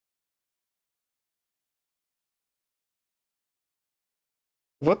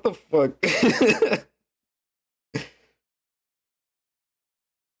 What the fuck?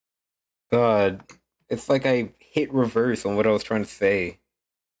 God, it's like I hit reverse on what I was trying to say.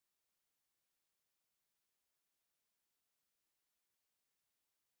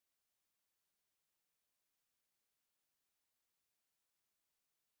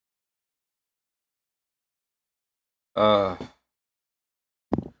 Uh,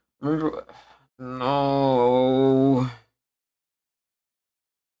 remember? No.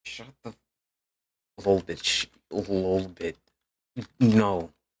 Shut the. A little bit. A little bit.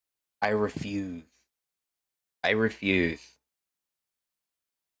 No. I refuse. I refuse.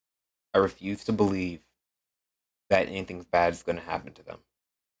 I refuse to believe that anything bad is going to happen to them.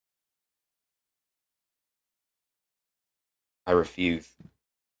 I refuse.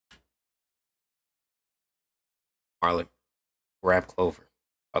 Marlon, grab Clover.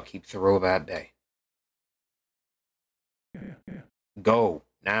 I'll keep Thoreau at bay. Go,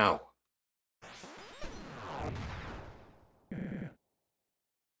 now.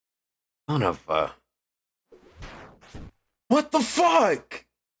 Son of a... What the fuck?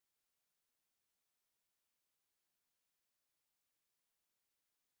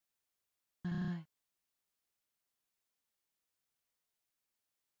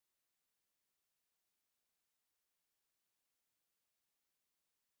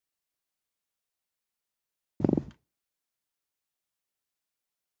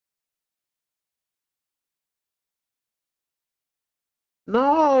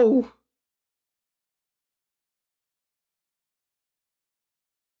 No!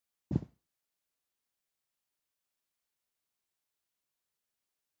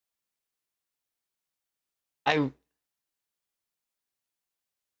 I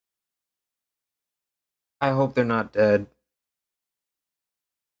hope they're not dead.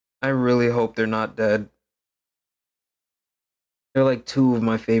 I really hope they're not dead. They're like two of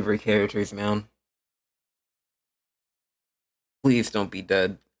my favorite characters, man. Please don't be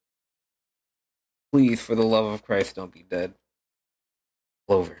dead. Please, for the love of Christ, don't be dead.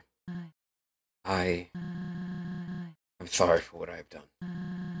 Clover. I'm sorry for what I've done.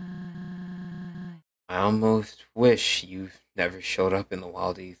 I almost wish you never showed up in the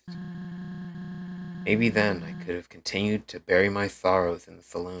Wild East. Maybe then I could have continued to bury my sorrows in the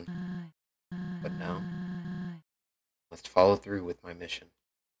saloon. But now, I must follow through with my mission.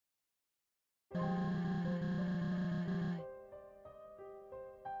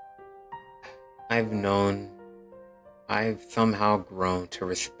 I've somehow grown to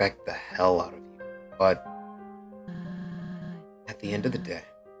respect the hell out of you, but at the end of the day,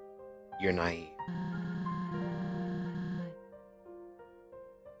 you're naive.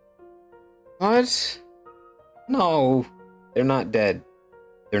 What? No, they're not dead.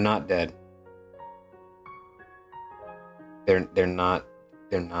 They're not dead. They're not.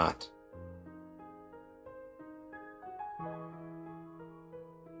 They're not.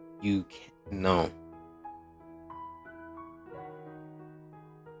 You can't. No.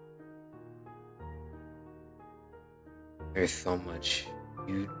 There's so much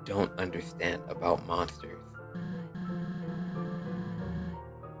you don't understand about monsters.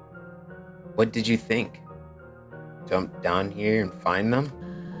 What did you think? Jump down here and find them?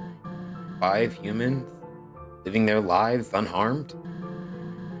 5 humans living their lives unharmed?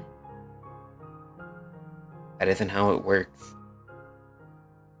 That isn't how it works.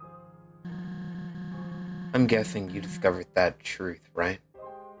 I'm guessing you discovered that truth, right?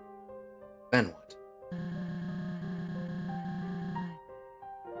 Then what?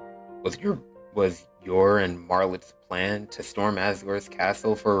 Was your and Marlet's plan to storm Asgore's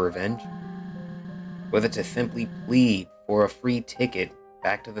castle for revenge? Was it to simply plead for a free ticket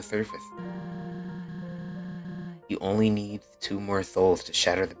back to the surface? He only needs 2 more souls to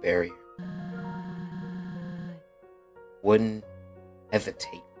shatter the barrier. Wouldn't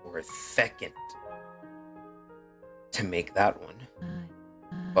hesitate for a second to make that one.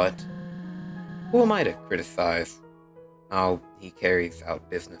 But who am I to criticize how he carries out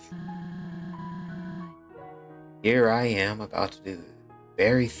business? Here I am about to do the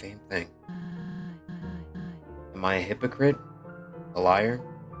very same thing. Am I a hypocrite? A liar?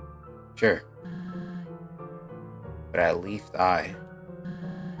 Sure. But at least I,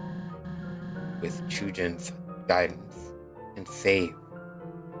 with Chujin's guidance, can save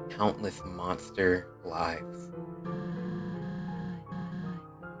countless monster lives.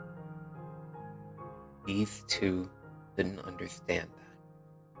 These two didn't understand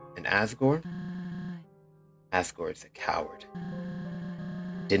that. And Asgore is a coward.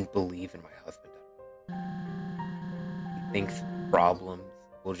 Didn't believe in my husband. He thinks problems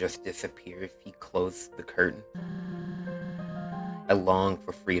will just disappear if he closes the curtain. I long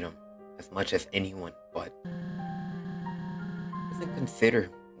for freedom as much as anyone, but doesn't consider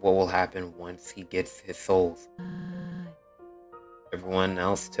what will happen once he gets his souls. Everyone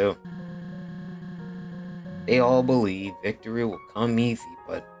else too. They all believe victory will come easy,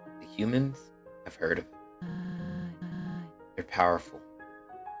 but the humans, I've heard of it. They're powerful,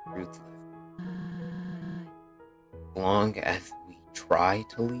 ruthless. As long as we try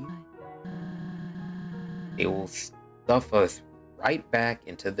to leave, they will stuff us right back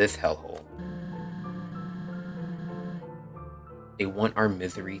into this hellhole. They want our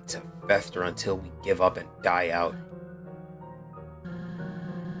misery to fester until we give up and die out.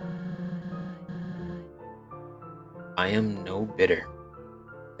 I am no bitter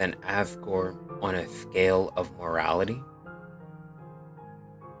than Asgore on a scale of morality?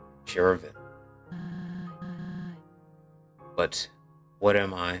 Sure of it. But what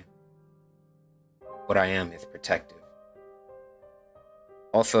am I? What I am is protective.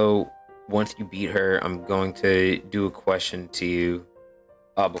 Also, once you beat her, I'm going to do a question to you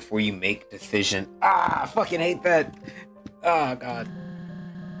before you make decision. I fucking hate that. Oh, God.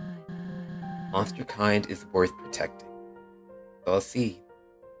 Monster kind is worth protecting. So I'll see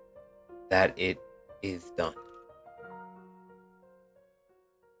that it is done.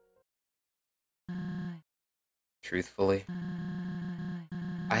 Truthfully,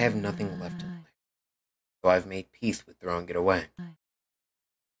 I have nothing left in life, so I've made peace with throwing it away.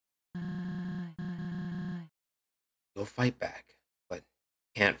 You'll fight back, but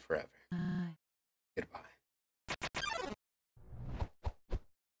can't forever. Goodbye.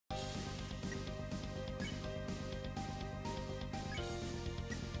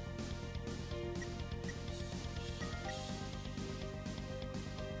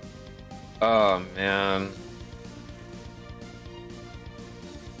 Oh, man.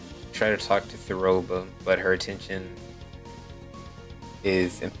 Try to talk to Thoroughba, but her attention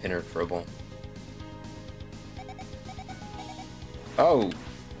is impenetrable. Oh.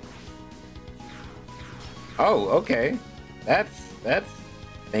 Oh, okay. That's,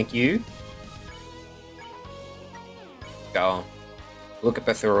 thank you. Go. Look at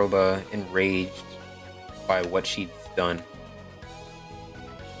Thoroughba, enraged by what she's done.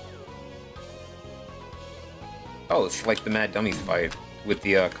 Oh, it's like the Mad Dummies fight with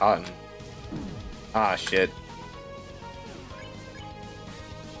the cotton. Ah, shit.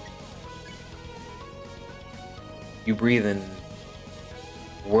 You breathe in.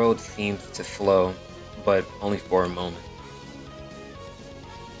 The world seems to slow, but only for a moment.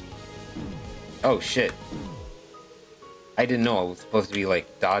 Oh, shit. I didn't know I was supposed to be,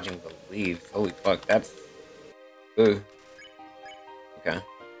 like, dodging the leaves. Holy fuck, that's... Ugh. Okay.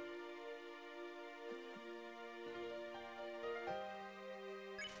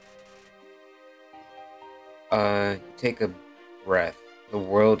 Take a breath. The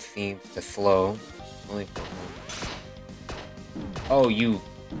world seems to slow. Only for a moment. Oh, you...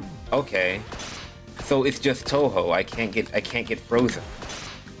 Okay. So it's just Toho. I can't get frozen.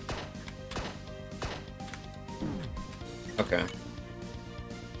 Okay.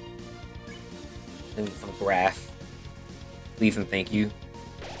 I need some grass. Please and thank you.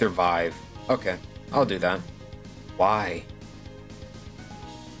 Survive. Okay. I'll do that. Why?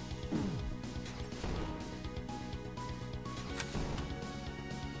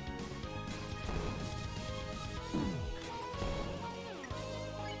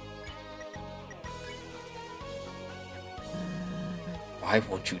 Why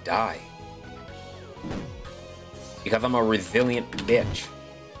won't you die? Because I'm a resilient bitch.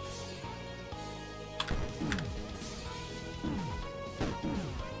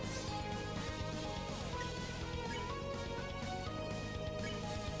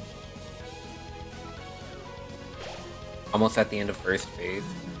 Almost at the end of first phase.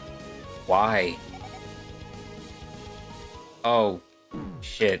 Why? Oh,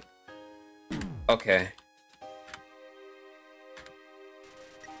 shit. Okay.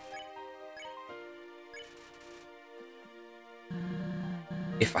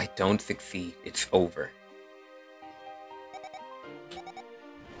 If I don't succeed, it's over.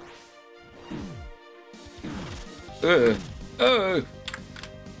 Ugh. Ugh.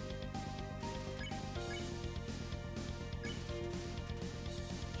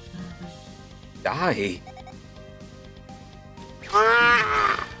 Die.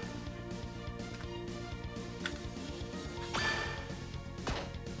 Ah!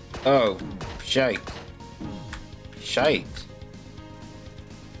 Oh, shite. Shite.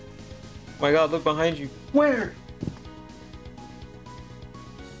 Oh my god, look behind you. Where?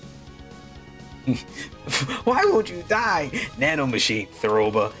 Why won't you die? Nanomachine,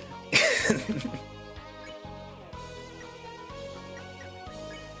 Thoroughba.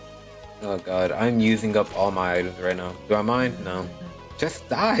 Oh god, I'm using up all my items right now. Do I mind? No. Just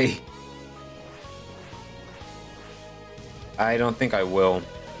die. I don't think I will.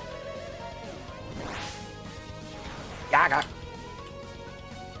 Yaga.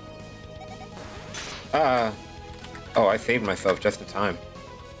 Oh, I saved myself just in time.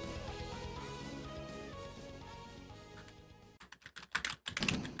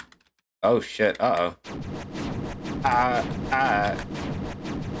 Oh shit, uh-oh.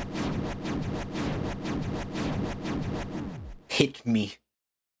 Hit me.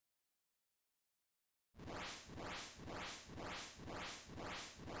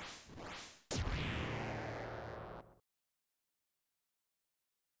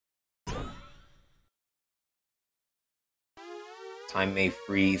 Time may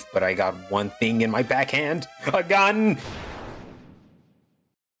freeze, but I got one thing in my backhand. A gun!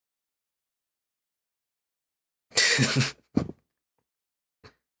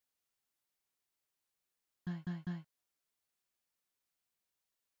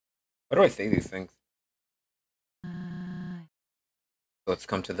 Why do I say these things? Let's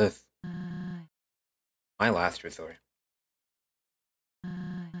come to this. My last resort.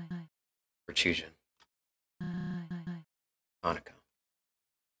 Protrusion. Hanukkah.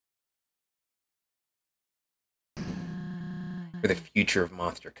 For the future of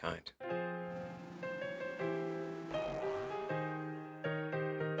monster kind.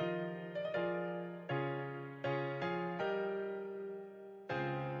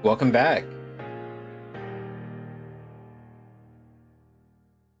 Welcome back.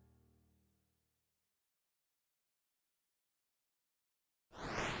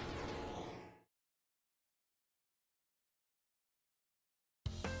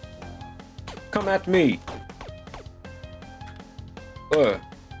 Come at me.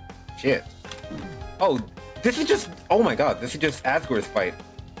 Shit. Oh, this is just, oh my god, this is just Asgore's fight.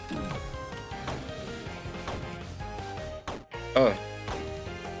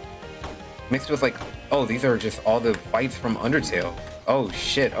 Mixed with like, oh, these are just all the fights from Undertale. Oh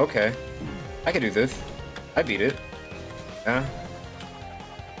shit, okay. I can do this. I beat it. Yeah.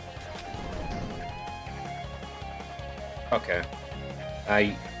 Okay.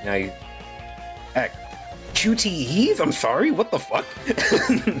 Now you... Heck. QTEs? I'm sorry? What the fuck?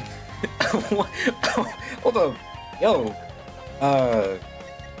 Hold up. Yo.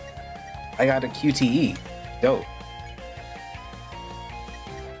 I got a QTE. Dope.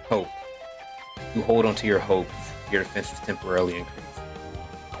 Hope. You hold onto your hopes. Your defense is temporarily increased.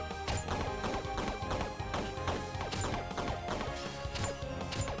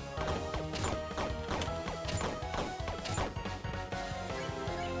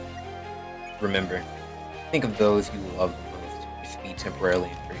 Remember, think of those you love the most. Your speed temporarily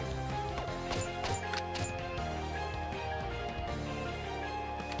increased.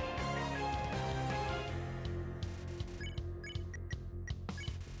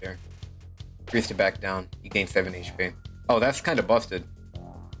 There. Increase to back down. You gain 7 HP. Oh, that's kind of busted.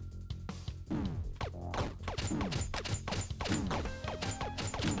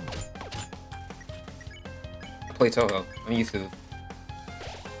 I play Toho. I'm used to this.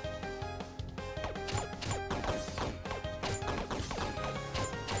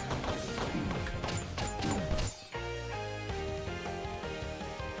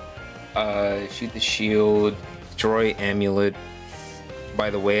 Shoot the shield, destroy amulet.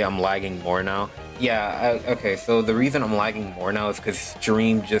 By the way, I'm lagging more now. Yeah, okay, so the reason I'm lagging more now is because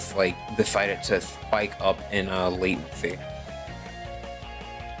stream just like decided to spike up in latency.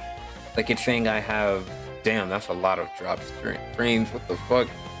 Like it's saying I have, damn, that's a lot of dropped frames, what the fuck?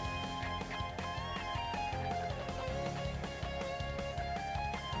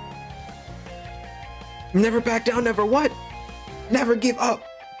 Never back down, never what? Never give up.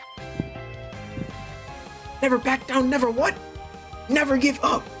 Never back down, never what? Never give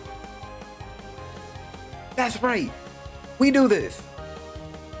up. That's right. We do this.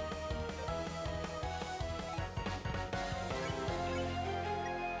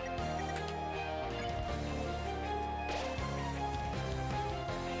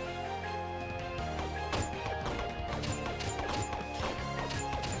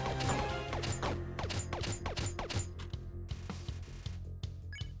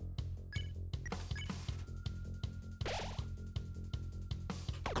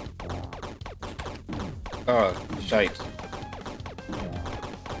 Oh, shite.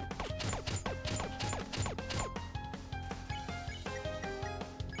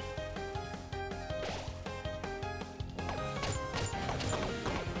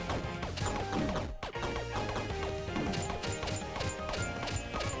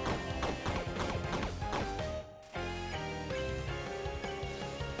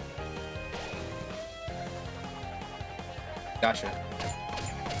 Gotcha.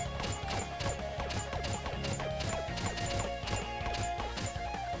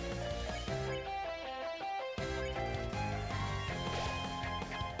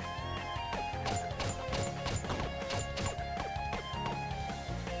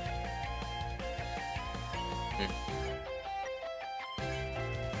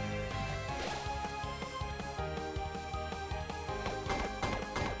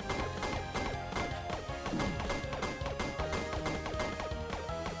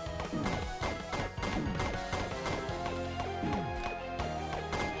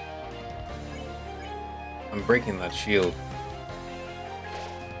 I'm breaking that shield.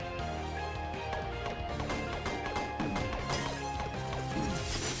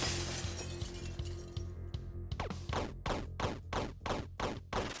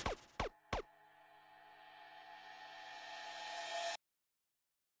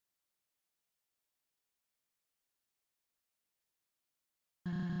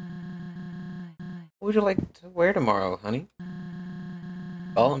 What would you like to wear tomorrow, honey?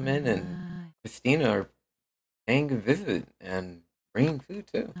 Solomon and Christina are paying a visit and bringing food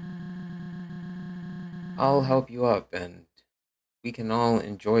too. I'll help you up and we can all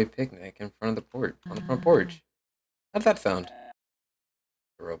enjoy a picnic in front of the porch on the front porch. How's that sound?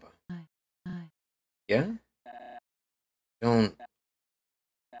 The robot. Yeah? Don't.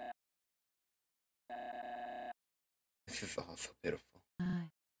 This is all so pitiful.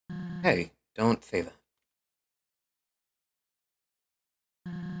 Hey, don't say that.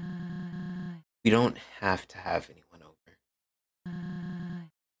 We don't have to have anyone over.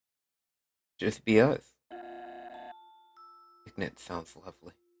 Just be us. Picnic sounds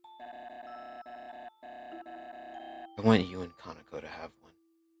lovely. I want you and Kanako to have one,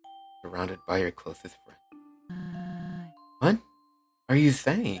 surrounded by your closest friend. What are you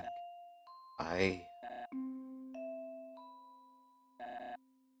saying?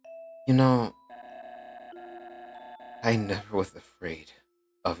 You know, I never was afraid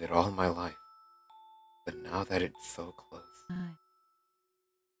of it all my life, but now that it's so close.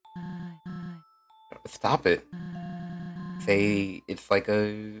 Stop it. Say it's like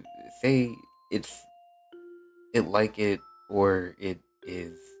a. Say it's. It like it or it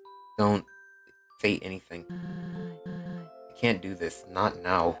is. Don't say anything. I can't do this. Not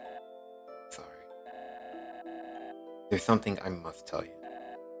now. Sorry. There's something I must tell you.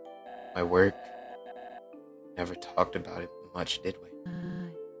 My work. Never talked about it much, did we?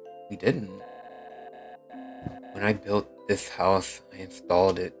 We didn't. When I built this house, I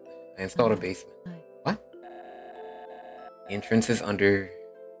installed a basement. What? The entrance is under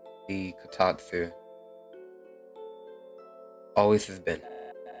the kotatsu. Always has been.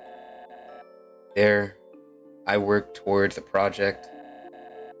 There, I work towards a project.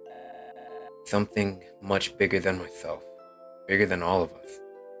 Something much bigger than myself. Bigger than all of us.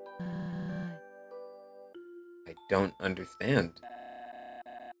 I don't understand.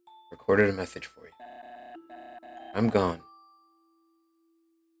 Recorded a message for you. I'm gone.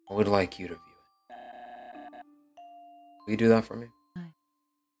 I would like you to view it. Will you do that for me?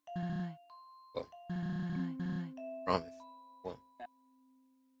 Well, promise. Well,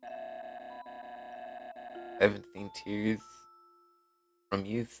 I haven't seen tears from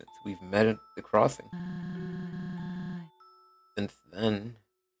you since we've met at the crossing. Since then,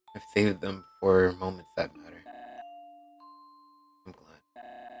 I've saved them for moments that matter. I'm glad.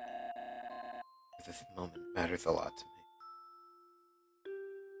 Because this moment matters a lot to me.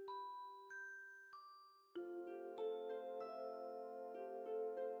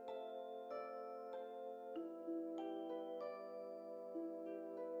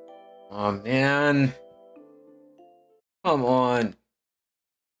 Oh man. Come on.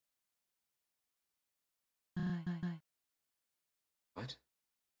 What?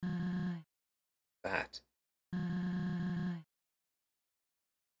 That.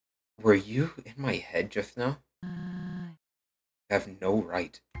 Were you in my head just now? I have no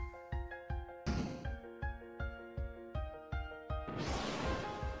right.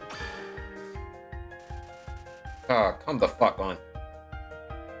 Ah, come the fuck on.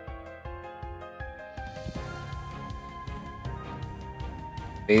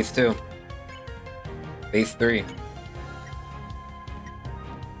 Phase 2. Phase 3.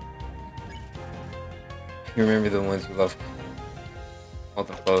 You remember the ones you love. Hold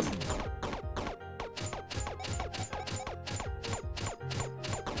them close.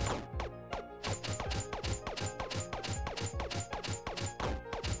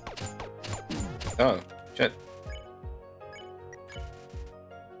 Oh, shit.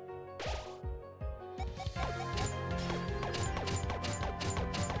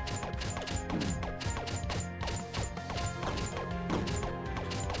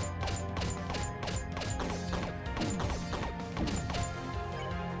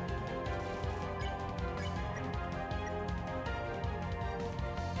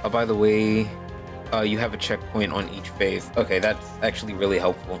 Oh, by the way, you have a checkpoint on each phase. Okay, that's actually really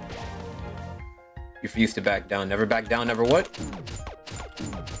helpful. You refuse to back down. Never back down, never what?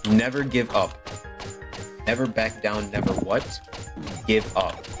 Never give up. Never back down, never what? Give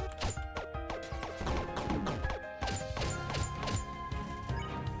up.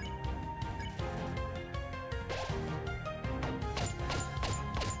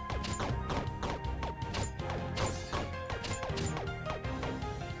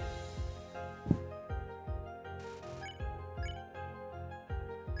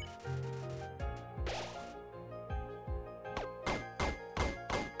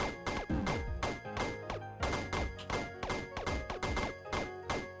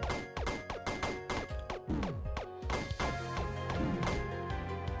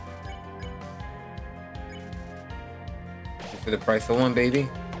 Just for the price of one, baby.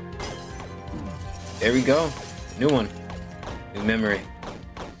 There we go. New one. New memory.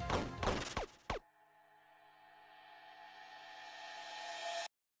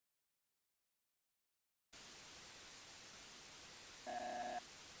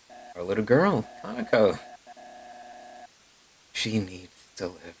 Our little girl, Kanako. She needs to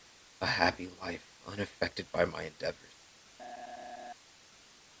live a happy life unaffected by my endeavors.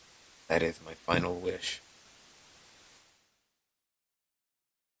 That is my final wish.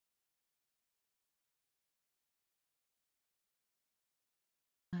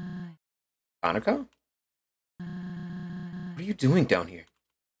 Kanako? What are you doing down here?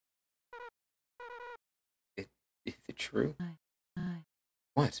 Is it true?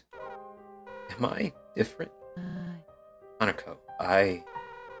 What? Am I different? Kanako,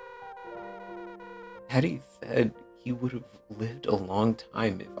 Daddy said he would have lived a long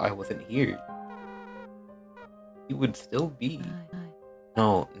time if I wasn't here. He would still be.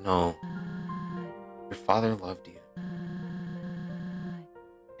 No, no. Your father loved you.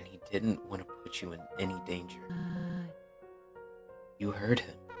 And he didn't want to put you in any danger. You heard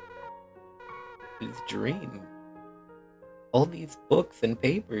him. His dream. All these books and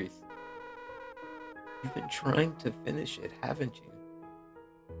papers. You've been trying to finish it, haven't you?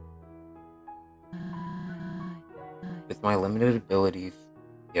 With my limited abilities,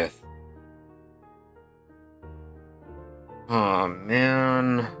 yes. Aw,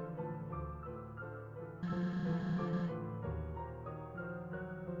 man.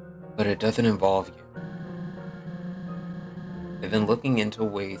 But it doesn't involve you. I've been looking into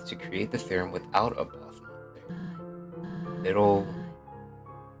ways to create the serum without a boss monster.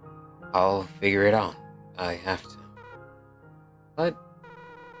 I'll figure it out. I have to. But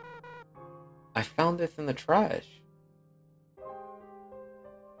I found this in the trash.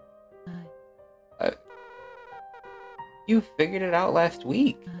 You figured it out last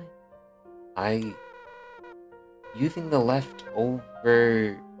week. Using the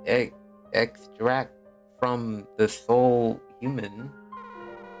leftover extract from the soul human,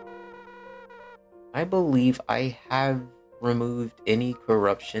 I believe I have removed any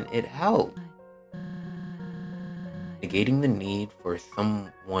corruption it held, negating the need for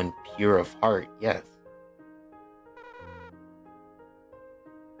someone pure of heart, yes.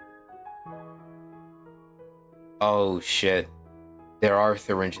 Oh shit. There are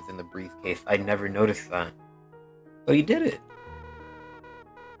syringes in the briefcase. I never noticed that. So you did it.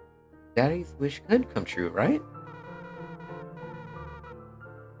 Daddy's wish could come true, right?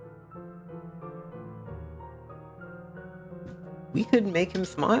 We could make him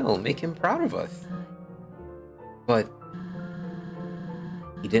smile, make him proud of us. But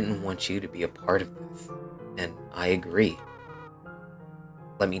he didn't want you to be a part of this. And I agree.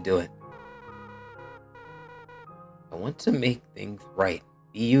 Let me do it. I want to make things right,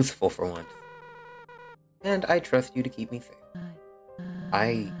 be useful for once. And I trust you to keep me safe.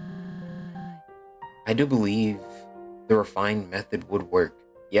 I do believe the refined method would work,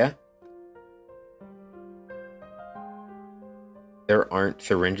 yeah? There aren't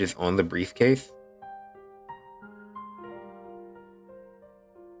syringes on the briefcase?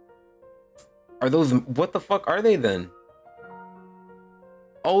 Are those... What the fuck are they then?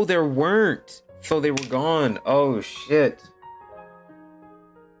 Oh, there weren't! So they were gone. Oh, shit.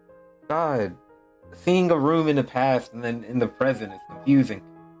 God. Seeing a room in the past and then in the present is confusing.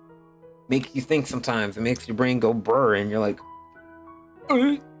 Makes you think sometimes. It makes your brain go brr and you're like...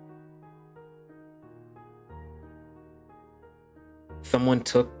 Someone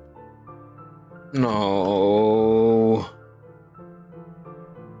took... No...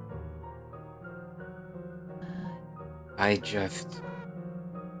 I just...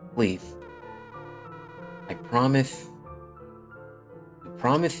 Please. I promise... You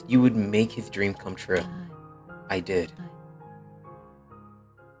promised you would make his dream come true. I did.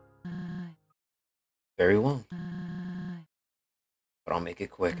 Very well. But I'll make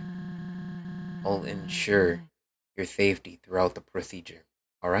it quick. I'll ensure your safety throughout the procedure.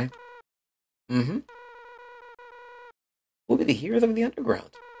 Alright? Mm-hmm. We'll be the heroes of the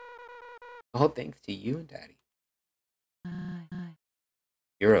underground. All thanks to you and Daddy.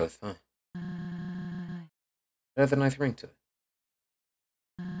 Heroes, huh? That has a nice ring to it.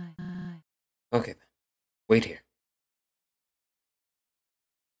 Okay then. Wait here.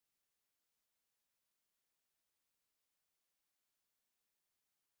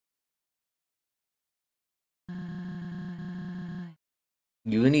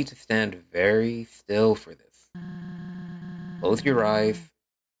 You need to stand very still for this. Close your eyes,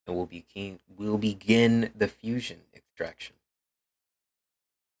 and we'll begin the fusion extraction.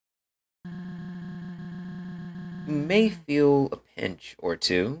 You may feel a pinch or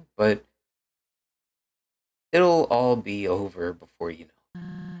two, but it'll all be over before you know.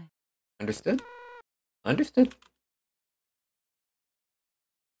 Understood? Understood.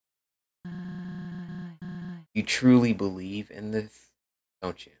 You truly believe in this,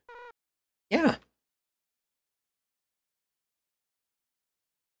 don't you? Yeah.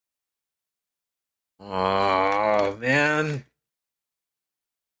 Oh, man.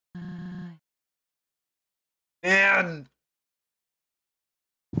 Man.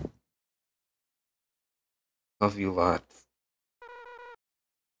 Love you lots.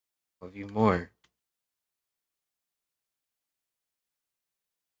 Love you more.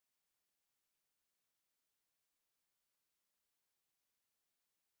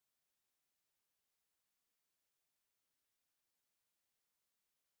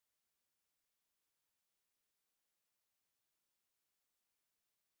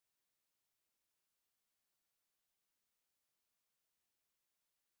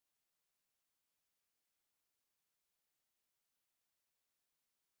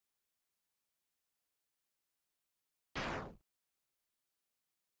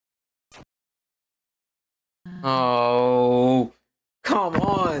 Oh, come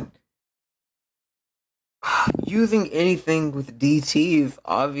on. Using anything with DT is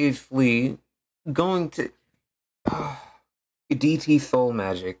obviously going to DT soul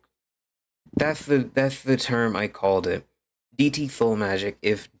magic. That's the term I called it. DT soul magic,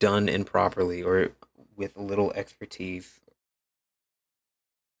 if done improperly or with little expertise,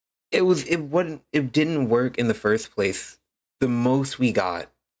 it didn't work in the first place. The most we got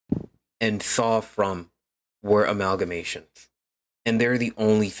and saw from were amalgamations, and they're the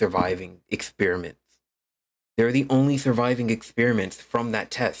only surviving experiments. They're the only surviving experiments from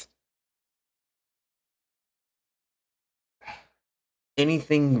that test.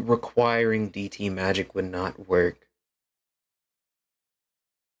 Anything requiring DT magic would not work.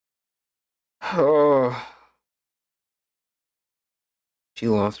 Oh, she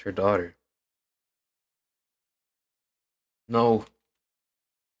lost her daughter. No,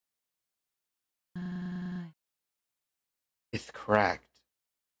 it's cracked.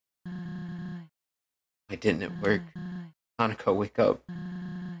 Why didn't it work? Hanukkah, wake up.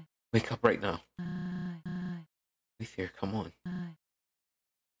 Wake up right now. Wait here, come on.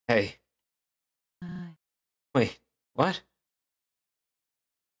 Hey. Wait, what?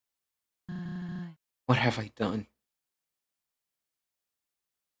 What have I done?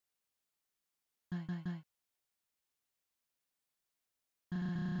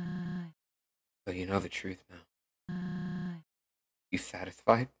 So you know the truth now. You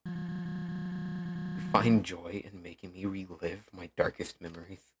satisfied? You find joy in making me relive my darkest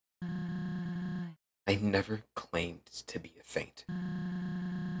memories? I never claimed to be a saint.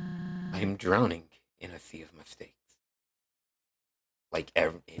 I am drowning in a sea of mistakes. Like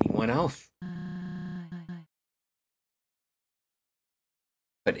anyone else.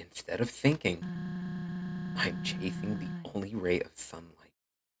 But instead of thinking, I'm chasing the only ray of sunlight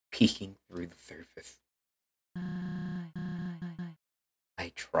peeking through the surface.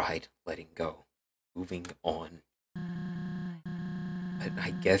 I tried letting go, moving on. But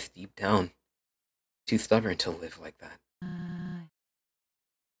I guess deep down, too stubborn to live like that.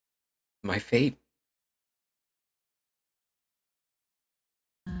 My fate.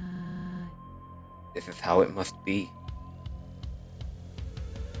 This is how it must be.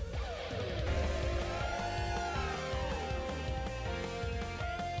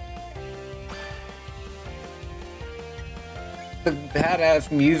 The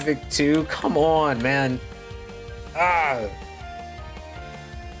badass music too. Come on, man. Ah.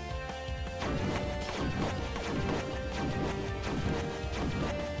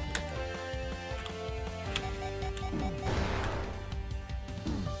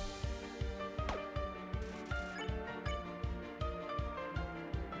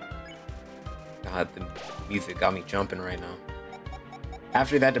 God, the music got me jumping right now.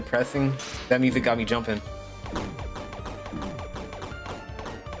 After that depressing, that music got me jumping.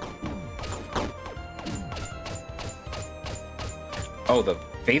 Oh, the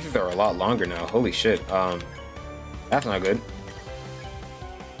phases are a lot longer now. Holy shit. That's not good.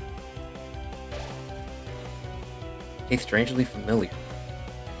 Tastes strangely familiar.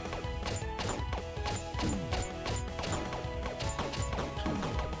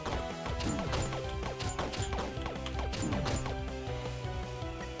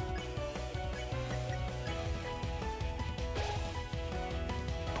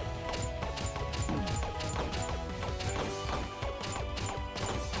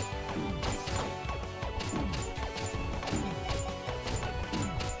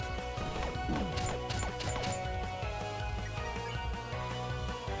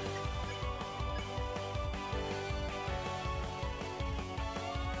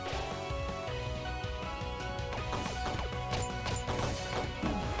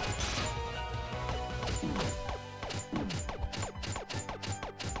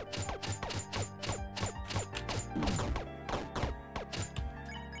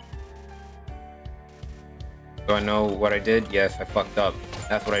 Do I know what I did? Yes, I fucked up.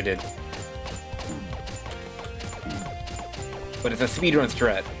 That's what I did. But it's a speedrun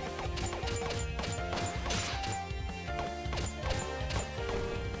strat.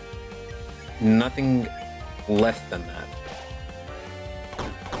 Nothing less than that.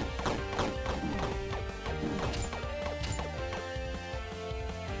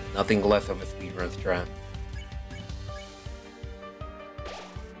 Nothing less of a speedrun strat.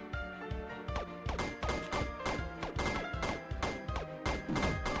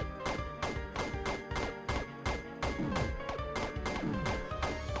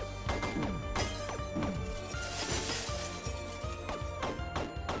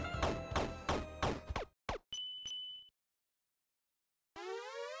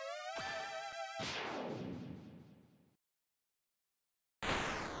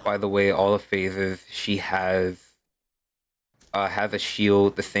 By the way, all the phases she has a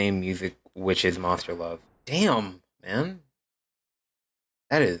shield, the same music, which is Monster Love. Damn, man.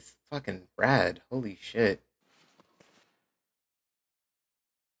 That is fucking rad. Holy shit.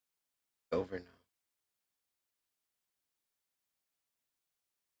 It's over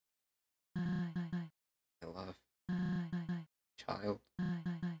now. I love child.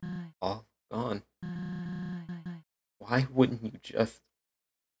 All gone. Why wouldn't you just?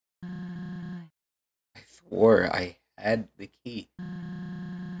 I swore I had the key.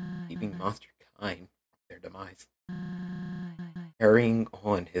 Keeping monster kind from their demise. Carrying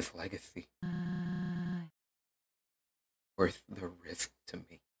on his legacy. Worth the risk to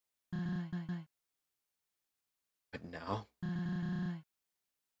me. But now,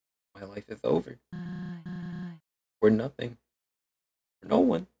 my life is over. For nothing. For no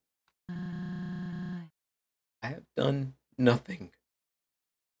one. I have done nothing.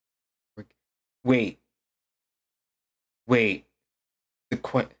 Wait.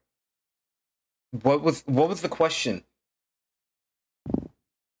 The what was the question?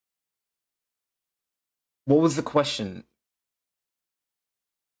 What was the question?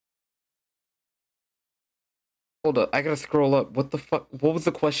 Hold up, I gotta scroll up. What the fuck? What was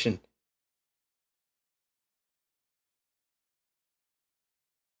the question?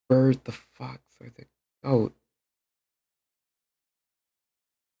 Bird, the fox, or the goat?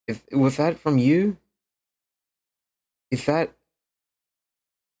 Was that from you? Is that?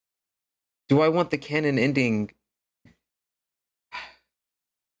 Do I want the canon ending?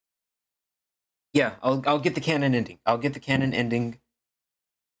 Yeah, I'll get the canon ending. I'll get the canon ending.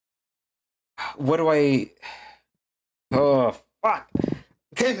 What do I? Oh fuck!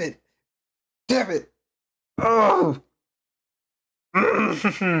 Damn it! Damn it! Oh!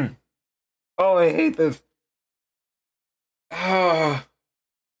 Oh, I hate this. Oh.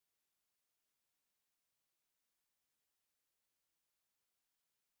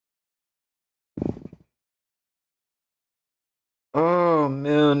 Oh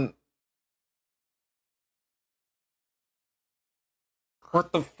man.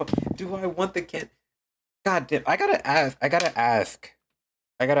 What the fuck? Do I want the can? God damn! I gotta ask. I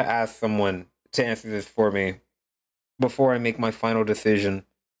gotta ask someone to answer this for me before I make my final decision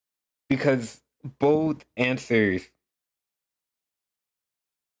because both answers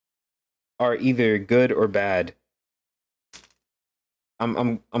are either good or bad.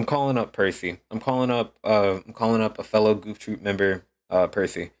 I'm calling up Percy. I'm calling up a fellow Goof Troop member,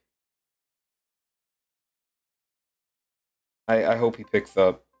 Percy. I hope he picks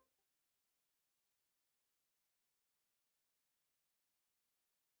up.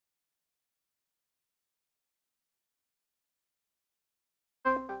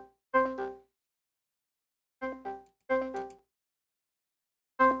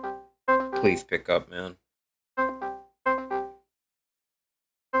 Please pick up, man.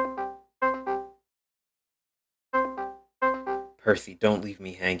 Percy, don't leave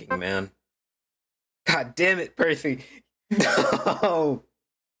me hanging, man. God damn it, Percy. No.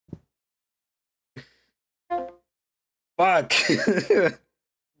 Fuck.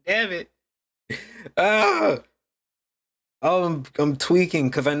 Damn it. Ah. Oh, I'm tweaking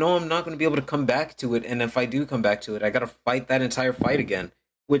because I know I'm not going to be able to come back to it. And if I do come back to it, I got to fight that entire fight again.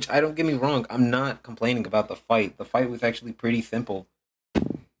 Which, I don't get me wrong, I'm not complaining about the fight. The fight was actually pretty simple.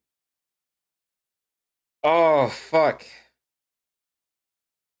 Oh, fuck.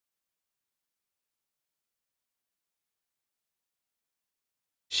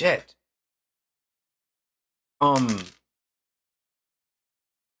 Shit. Um,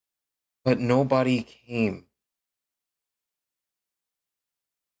 but nobody came.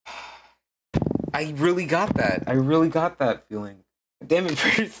 I really got that. I really got that feeling. Damn it,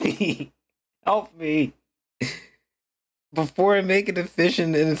 Percy. Help me. Before I make a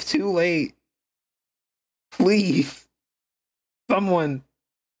decision and it's too late. Please, someone,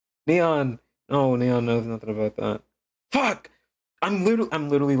 Neon. No, Neon knows nothing about that. Fuck! I'm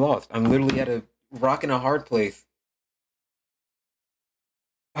literally lost. I'm literally at a rock and a hard place.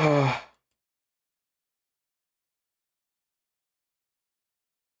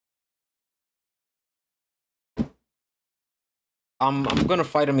 I'm gonna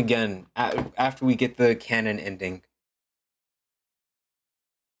fight him again after we get the canon ending.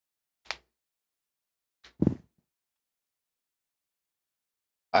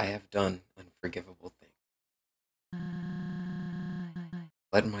 I have done unforgivable things.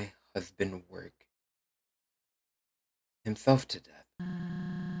 Let my husband work himself to death.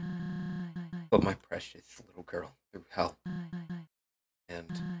 Put my precious little girl through hell.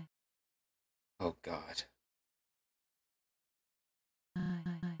 And, oh God.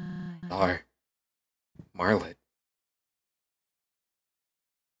 Dar. Marlet.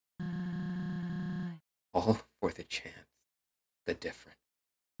 All for the chance. The different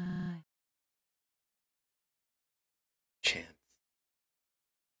chance.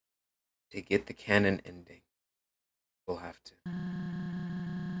 To get the canon ending, we'll have to.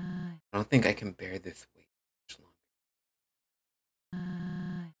 I don't think I can bear this weight much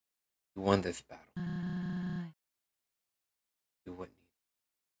longer. You won this battle. Do what needs.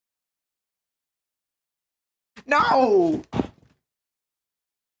 No!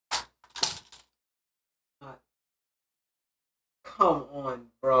 Come on,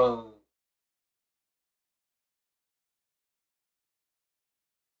 bro.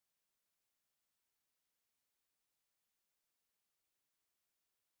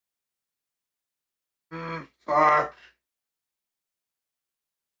 Fuck.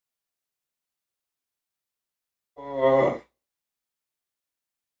 Oh.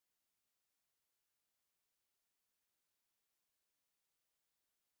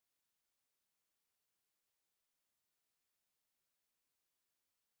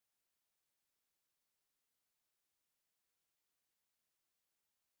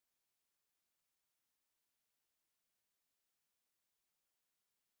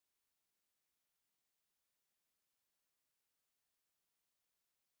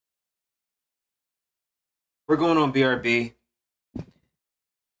 We're going on BRB.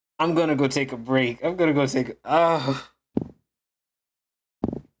 I'm gonna go take a break. I'm gonna go take. I'm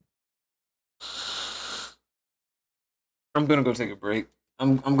gonna go take a break.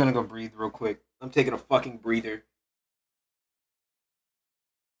 I'm gonna go breathe real quick. I'm taking a fucking breather.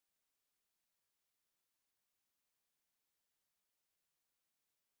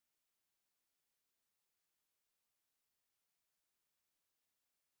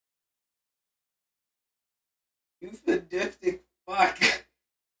 You sadistic fuck.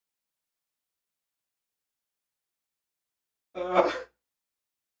 Uh,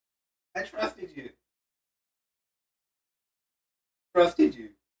 I trusted you. Trusted you.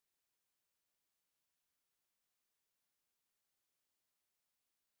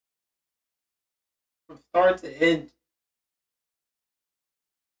 From start to end.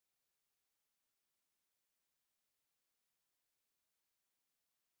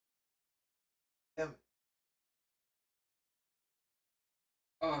 Damn it.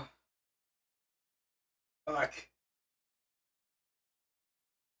 Oh, fuck.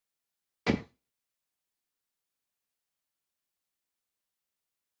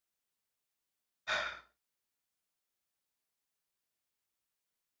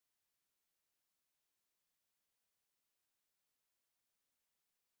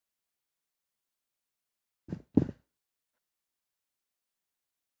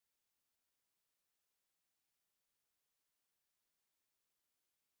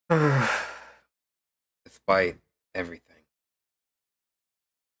 Despite everything,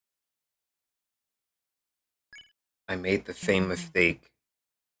 I made the same mistake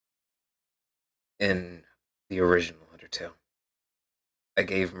in the original Undertale. I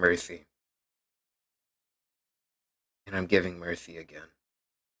gave mercy, and I'm giving mercy again.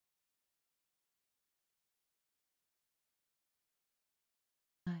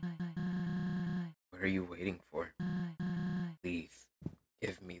 What are you waiting for? Please,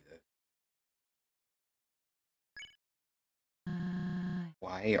 give me this.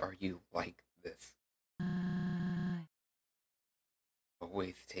 Why are you like this?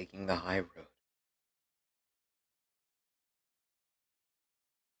 Always taking the high road.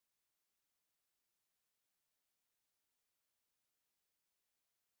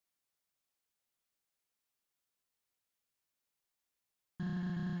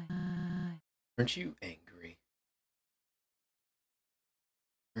 Aren't you angry?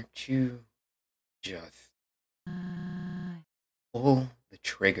 Aren't you just pull the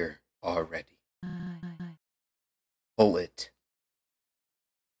trigger already? bullet.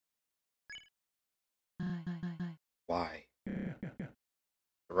 Why?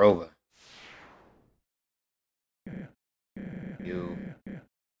 Roba, you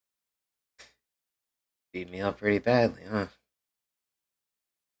beat me up pretty badly, huh?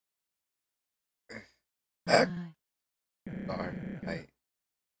 Back. Sorry, I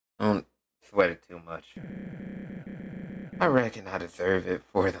don't sweat it too much. I reckon I deserve it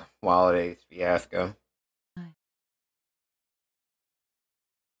for the holidays fiasco.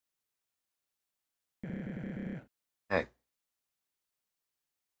 Heck,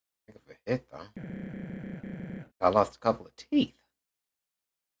 heck of a hit though. I lost a couple of teeth.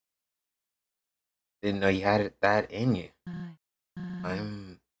 Didn't know you had that in you.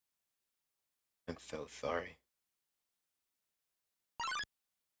 I'm I'm so sorry.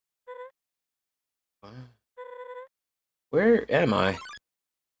 Where am I?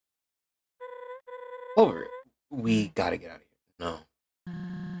 Over. We gotta get out of here. No.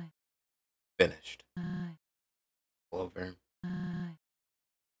 Finished. Over.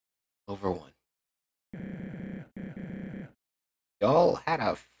 Over one. Y'all had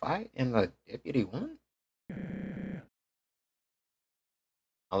a fight and the deputy won?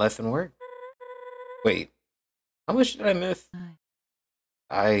 A lesson worked. Wait, how much did I miss?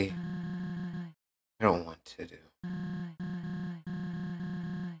 I don't want to do.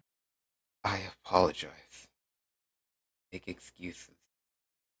 I apologize. Make excuses.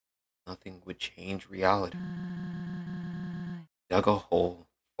 Nothing would change reality. Dug a hole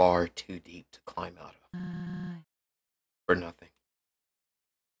far too deep to climb out of. For nothing.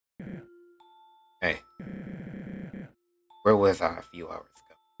 Hey, where was I a few hours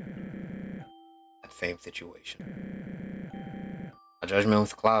ago? That same situation. My judgment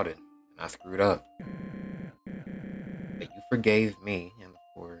was clouded, and I screwed up. But you forgave me, and the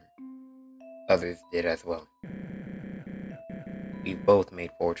poor others did as well. We've both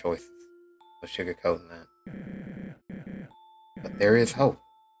made poor choices. No sugarcoating that. But there is hope.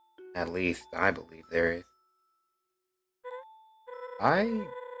 At least, I believe there is. I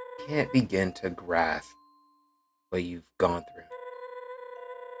can't begin to grasp what you've gone through.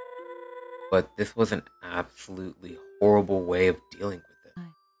 But this was an absolutely horrible way of dealing with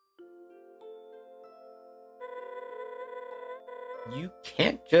it. You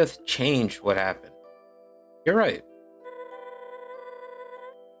can't just change what happened. You're right.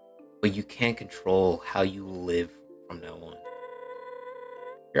 But you can't control how you live from now on.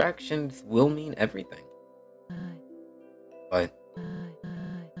 Your actions will mean everything. But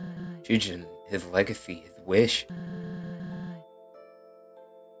Shujin, his legacy, his wish,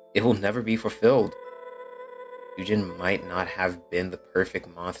 it will never be fulfilled. Shujin might not have been the perfect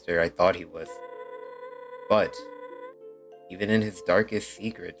monster I thought he was. But even in his darkest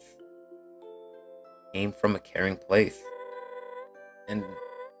secrets, came from a caring place. And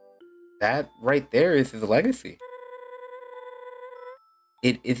that right there is his legacy.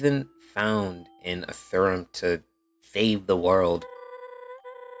 It isn't found in a serum to save the world.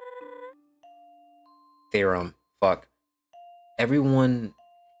 Serum, fuck. Everyone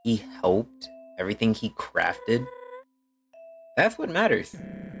he helped, everything he crafted, that's what matters.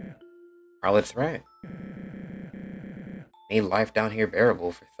 Charlotte's right. Made life down here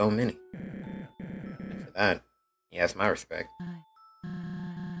bearable for so many. And for that, he has my respect.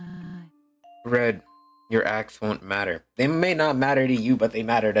 Red, your acts won't matter. They may not matter to you, but they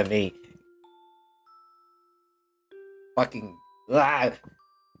matter to me. Fucking. Ah,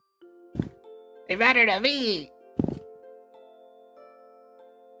 they matter to me!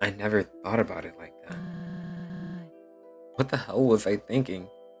 I never thought about it like that. What the hell was I thinking?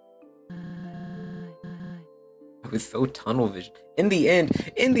 I was so tunnel vision. In the end,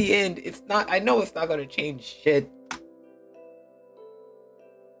 it's not. I know it's not gonna change shit.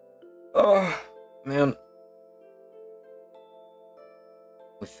 Oh, man.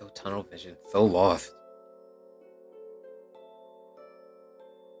 I was so tunnel vision, so lost.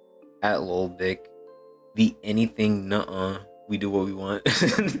 At Loldick, the anything nuh-uh, we do what we want.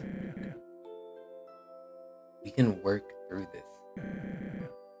 We can work through this.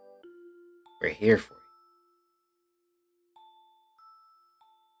 We're here for you.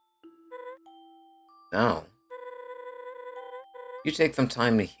 Now, you take some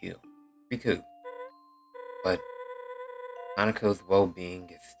time to heal, recoup. But Hanako's well-being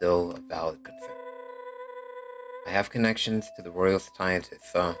is still a valid concern. I have connections to the royal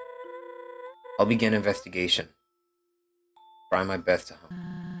scientists, so I'll begin investigation. Try my best to help.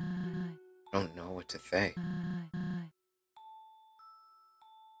 I don't know what to say.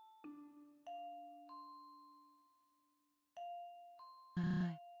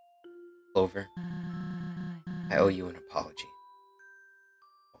 Clover, I owe you an apology.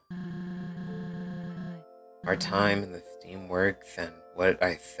 Our time in the Steamworks and what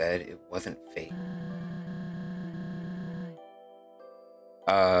I said, it wasn't fake.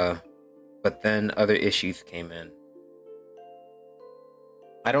 But then other issues came in.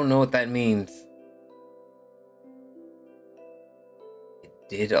 I don't know what that means. It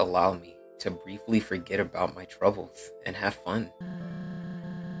did allow me to briefly forget about my troubles and have fun.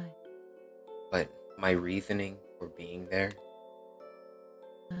 But my reasoning for being there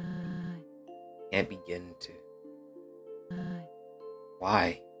can't begin to.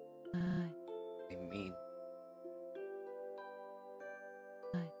 Why? I mean,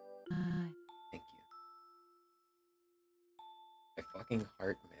 thank you. My fucking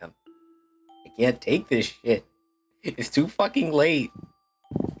heart, man. I can't take this shit. It's too fucking late.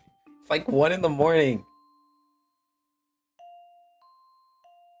 It's like 1 in the morning.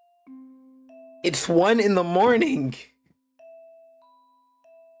 It's 1 in the morning.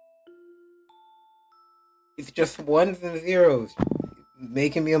 It's just ones and zeros.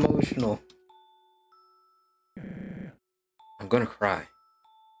 Making me emotional. I'm gonna cry.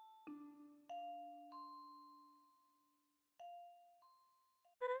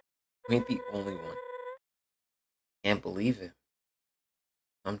 I ain't the only one. Can't believe it.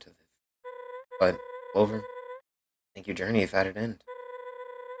 Come to this. But, Clover, I think your journey is at an end.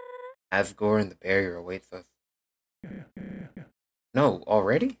 Asgore and the barrier awaits us. No,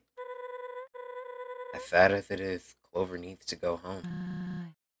 already? As sad as it is, Clover needs to go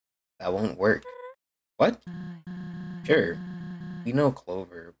home. That won't work. What? Sure, we know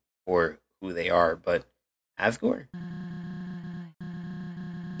Clover for who they are, but Asgore?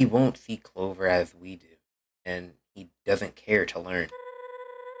 He won't see Clover as we do, and he doesn't care to learn.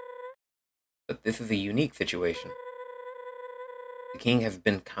 But this is a unique situation. The king has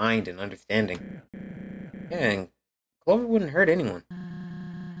been kind and understanding. Yeah, and Clover wouldn't hurt anyone.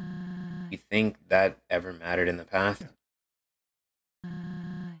 You think that ever mattered in the past?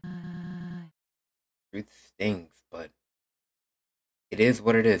 Truth stings, but it is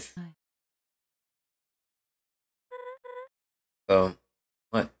what it is. So,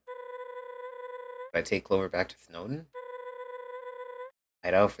 what? Should I take Clover back to Snowden?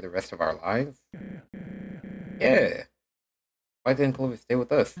 Hide out for the rest of our lives? Yeah. Why didn't Clover stay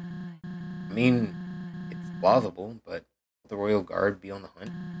with us? I mean, it's plausible, but will the Royal Guard be on the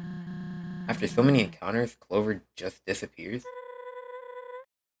hunt? After so many encounters, Clover just disappears?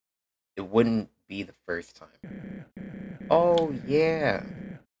 It wouldn't be the first time. Oh, yeah.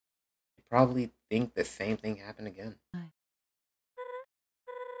 You probably think the same thing happened again.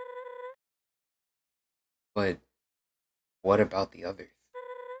 But what about the others?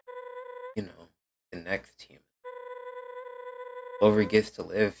 You know, the next human. Clover gets to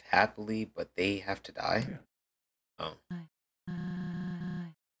live happily, but they have to die? Oh.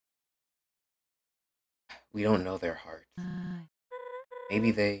 We don't know their hearts.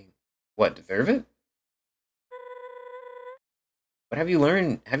 Maybe they, what, deserve it? What have you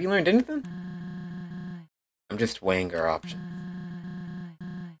learned? Have you learned anything? I'm just weighing our options.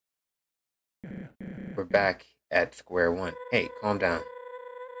 We're back at square one. Hey, calm down.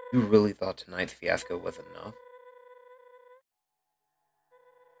 You really thought tonight's fiasco was enough?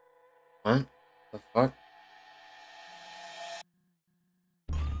 What? The fuck?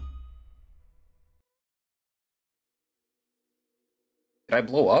 Did I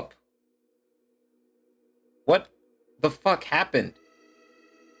blow up? What the fuck happened?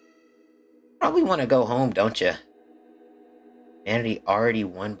 Probably want to go home, don't you? Humanity already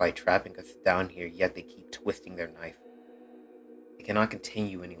won by trapping us down here, yet they keep twisting their knife. They cannot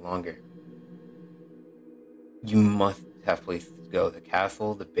continue any longer. You must have places to go. The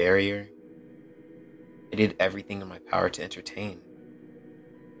castle, the barrier. I did everything in my power to entertain.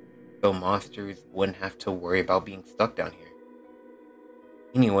 So monsters wouldn't have to worry about being stuck down here.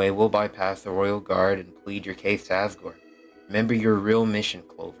 Anyway, we'll bypass the Royal Guard and plead your case to Asgore. Remember your real mission,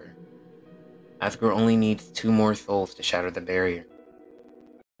 Clover. Asgore only needs 2 more souls to shatter the barrier.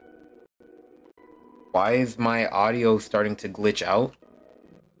 Why is my audio starting to glitch out?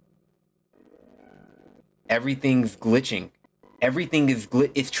 Everything's glitching. Everything is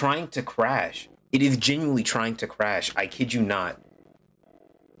it's trying to crash. It is genuinely trying to crash. I kid you not.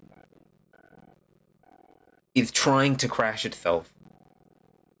 It's trying to crash itself.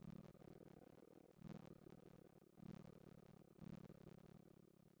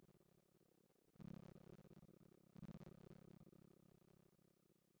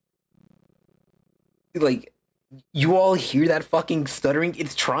 Like, you all hear that fucking stuttering?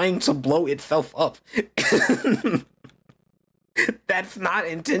 It's trying to blow itself up. That's not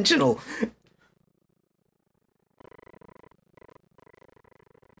intentional.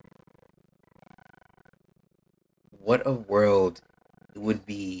 what a world it would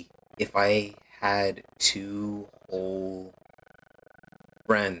be if I had two whole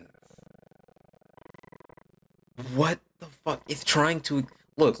friends. What the fuck? It's trying to.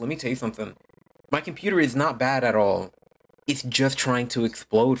 Look, let me tell you something. My computer is not bad at all. It's just trying to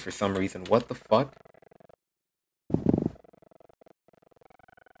explode for some reason. What the fuck?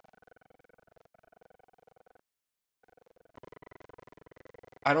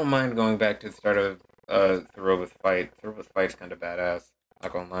 I don't mind going back to the start of Thoruba's fight. Thoruba's fight's kind of badass.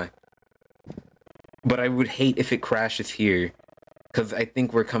 Not gonna lie. But I would hate if it crashes here, because I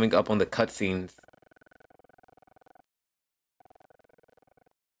think we're coming up on the cutscenes.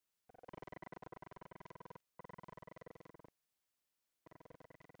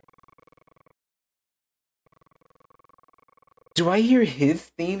 Do I hear his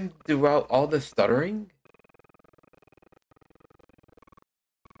theme throughout all the stuttering?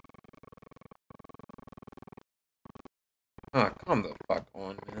 Ah, come the fuck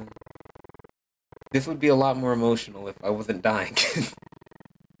on, man. This would be a lot more emotional if I wasn't dying.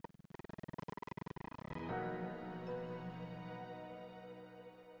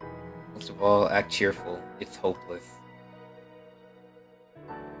 Most of all, act cheerful. It's hopeless.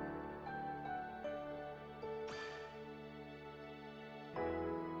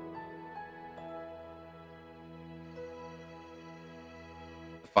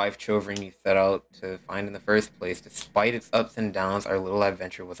 The five children you set out to find in the first place, despite its ups and downs, our little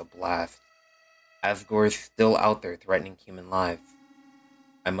adventure was a blast. Asgore is still out there threatening human lives.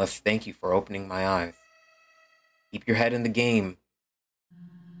 I must thank you for opening my eyes. Keep your head in the game.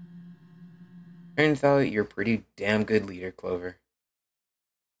 Turns out you're a pretty damn good leader, Clover.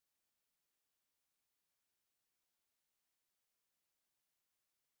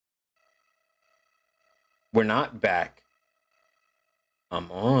 We're not back. Come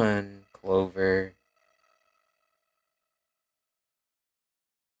on, Clover.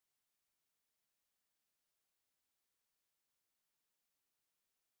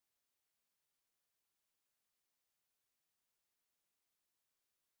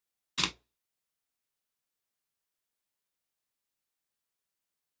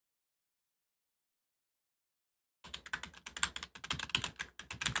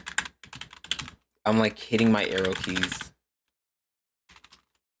 I'm like hitting my arrow keys.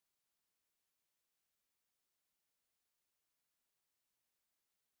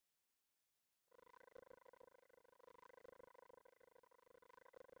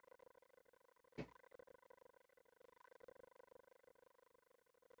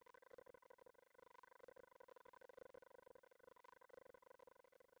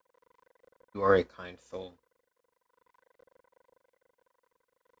 You are a kind soul.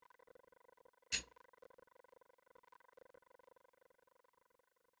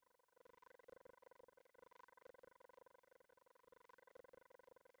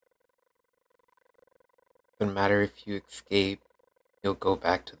 No matter if you escape, you'll go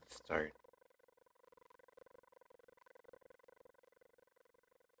back to the start.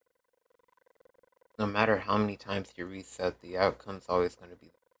 No matter how many times you reset, the outcome's always going to be.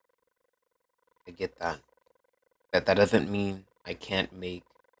 I get that. That doesn't mean I can't make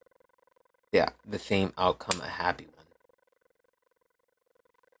the same outcome a happy one.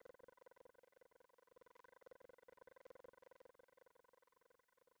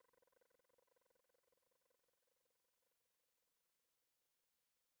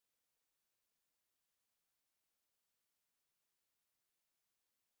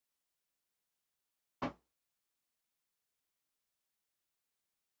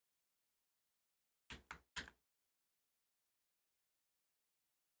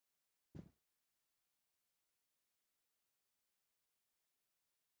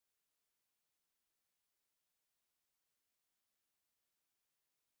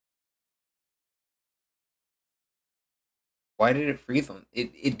 Why did it freeze on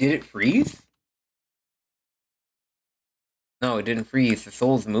it did it freeze? No, it didn't freeze. The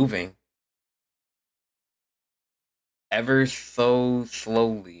soul's moving. Ever so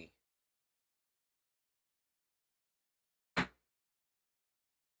slowly.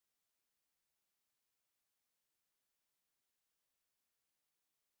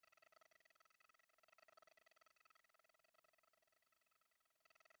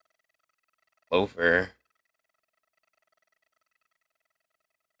 Over.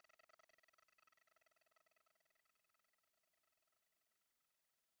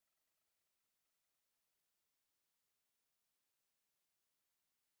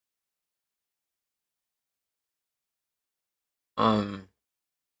 Um,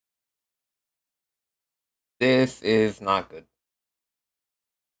 this is not good.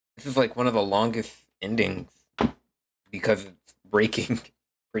 This is like one of the longest endings. because it's breaking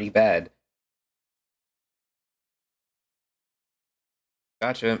pretty bad.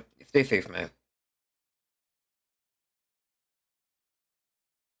 Gotcha. Stay safe, man.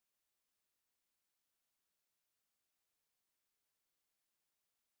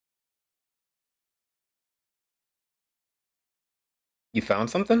 You found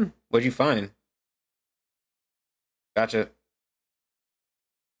something? What'd you find? Gotcha.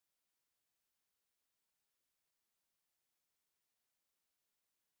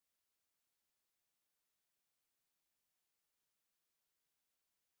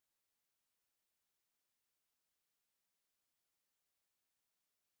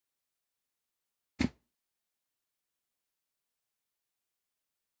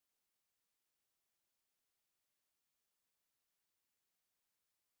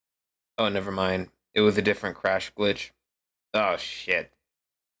 Oh, never mind. It was a different crash glitch. Oh shit.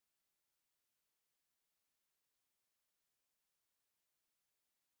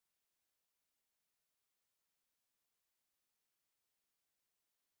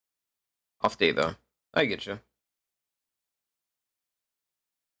 I'll stay though. I get you.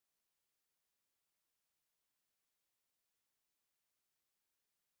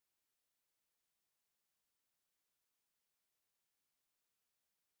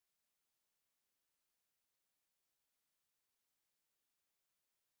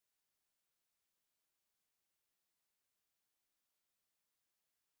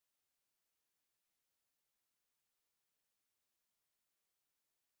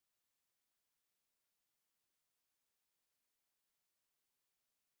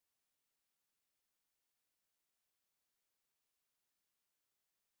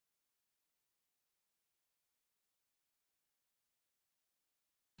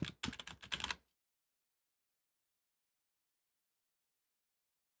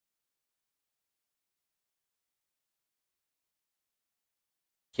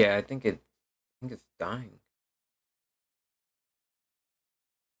 Yeah, I think it's dying.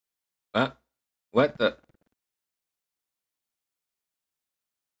 What? What the?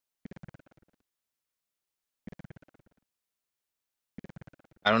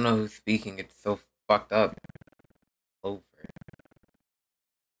 I don't know who's speaking. It's so fucked up. Over.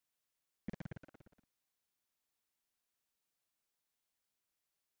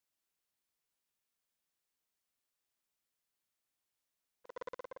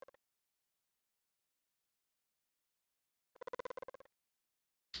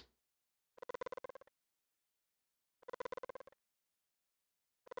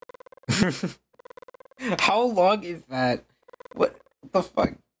 How long is that? What the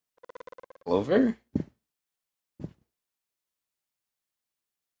fuck? Clover?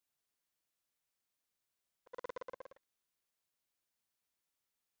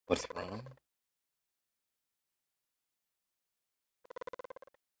 What's wrong?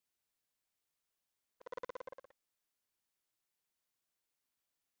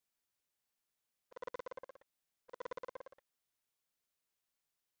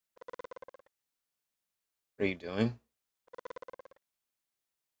 What are you doing?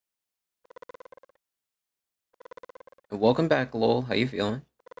 Welcome back, lol. How you feeling?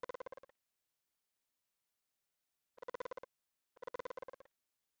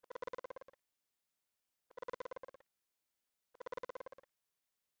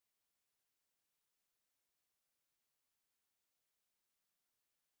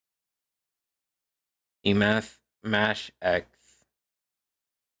 Emath mash X.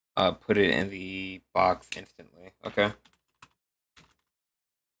 Put it in the box instantly. Okay.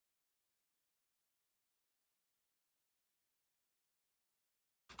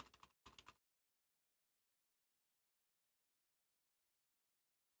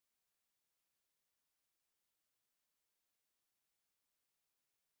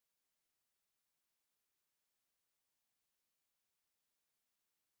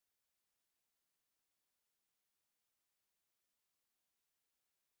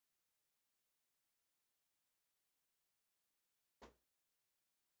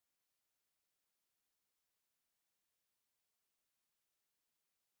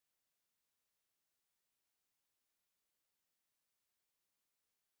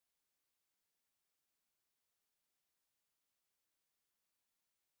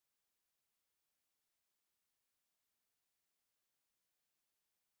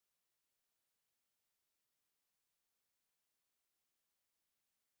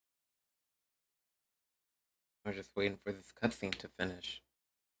 We're just waiting for this cutscene to finish.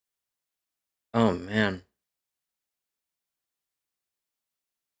 Oh man.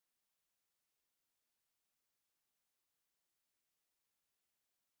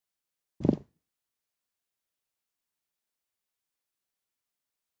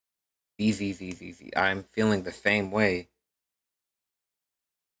 Easy, easy, easy, easy. I'm feeling the same way.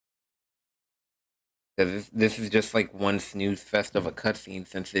 Because this is just like one snooze fest of a cutscene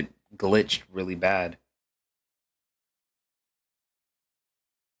since it glitched really bad.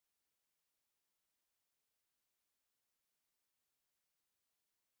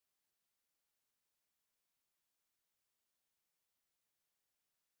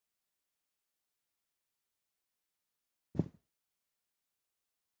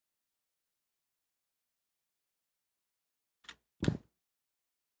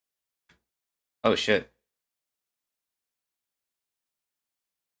 Oh shit.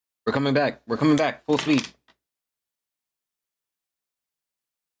 We're coming back. We're coming back. Full speed.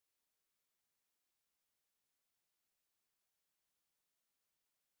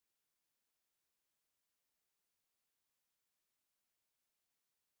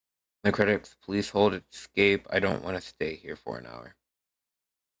 The critics, please hold escape. I don't want to stay here for an hour.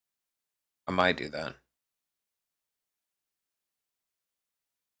 I might do that.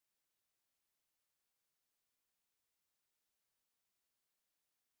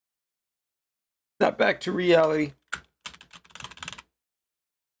 Not back to reality.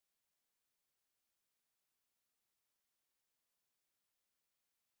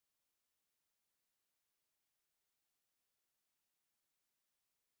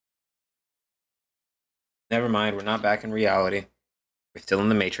 Never mind, we're not back in reality. We're still in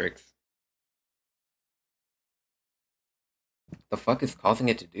the Matrix. The fuck is causing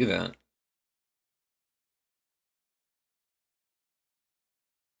it to do that?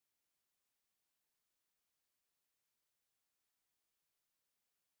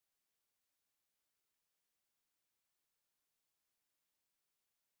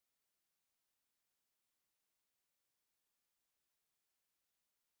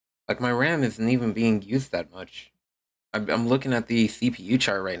 Like, my RAM isn't even being used that much. I'm looking at the CPU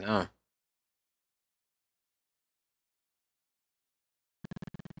chart right now.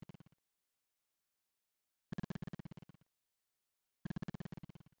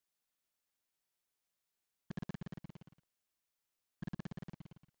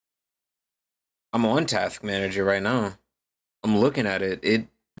 I'm on Task Manager right now. I'm looking at it.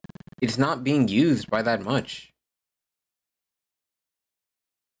 It's not being used by that much.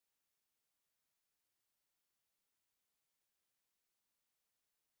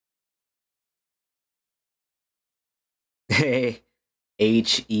 Hey,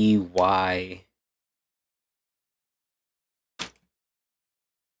 HEY.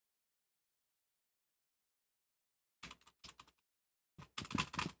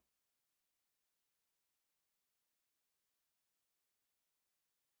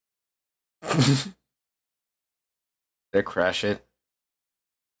 They crash it.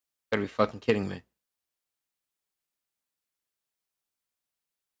 Gotta be fucking kidding me.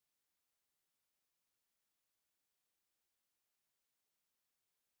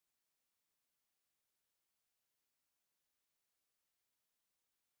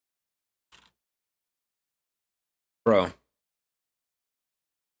 Bro,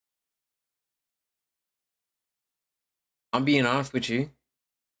 I'm being honest with you.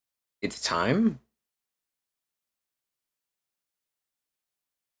 It's time.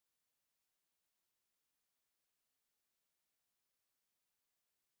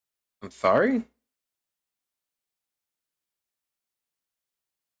 I'm sorry. I'm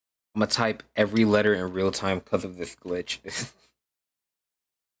gonna type every letter in real time because of this glitch.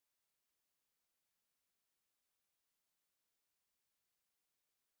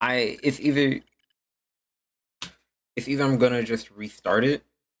 It's either I'm gonna just restart it.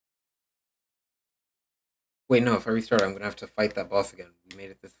 Wait, no, if I restart, I'm gonna have to fight that boss again. We made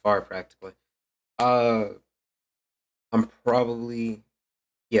it this far practically. Uh, I'm probably,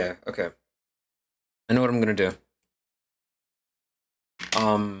 yeah, okay. I know what I'm gonna do.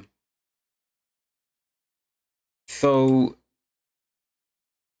 Um, so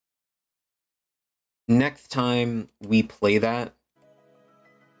next time we play that,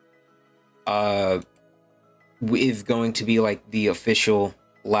 uh, is going to be like the official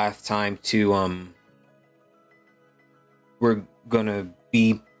last time to we're gonna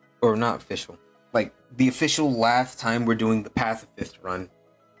be, or not official, like the official last time we're doing the pacifist run,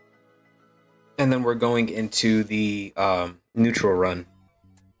 and then we're going into the neutral run.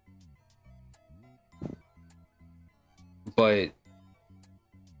 But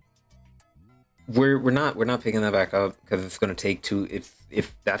we're not picking that back up because it's gonna take too. It's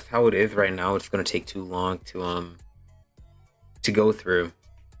if that's how it is right now, it's gonna take too long to go through.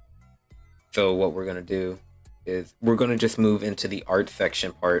 So what we're gonna do is we're gonna just move into the art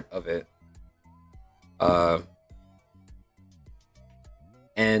section part of it. Uh,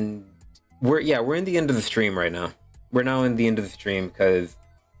 and we're in the end of the stream right now. We're now in the end of the stream because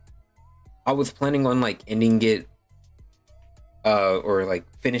I was planning on like ending it or like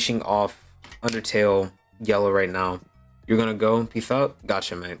finishing off Undertale yellow right now. You're gonna go? Peace out?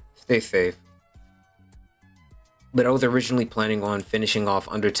 Gotcha, mate. Stay safe. But I was originally planning on finishing off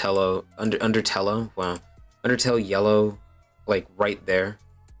Undertale yellow, like right there,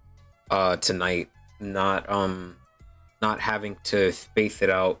 tonight. Not having to space it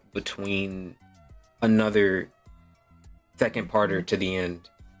out between another second parter to the end.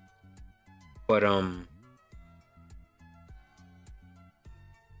 But let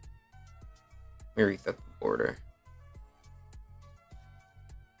me reset the border.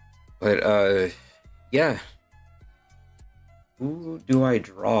 But yeah. Who do I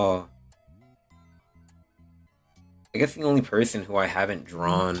draw? I guess the only person who I haven't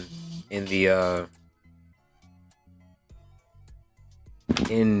drawn in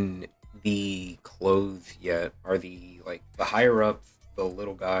the clothes yet are the higher ups, the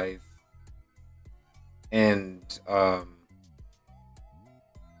little guys, and higher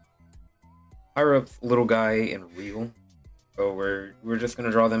ups, little guy, and real. So we're just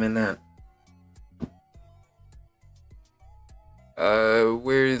gonna draw them in that.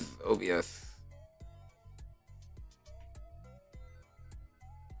 Where's OBS?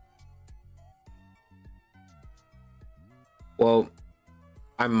 Well,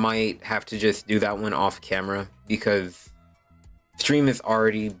 I might have to just do that one off camera because stream is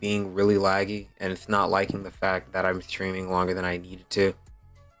already being really laggy and it's not liking the fact that I'm streaming longer than I needed to.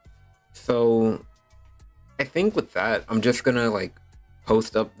 So I think with that, I'm just gonna like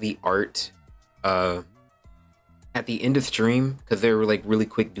post up the art at the end of stream because they were like really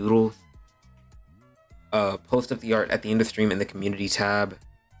quick doodles. Post up the art at the end of stream in the community tab.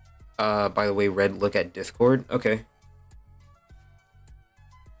 By the way, Red, look at Discord. Okay.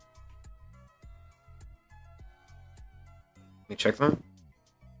 Let me check them.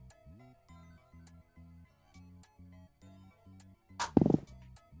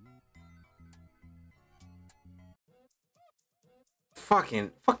 Fuck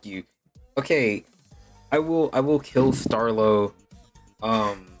you. Okay. I will kill Starlo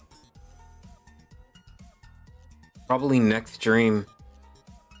probably next stream,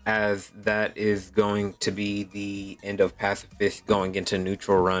 as that is going to be the end of Pacifist going into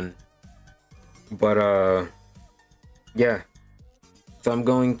neutral run. But yeah. So I'm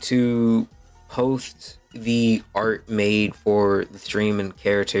going to post the art made for the stream and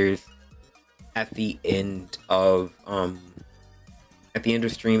characters at the end of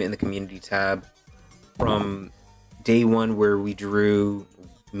stream in the community tab from day one, where we drew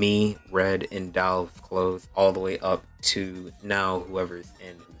me, Red, and Dal's clothes all the way up to now whoever's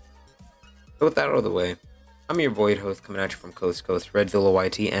in. So with that out of the way, I'm your Void host coming at you from coast to coast, Redzilla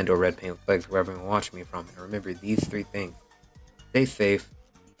YT and or Red Paint with Legs, wherever you're watching me from. And remember these three things: stay safe,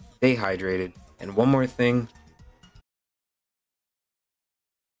 stay hydrated, and one more thing,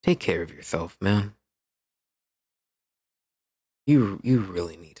 take care of yourself, man. You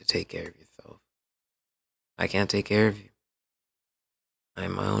really need to take care of yourself. I can't take care of you.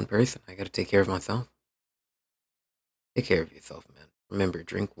 I'm my own person. I gotta take care of myself. Take care of yourself, man. Remember,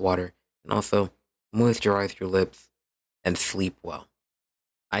 drink water, and also moisturize your lips and sleep well.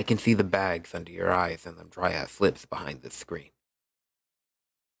 I can see the bags under your eyes and the dry ass lips behind this screen.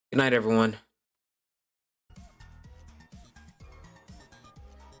 Good night, everyone.